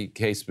 not every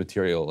case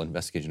material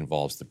investigation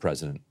involves the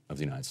president of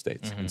the United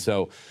States, and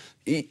so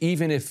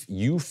even if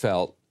you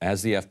felt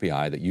as the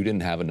FBI that you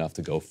didn't have enough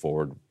to go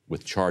forward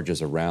with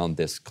charges around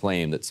this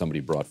claim that somebody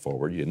brought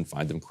forward, you didn't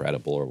find them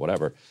credible or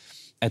whatever.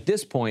 At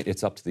this point,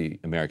 it's up to the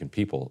American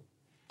people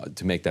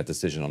to make that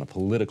decision on a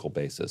political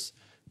basis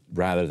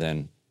rather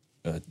than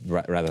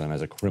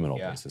as a criminal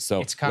basis.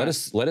 So let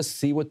us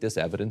see what this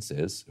evidence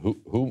is.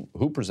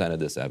 Who presented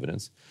this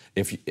evidence?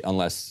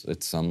 Unless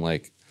it's some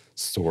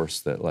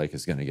source that like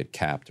is going to get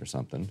capped or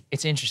something.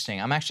 It's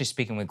interesting. I'm actually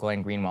speaking with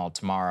Glenn Greenwald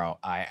tomorrow.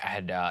 I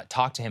had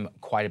talked to him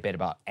quite a bit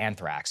about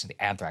anthrax and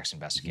the anthrax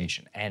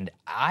investigation. And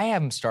I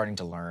am starting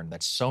to learn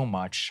that so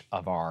much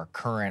of our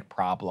current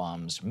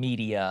problems,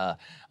 media,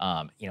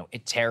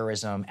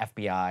 terrorism,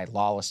 FBI,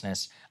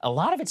 lawlessness, a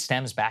lot of it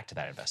stems back to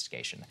that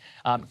investigation.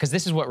 Because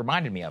this is what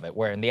reminded me of it,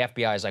 where the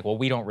FBI is like, well,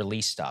 we don't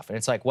release stuff. And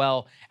it's like,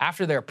 well,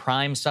 after their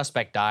prime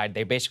suspect died,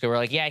 they basically were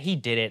like, yeah, he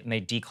did it. And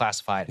they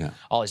declassified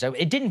all this stuff.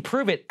 It didn't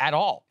prove it at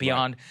all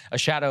beyond a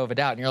shadow of a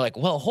doubt. And you're like,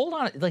 well, hold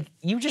on. Like,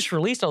 you just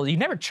released all, you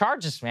never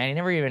charged this man. He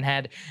never even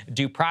had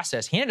due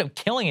process. He ended up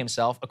killing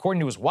himself, according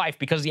to his wife,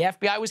 because the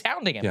FBI was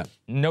hounding him. Yeah.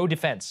 No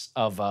defense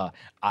of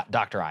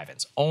Dr.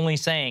 Ivins. Only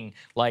saying,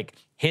 like,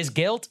 his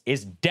guilt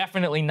is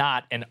definitely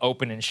not an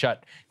open and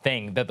shut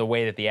thing that the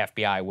way that the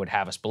FBI would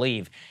have us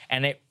believe.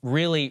 And it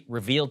really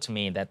revealed to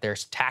me that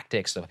there's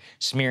tactics of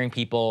smearing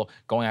people,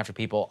 going after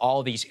people,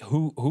 all these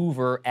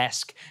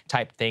Hoover-esque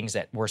type things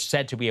that were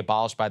said to be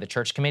abolished by the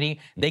Church Committee.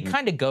 They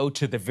kind of go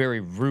to the very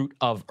root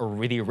of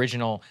the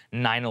original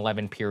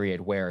 9/11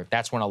 period, where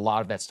that's when a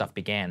lot of that stuff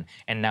began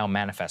and now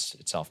manifests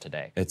itself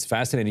today. It's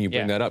fascinating you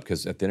bring that up,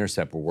 because at The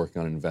Intercept, we're working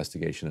on an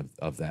investigation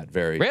of that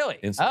very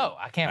incident. Oh,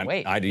 I can't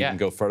wait. I'd even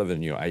go further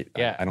than you. I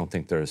don't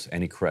think there's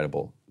any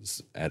credible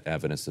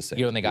evidence to say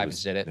you don't think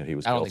Ivins did it? That he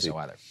was I don't guilty. think so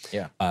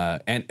either. Yeah.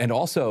 And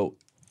also,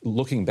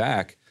 looking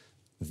back,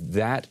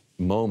 that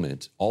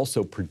moment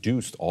also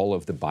produced all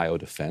of the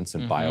biodefense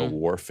and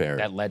biowarfare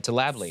that led to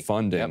lab leak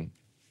funding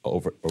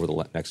over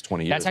the next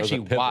 20 years. That's actually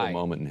a pivotal why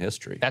moment in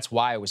history. That's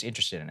why I was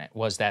interested in it.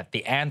 Was that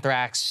the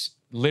anthrax,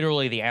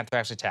 literally the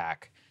anthrax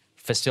attack,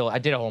 I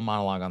did a whole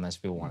monologue on this.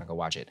 If people want to go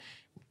watch it.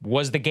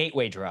 Was the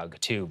gateway drug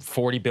to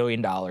 $40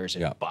 billion in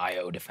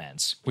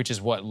biodefense, which is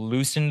what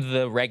loosened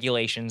the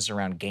regulations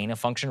around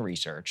gain-of-function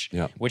research,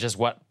 which is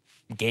what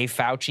gave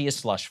Fauci a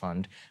slush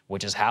fund,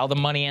 which is how the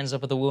money ends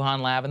up at the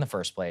Wuhan lab in the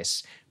first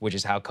place, which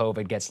is how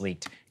COVID gets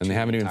leaked. And they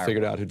haven't even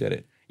figured out who did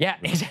it. Yeah,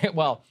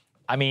 well,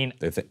 I mean,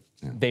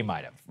 they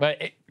might have.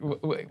 But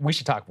we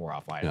should talk more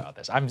offline about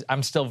this.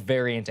 I'm still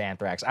very into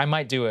anthrax. I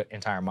might do an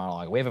entire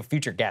monologue. We have a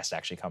future guest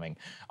actually coming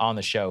on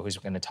the show who's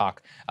going to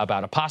talk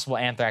about a possible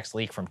anthrax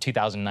leak from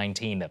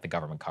 2019 that the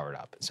government covered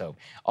up. So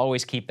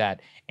always keep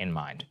that in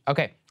mind.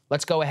 Okay.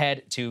 Let's go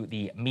ahead to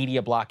the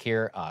media block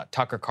here.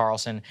 Tucker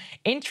Carlson.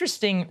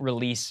 Interesting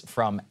release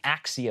from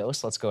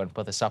Axios. Let's go ahead and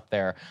put this up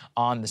there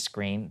on the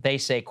screen. They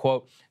say,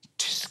 quote,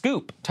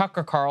 "Scoop,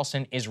 Tucker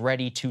Carlson is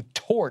ready to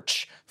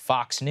torch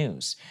Fox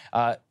News."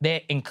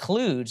 That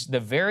includes the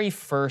very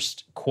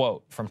first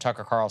quote from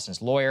Tucker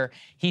Carlson's lawyer.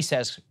 He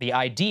says the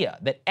idea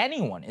that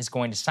anyone is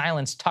going to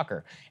silence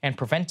Tucker and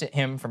prevent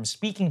him from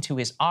speaking to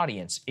his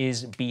audience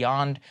is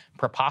beyond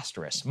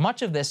preposterous.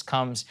 Much of this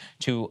comes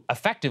to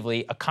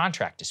effectively a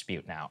contract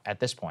dispute now at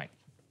this point,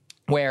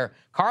 where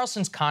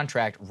Carlson's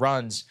contract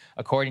runs,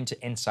 according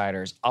to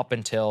insiders, up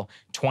until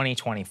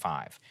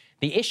 2025.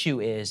 The issue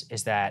is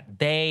that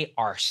they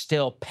are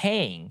still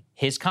paying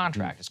his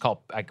contract. It's called,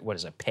 what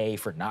is it, pay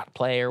for not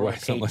play or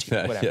something like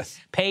that, whatever. yes.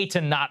 Pay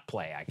to not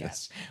play, I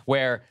guess,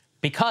 where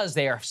because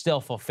they are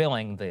still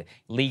fulfilling the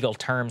legal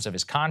terms of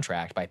his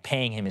contract by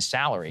paying him his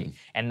salary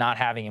and not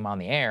having him on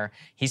the air,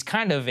 he's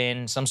kind of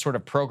in some sort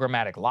of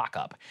programmatic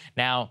lockup.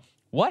 Now,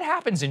 what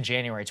happens in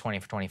January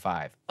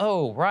 2025?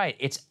 Oh, right.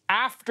 It's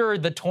after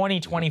the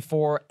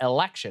 2024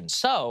 election.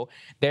 So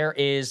there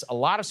is a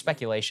lot of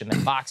speculation that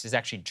Fox is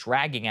actually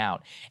dragging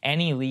out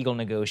any legal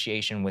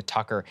negotiation with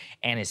Tucker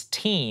and his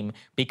team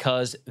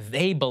because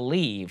they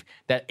believe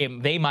that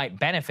they might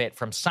benefit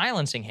from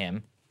silencing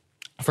him,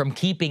 from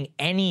keeping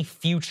any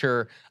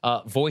future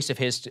voice of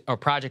his or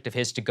project of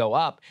his to go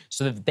up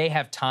so that they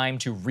have time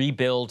to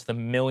rebuild the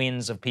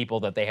millions of people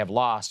that they have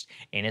lost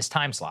in his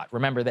time slot.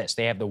 Remember this,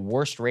 they have the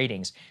worst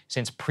ratings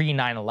since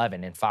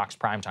pre-9/11 in Fox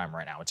primetime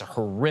right now. It's a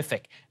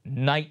horrific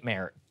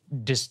nightmare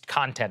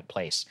content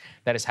place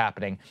that is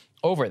happening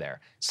over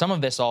there. Some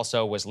of this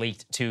also was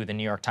leaked to the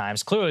New York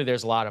Times. Clearly,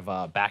 there's a lot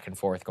of back and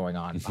forth going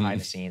on behind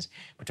the scenes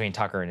between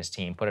Tucker and his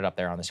team. Put it up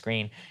there on the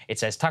screen. It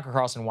says Tucker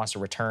Carlson wants to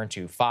return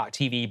to Fox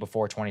TV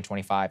before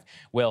 2025.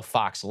 Will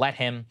Fox let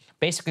him?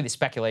 Basically, the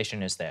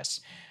speculation is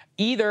this.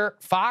 Either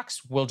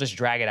Fox will just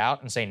drag it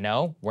out and say,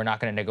 no, we're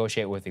not going to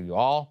negotiate with you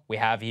all. We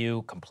have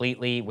you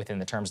completely within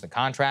the terms of the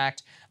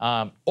contract.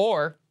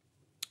 Or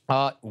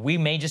we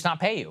may just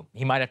not pay you.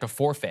 He might have to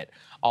forfeit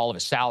all of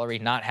his salary,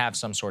 not have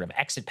some sort of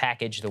exit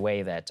package the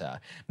way that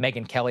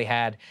Megyn Kelly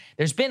had.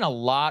 There's been a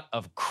lot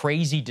of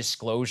crazy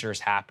disclosures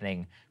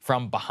happening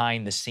from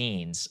behind the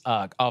scenes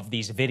of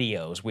these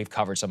videos. We've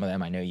covered some of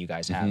them. I know you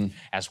guys have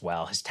as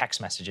well. His text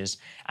messages.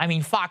 I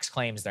mean, Fox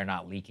claims they're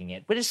not leaking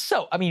it, but it's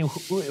so, I mean,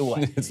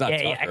 what? It's not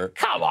Tucker.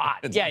 Come on.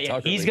 It's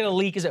Tucker he's going to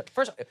leak his,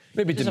 first.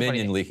 Maybe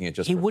Dominion leaking it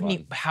just he for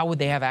wouldn't, fun. How would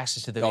they have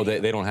access to the video?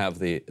 video? They don't have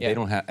the, they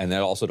don't have, and they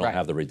also don't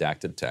have the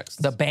redacted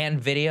text. The banned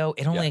video,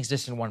 it only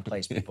exists in one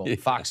place, people.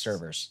 Fox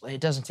servers. It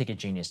doesn't take a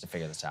genius to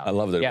figure this out. I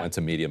love that it went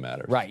to Media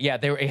Matters. Right, yeah,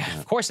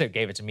 of course they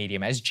gave it to Media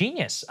Matters. It's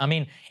genius. I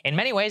mean, in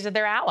many ways,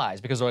 they're allies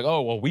because they're like,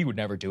 oh, well, we would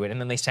never do it.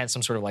 And then they sent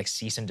some sort of like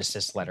cease and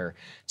desist letter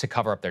to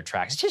cover up their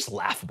tracks. It's just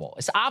laughable.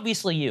 It's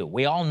obviously you.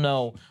 We all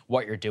know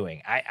what you're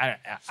doing. I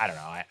don't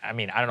know. I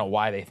mean, I don't know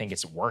why they think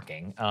it's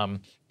working.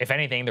 If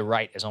anything, the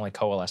right is only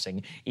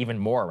coalescing even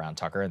more around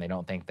Tucker, and they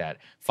don't think that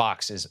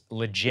Fox is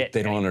legit.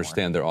 They don't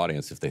understand their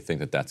audience if they think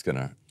that that's going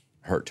to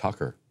hurt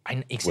Tucker.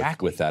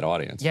 Exactly. With that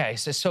audience. Yeah,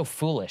 it's just so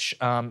foolish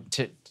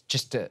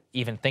to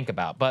even think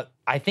about. But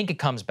I think it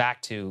comes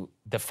back to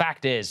the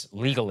fact is,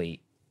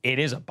 legally, it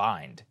is a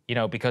bind,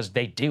 because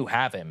they do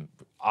have him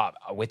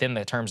within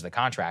the terms of the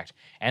contract,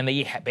 and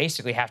they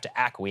basically have to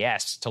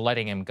acquiesce to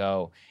letting him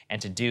go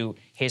and to do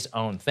his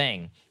own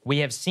thing. We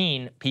have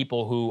seen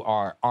people who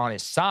are on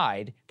his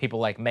side, people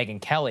like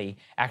Megyn Kelly,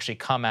 actually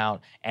come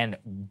out and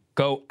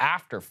go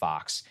after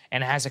Fox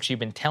and has actually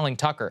been telling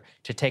Tucker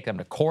to take them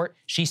to court.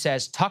 She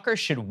says Tucker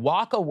should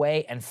walk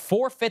away and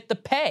forfeit the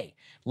pay.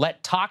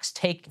 Let Fox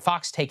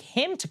take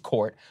him to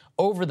court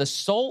over the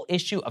sole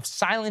issue of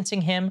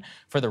silencing him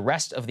for the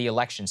rest of the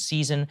election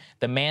season.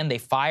 The man they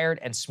fired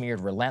and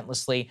smeared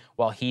relentlessly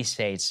while he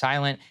stayed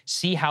silent.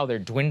 See how their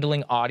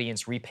dwindling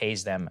audience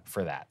repays them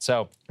for that.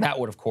 So that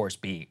would, of course,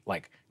 be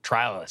like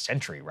trial of the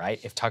century, right?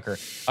 If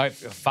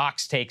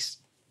Fox takes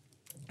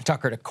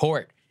Tucker to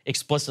court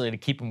explicitly to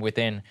keep him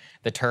within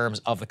the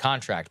terms of the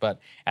contract. But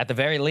at the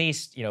very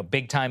least,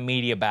 big-time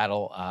media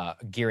battle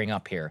gearing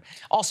up here.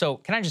 Also,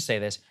 can I just say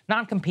this?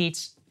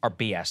 Non-competes are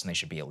BS and they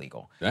should be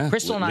illegal. Yeah,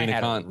 Crystal and I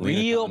had a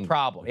real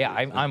problem. Yeah,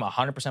 I'm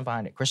 100%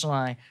 behind it. Crystal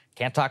and I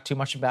can't talk too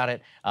much about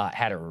it.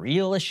 Had a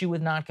real issue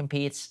with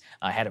non-competes,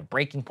 had a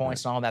breaking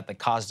points and all that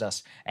caused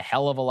us a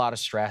hell of a lot of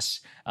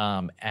stress.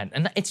 And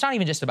it's not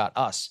even just about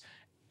us.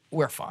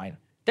 We're fine.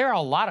 There are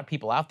a lot of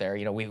people out there,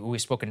 we've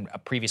spoken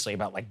previously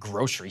about like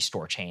grocery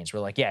store chains.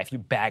 We're like, yeah, if you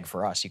bag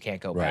for us, you can't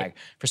go bag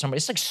for somebody.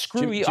 It's like,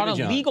 screw you on a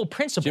legal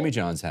principle. Jimmy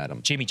John's had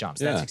them. Jimmy John's,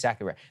 that's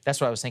exactly right.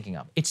 That's what I was thinking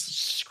of. It's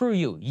screw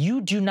you.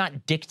 You do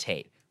not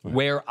dictate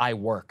where I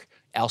work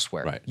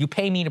elsewhere. Right. You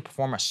pay me to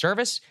perform a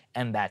service,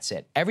 and that's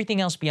it.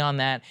 Everything else beyond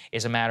that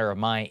is a matter of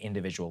my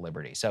individual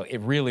liberty. So it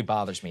really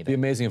bothers me that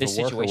It'd be amazing this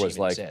if a worker was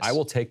like, exists. I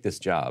will take this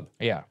job,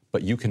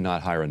 but you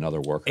cannot hire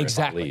another worker if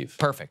I leave.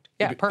 Perfect.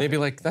 Yeah, perfect. They'd be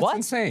like, that's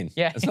insane.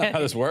 Yeah. That's not how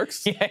this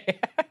works.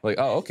 Like,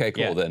 oh, okay,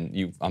 cool.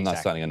 Then I'm not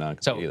signing a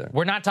non-compete either.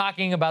 We're not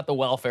talking about the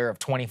welfare of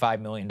 $25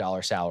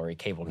 million salary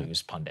cable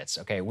news pundits,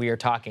 okay? We are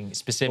talking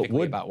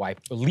specifically about why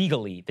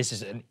legally this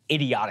is an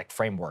idiotic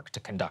framework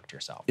to conduct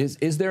yourself.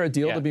 Is there a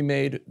deal to be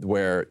made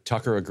where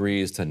Tucker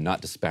agrees to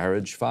not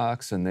disparage Fox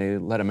and they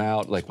let him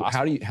out? Like,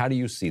 how do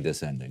you see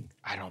this ending?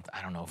 I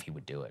don't know if he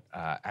would do it.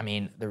 I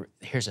mean,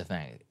 here's the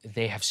thing: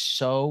 they have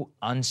so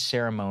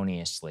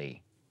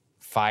unceremoniously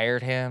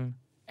fired him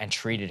and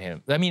treated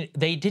him. I mean,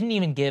 they didn't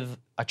even give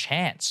a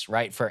chance,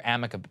 right, for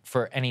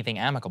anything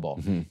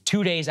amicable.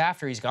 2 days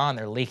after he's gone,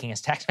 they're leaking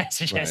his text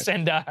messages,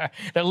 and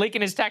they're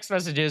leaking his text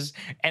messages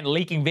and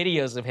leaking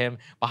videos of him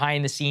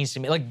behind the scenes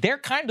to me. Like, they're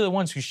kind of the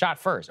ones who shot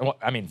first. Well,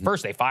 I mean,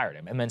 first they fired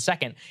him, and then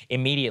second,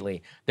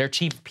 immediately, their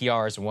chief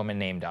PR is a woman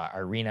named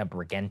Irina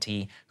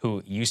Briganti,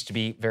 who used to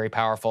be very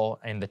powerful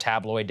in the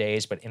tabloid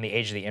days, but in the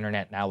age of the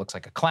internet now looks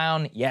like a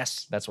clown.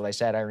 Yes, that's what I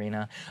said,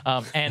 Irina.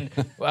 And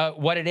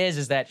what it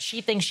is that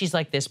she thinks she's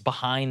like this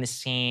behind the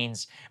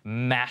scenes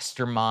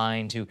mastermind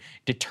who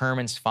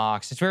determines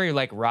Fox. It's very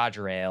like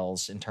Roger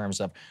Ailes in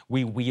terms of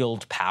we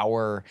wield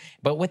power.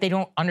 But what they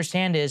don't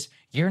understand is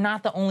you're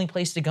not the only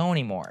place to go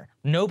anymore.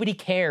 Nobody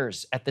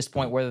cares at this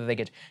point whether they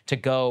get to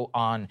go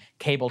on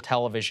cable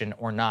television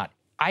or not.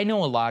 I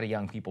know a lot of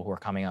young people who are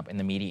coming up in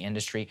the media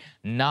industry.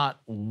 Not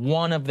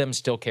one of them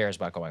still cares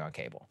about going on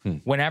cable.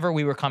 Whenever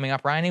we were coming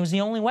up, Ryan, it was the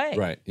only way.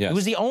 Right, yes. It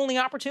was the only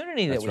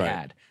opportunity that we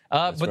had.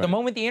 But the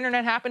moment the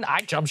internet happened,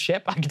 I jumped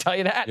ship. I can tell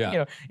you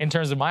that. In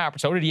terms of my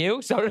opportunity,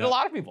 you. So did a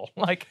lot of people.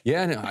 Like,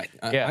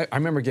 I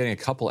remember getting a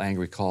couple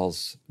angry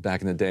calls back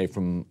in the day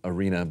from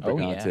Irina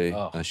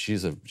Briganti.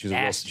 She's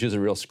a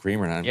real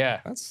screamer. And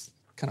that's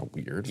kind of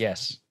weird.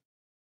 Yes.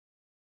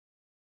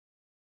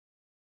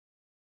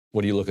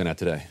 What are you looking at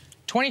today?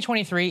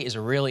 2023 is a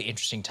really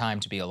interesting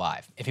time to be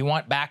alive. If you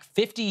went back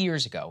 50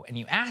 years ago and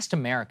you asked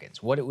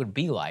Americans what it would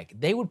be like,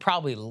 they would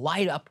probably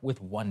light up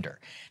with wonder.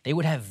 They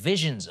would have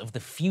visions of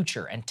the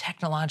future and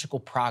technological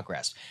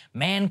progress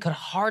man could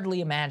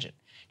hardly imagine.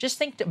 Just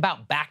think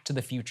about Back to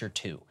the Future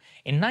 2.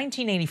 In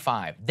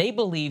 1985, they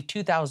believed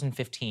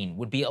 2015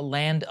 would be a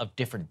land of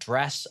different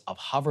dress, of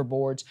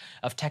hoverboards,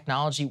 of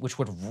technology which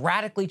would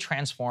radically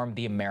transform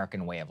the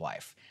American way of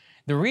life.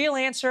 The real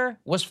answer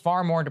was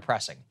far more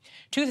depressing.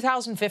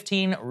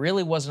 2015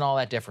 really wasn't all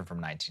that different from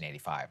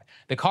 1985.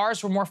 The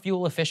cars were more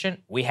fuel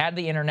efficient, we had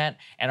the internet,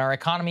 and our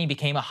economy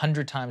became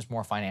 100 times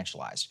more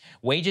financialized.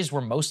 Wages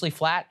were mostly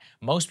flat,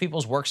 most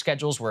people's work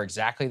schedules were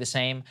exactly the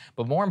same,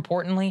 but more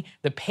importantly,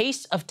 the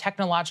pace of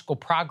technological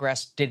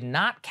progress did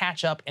not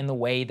catch up in the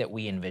way that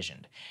we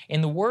envisioned.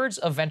 In the words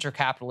of venture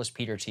capitalist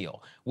Peter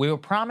Thiel, we were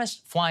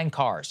promised flying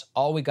cars,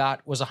 all we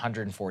got was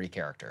 140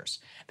 characters.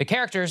 The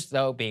characters,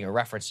 though, being a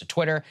reference to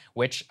Twitter,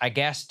 which I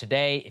guess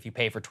today, if you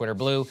pay for Twitter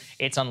Blue,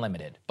 it's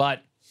unlimited.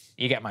 But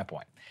You get my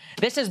point.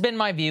 This has been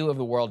my view of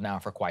the world now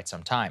for quite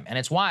some time, and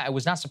it's why I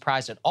was not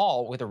surprised at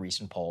all with a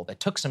recent poll that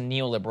took some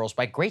neoliberals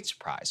by great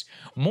surprise.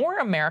 More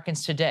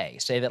Americans today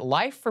say that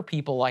life for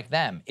people like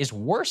them is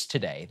worse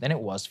today than it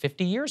was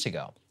 50 years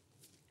ago.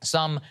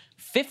 Some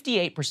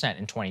 58%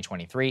 in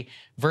 2023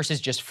 versus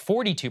just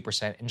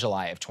 42% in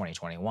July of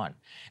 2021.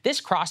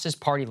 This crosses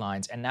party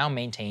lines and now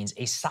maintains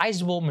a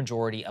sizable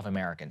majority of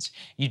Americans.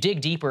 You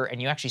dig deeper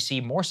and you actually see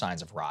more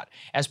signs of rot.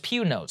 As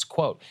Pew notes,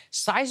 quote,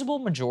 sizable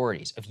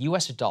majorities of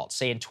U.S. adults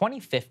say in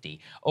 2050,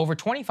 over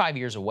 25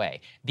 years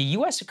away, the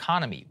U.S.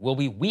 economy will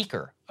be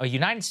weaker. The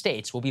United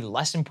States will be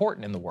less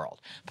important in the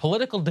world.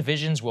 Political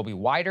divisions will be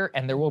wider,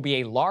 and there will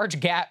be a large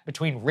gap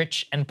between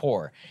rich and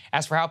poor.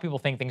 As for how people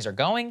think things are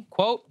going,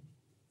 quote,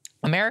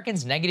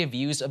 Americans' negative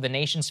views of the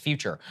nation's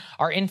future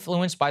are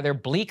influenced by their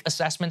bleak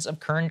assessments of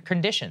current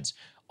conditions.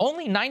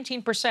 Only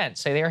 19%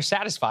 say they are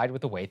satisfied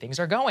with the way things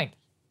are going.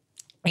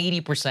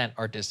 80%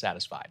 are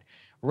dissatisfied.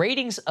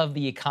 Ratings of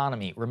the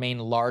economy remain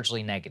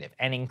largely negative.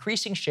 An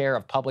increasing share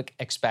of public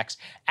expects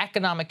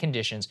economic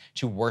conditions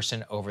to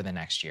worsen over the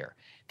next year.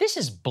 This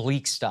is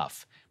bleak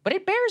stuff, but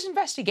it bears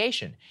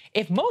investigation.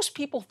 If most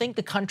people think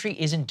the country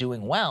isn't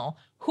doing well,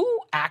 who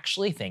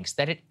actually thinks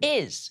that it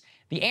is?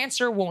 The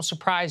answer won't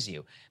surprise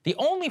you. The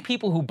only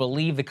people who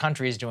believe the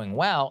country is doing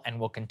well and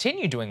will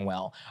continue doing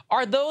well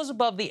are those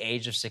above the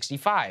age of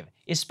 65,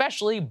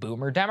 especially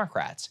boomer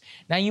Democrats.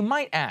 Now you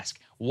might ask,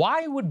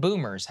 why would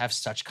boomers have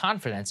such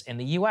confidence in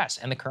the U.S.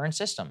 and the current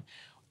system?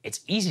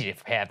 It's easy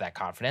to have that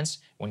confidence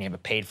when you have a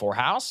paid-for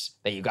house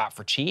that you got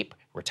for cheap,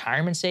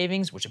 retirement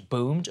savings, which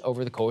boomed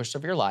over the course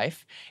of your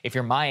life. If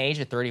you're my age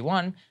at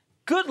 31,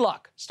 good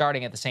luck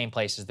starting at the same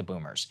place as the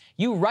boomers.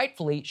 You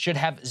rightfully should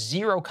have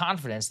zero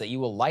confidence that you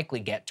will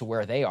likely get to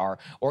where they are,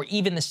 or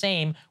even the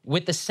same,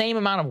 with the same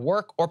amount of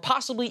work, or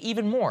possibly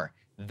even more.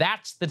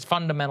 That's the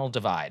fundamental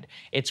divide.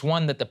 It's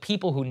one that the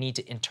people who need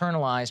to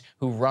internalize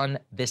who run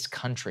this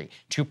country.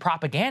 To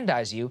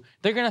propagandize you,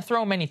 they're going to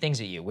throw many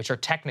things at you, which are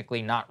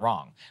technically not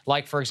wrong.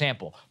 Like, for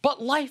example,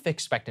 but life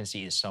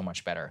expectancy is so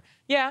much better.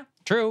 Yeah,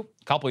 true,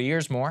 a couple of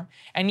years more.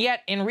 And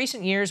yet, in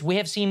recent years, we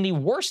have seen the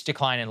worst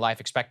decline in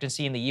life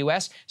expectancy in the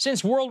U.S.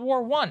 since World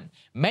War I,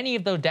 many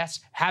of those deaths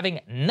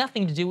having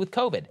nothing to do with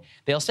COVID.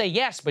 They'll say,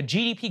 yes, but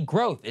GDP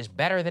growth is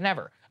better than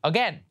ever.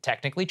 Again,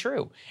 technically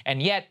true.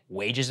 And yet,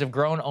 wages have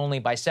grown only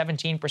by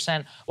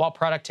 17%, while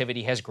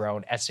productivity has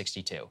grown at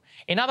 62%.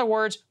 In other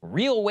words,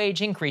 real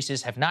wage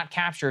increases have not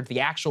captured the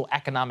actual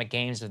economic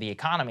gains of the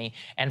economy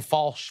and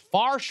fall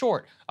far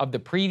short of the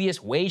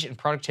previous wage and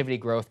productivity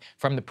growth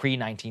from the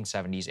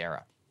pre-1970s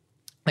era.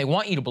 They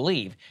want you to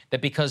believe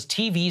that because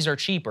TVs are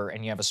cheaper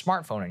and you have a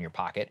smartphone in your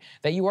pocket,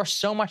 that you are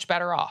so much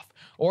better off,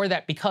 or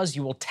that because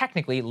you will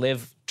technically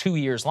live 2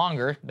 years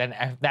longer,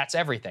 then that's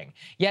everything.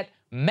 Yet,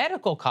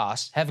 medical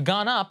costs have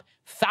gone up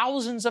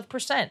thousands of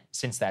percent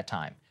since that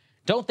time.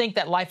 Don't think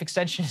that life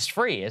extension is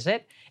free, is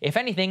it? If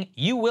anything,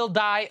 you will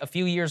die a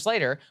few years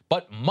later,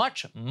 but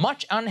much,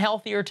 much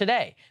unhealthier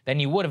today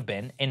than you would have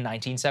been in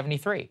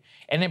 1973.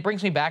 And it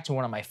brings me back to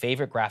one of my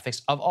favorite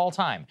graphics of all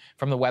time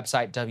from the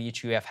website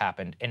WTF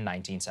Happened in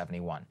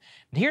 1971.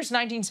 Here's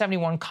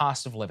 1971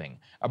 cost of living.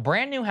 A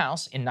brand new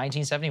house in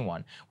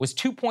 1971 was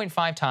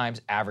 2.5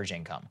 times average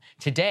income.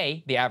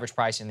 Today, the average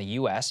price in the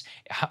U.S.,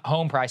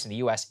 home price in the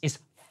U.S., is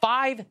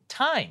 5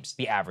 times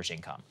the average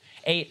income.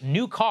 A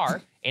new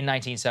car in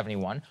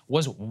 1971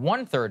 was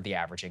 1/3 the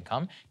average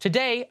income.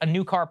 Today, a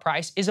new car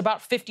price is about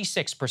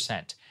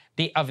 56%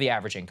 of the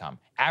average income.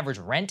 Average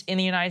rent in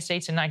the United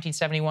States in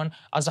 1971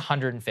 was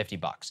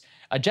 $150.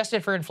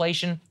 Adjusted for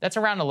inflation, that's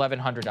around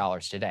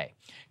 $1,100 today.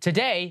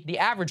 Today, the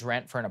average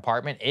rent for an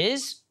apartment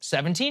is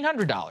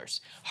 $1,700.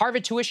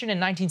 Harvard tuition in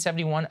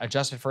 1971,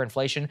 adjusted for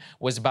inflation,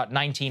 was about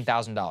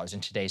 $19,000 in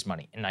today's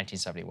money in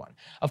 1971.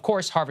 Of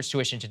course, Harvard's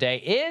tuition today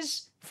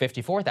is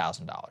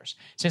 $54,000.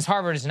 Since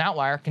Harvard is an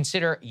outlier,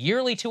 consider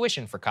yearly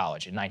tuition for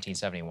college in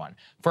 1971.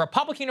 For a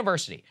public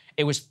university,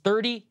 it was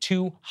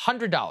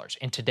 $3,200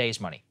 in today's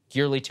money,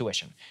 yearly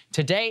tuition.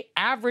 Today,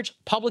 average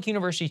public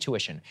university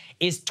tuition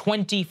is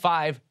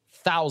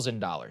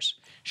 $25,000.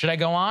 Should I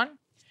go on?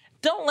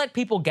 Don't let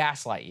people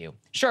gaslight you.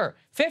 Sure,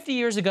 50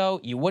 years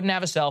ago, you wouldn't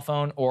have a cell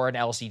phone or an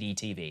LCD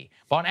TV.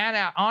 But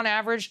on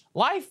average,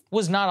 life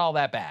was not all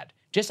that bad.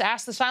 Just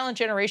ask the silent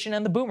generation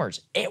and the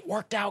boomers. It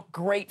worked out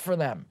great for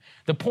them.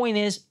 The point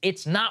is,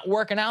 it's not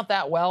working out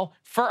that well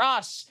for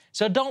us.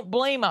 So don't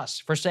blame us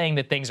for saying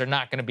that things are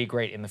not going to be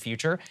great in the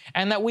future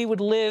and that we would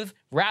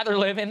rather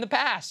live in the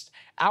past.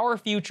 Our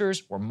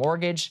futures were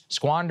mortgaged,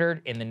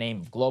 squandered in the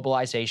name of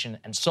globalization,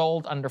 and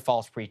sold under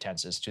false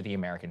pretenses to the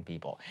American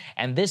people.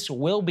 And this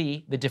will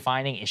be the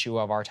defining issue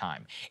of our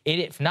time.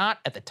 If this is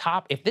not at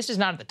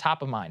the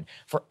top of mind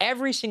for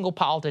every single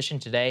politician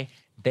today,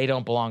 they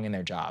don't belong in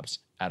their jobs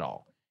at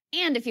all.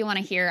 And if you want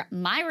to hear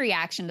my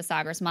reaction to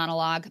Saagar's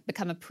monologue,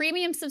 become a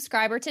premium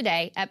subscriber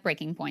today at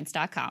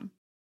breakingpoints.com.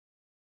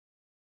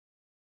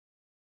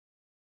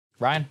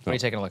 Ryan, what are you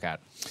taking a look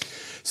at?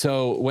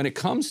 So when it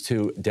comes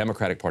to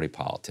Democratic Party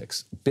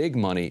politics, big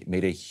money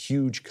made a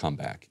huge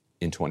comeback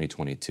in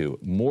 2022,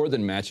 more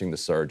than matching the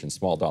surge in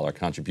small dollar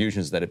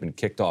contributions that had been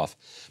kicked off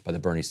by the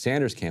Bernie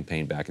Sanders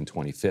campaign back in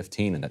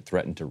 2015 and that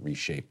threatened to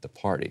reshape the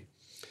party.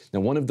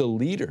 Now, one of the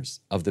leaders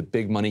of the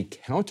big money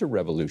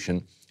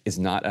counter-revolution is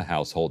not a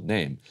household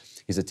name.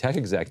 He's a tech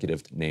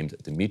executive named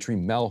Dimitri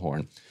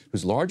Melhorn,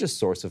 whose largest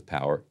source of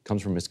power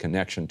comes from his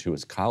connection to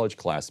his college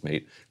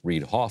classmate,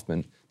 Reid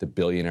Hoffman, the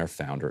billionaire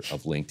founder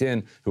of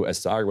LinkedIn, who, as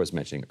Saagar was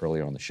mentioning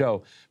earlier on the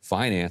show,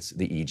 financed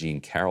the E. Jean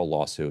Carroll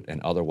lawsuit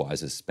and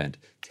otherwise has spent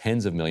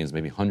tens of millions,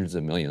 maybe hundreds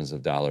of millions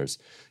of dollars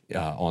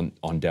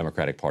on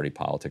Democratic Party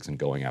politics and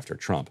going after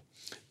Trump.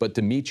 But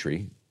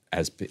Dimitri,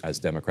 as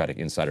Democratic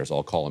insiders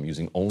all call him,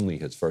 using only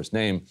his first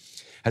name,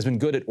 has been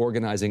good at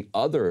organizing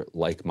other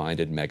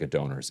like-minded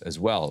mega-donors as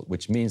well,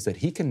 which means that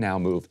he can now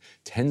move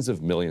tens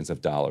of millions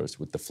of dollars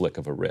with the flick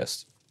of a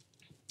wrist.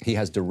 He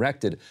has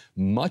directed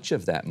much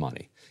of that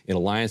money in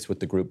alliance with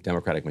the group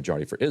Democratic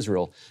Majority for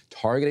Israel,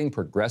 targeting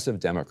progressive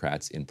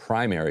Democrats in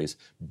primaries,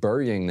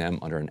 burying them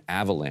under an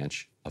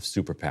avalanche of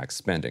super PAC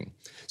spending.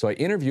 So I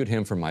interviewed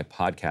him for my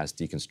podcast,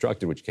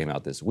 Deconstructed, which came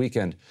out this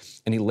weekend,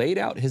 and he laid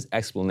out his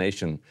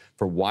explanation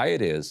for why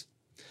it is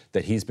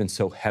that he's been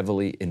so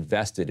heavily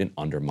invested in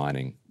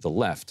undermining the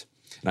left.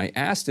 And I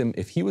asked him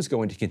if he was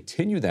going to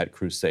continue that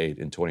crusade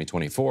in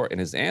 2024, and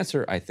his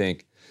answer, I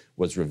think,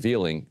 was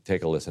revealing.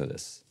 Take a listen to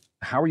this.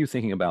 How are you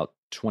thinking about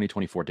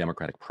 2024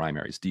 Democratic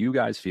primaries? Do you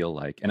guys feel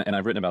like, and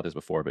I've written about this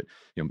before, but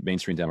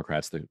mainstream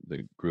Democrats,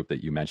 the group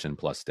that you mentioned,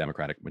 plus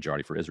Democratic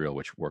Majority for Israel,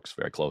 which works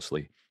very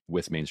closely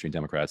with mainstream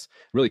Democrats,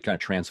 really kind of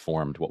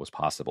transformed what was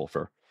possible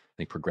for, I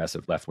think,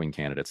 progressive left-wing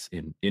candidates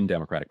in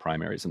Democratic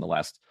primaries in the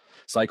last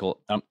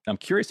cycle. I'm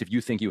curious if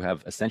you think you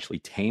have essentially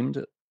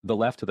tamed the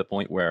left to the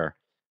point where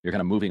you're kind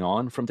of moving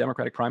on from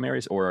Democratic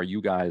primaries, or are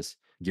you guys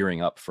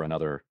gearing up for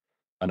another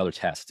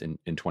test in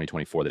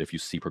 2024 that if you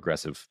see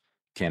progressive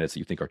candidates that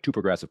you think are too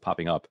progressive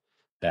popping up,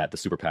 that the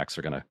super PACs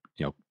are going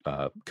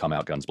to, come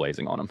out guns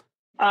blazing on them?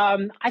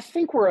 I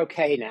think we're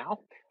okay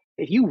now.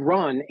 If you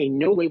run a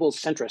no-labels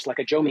centrist like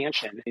a Joe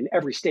Manchin in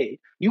every state,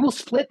 you will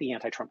split the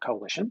anti-Trump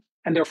coalition,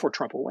 and therefore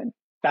Trump will win.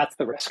 That's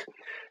the risk.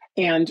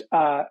 And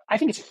I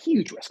think it's a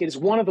huge risk. It is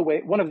one of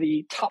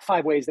the top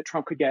 5 ways that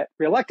Trump could get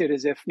reelected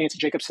is if Nancy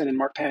Jacobson and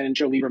Mark Penn and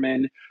Joe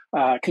Lieberman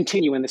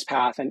continue in this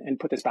path and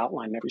put this ballot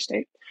line in every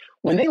state.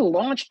 When they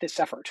launched this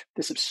effort,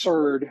 this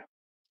absurd,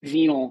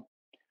 venal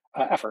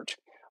effort,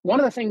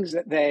 one of the things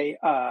that they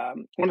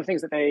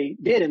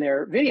did in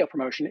their video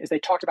promotion is they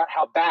talked about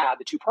how bad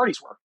the two parties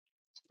were.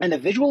 And the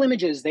visual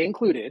images they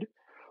included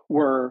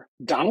were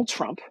Donald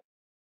Trump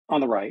on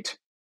the right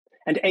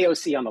and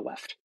AOC on the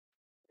left.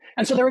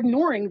 And so they're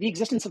ignoring the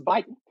existence of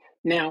Biden.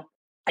 Now,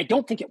 I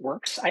don't think it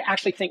works. I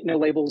actually think no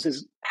labels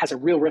has a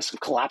real risk of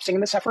collapsing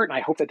in this effort, and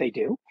I hope that they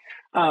do.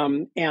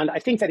 And I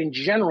think that in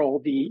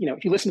general,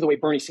 if you listen to the way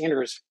Bernie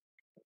Sanders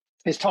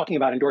is talking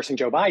about endorsing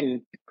Joe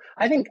Biden,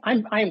 I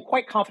am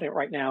quite confident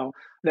right now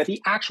that the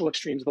actual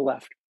extremes of the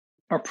left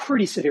are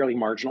pretty severely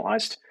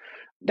marginalized.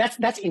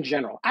 That's in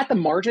general. At the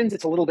margins,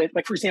 it's a little bit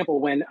like, for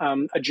example, when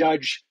a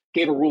judge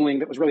gave a ruling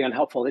that was really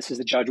unhelpful. This is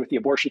the judge with the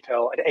abortion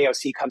pill, and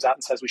AOC comes out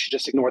and says we should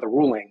just ignore the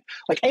ruling.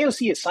 Like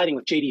AOC is siding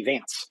with J.D.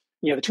 Vance.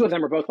 The two of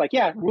them are both like,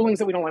 yeah, rulings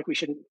that we don't like, we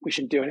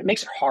shouldn't do. And it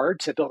makes it hard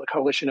to build a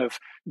coalition of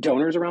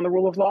donors around the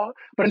rule of law.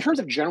 But in terms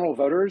of general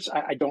voters,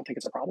 I don't think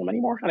it's a problem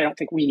anymore. And I don't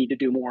think we need to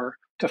do more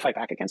to fight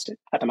back against it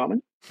at the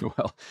moment.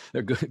 Well,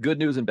 they're good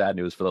news and bad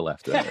news for the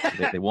left.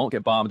 They won't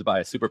get bombed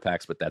by super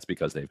PACs, but that's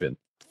because they've been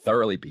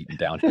thoroughly beaten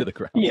down to the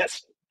ground.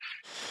 Yes.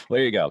 Well,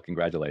 there you go.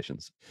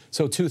 Congratulations.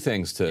 So 2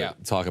 things to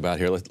talk about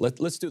here.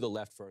 Let's do the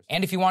left first.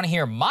 And if you want to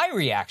hear my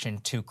reaction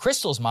to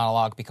Crystal's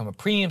monologue, become a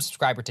premium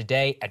subscriber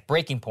today at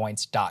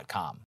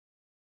breakingpoints.com.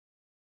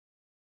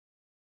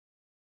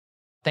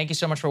 Thank you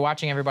so much for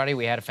watching, everybody.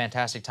 We had a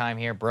fantastic time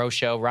here. Bro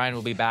Show. Ryan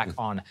will be back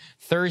on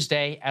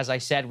Thursday. As I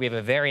said, we have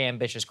a very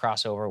ambitious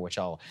crossover, which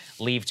I'll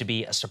leave to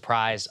be a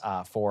surprise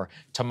for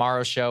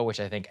tomorrow's show, which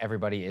I think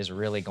everybody is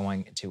really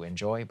going to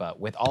enjoy. But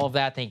with all of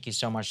that, thank you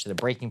so much to the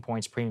Breaking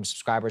Points premium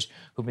subscribers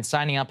who've been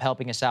signing up,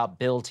 helping us out,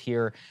 build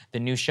here the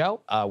new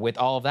show. With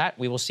all of that,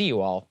 we will see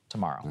you all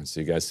tomorrow. I'll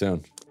see you guys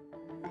soon.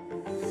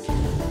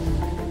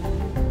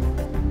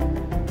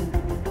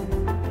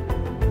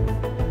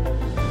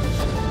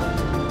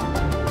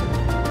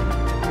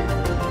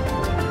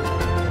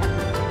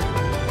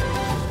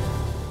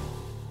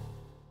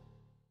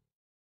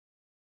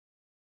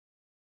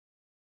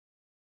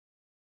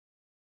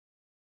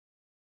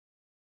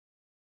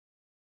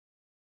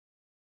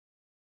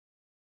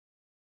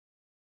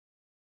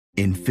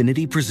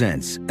 Infinity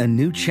presents a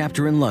new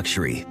chapter in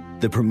luxury,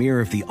 the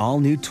premiere of the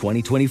all-new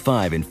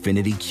 2025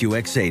 Infinity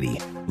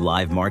QX80,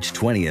 live March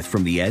 20th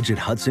from the Edge at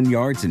Hudson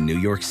Yards in New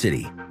York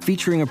City,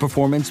 featuring a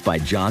performance by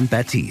John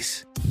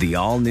Batiste. The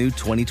all-new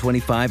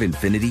 2025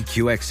 Infinity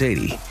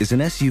QX80 is an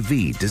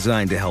SUV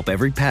designed to help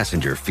every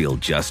passenger feel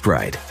just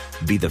right.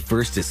 Be the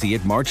first to see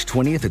it March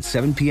 20th at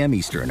 7 p.m.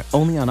 Eastern,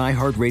 only on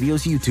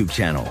iHeartRadio's YouTube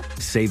channel.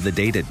 Save the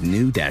date at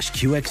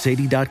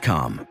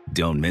new-QX80.com.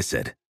 Don't miss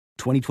it.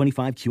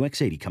 2025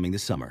 QX80 coming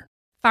this summer.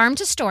 Farm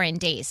to store in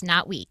days,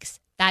 not weeks.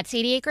 That's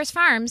 80 Acres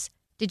Farms.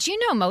 Did you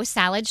know most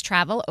salads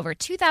travel over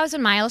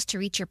 2,000 miles to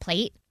reach your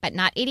plate? But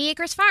not 80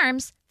 Acres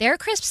Farms. Their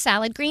crisp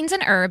salad greens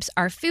and herbs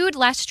are food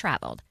less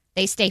traveled.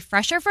 They stay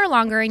fresher for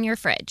longer in your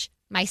fridge.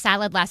 My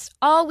salad lasts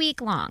all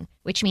week long,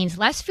 which means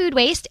less food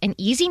waste and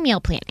easy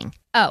meal planning.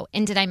 Oh,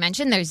 and did I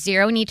mention there's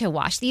zero need to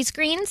wash these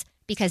greens?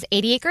 Because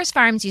 80 Acres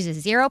Farms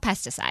uses zero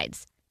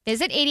pesticides.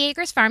 Visit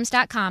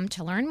 80acresfarms.com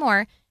to learn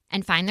more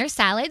and find their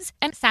salads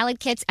and salad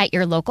kits at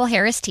your local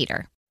Harris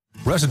Teeter.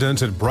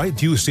 Residents at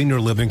Brightview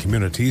Senior Living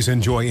Communities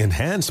enjoy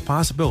enhanced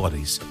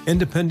possibilities,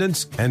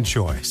 independence, and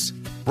choice.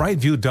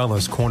 Brightview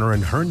Dulles Corner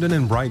in Herndon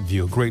and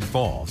Brightview, Great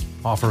Falls,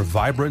 offer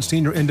vibrant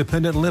senior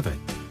independent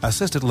living,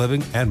 assisted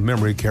living, and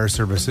memory care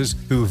services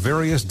through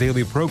various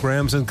daily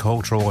programs and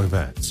cultural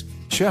events.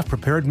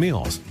 Chef-prepared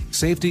meals,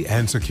 safety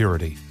and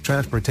security,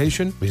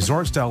 transportation,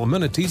 resort-style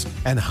amenities,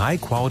 and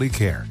high-quality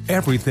care.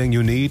 Everything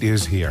you need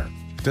is here.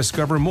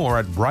 Discover more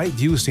at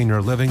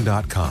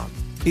brightviewseniorliving.com.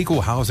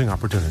 Equal housing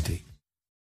opportunity.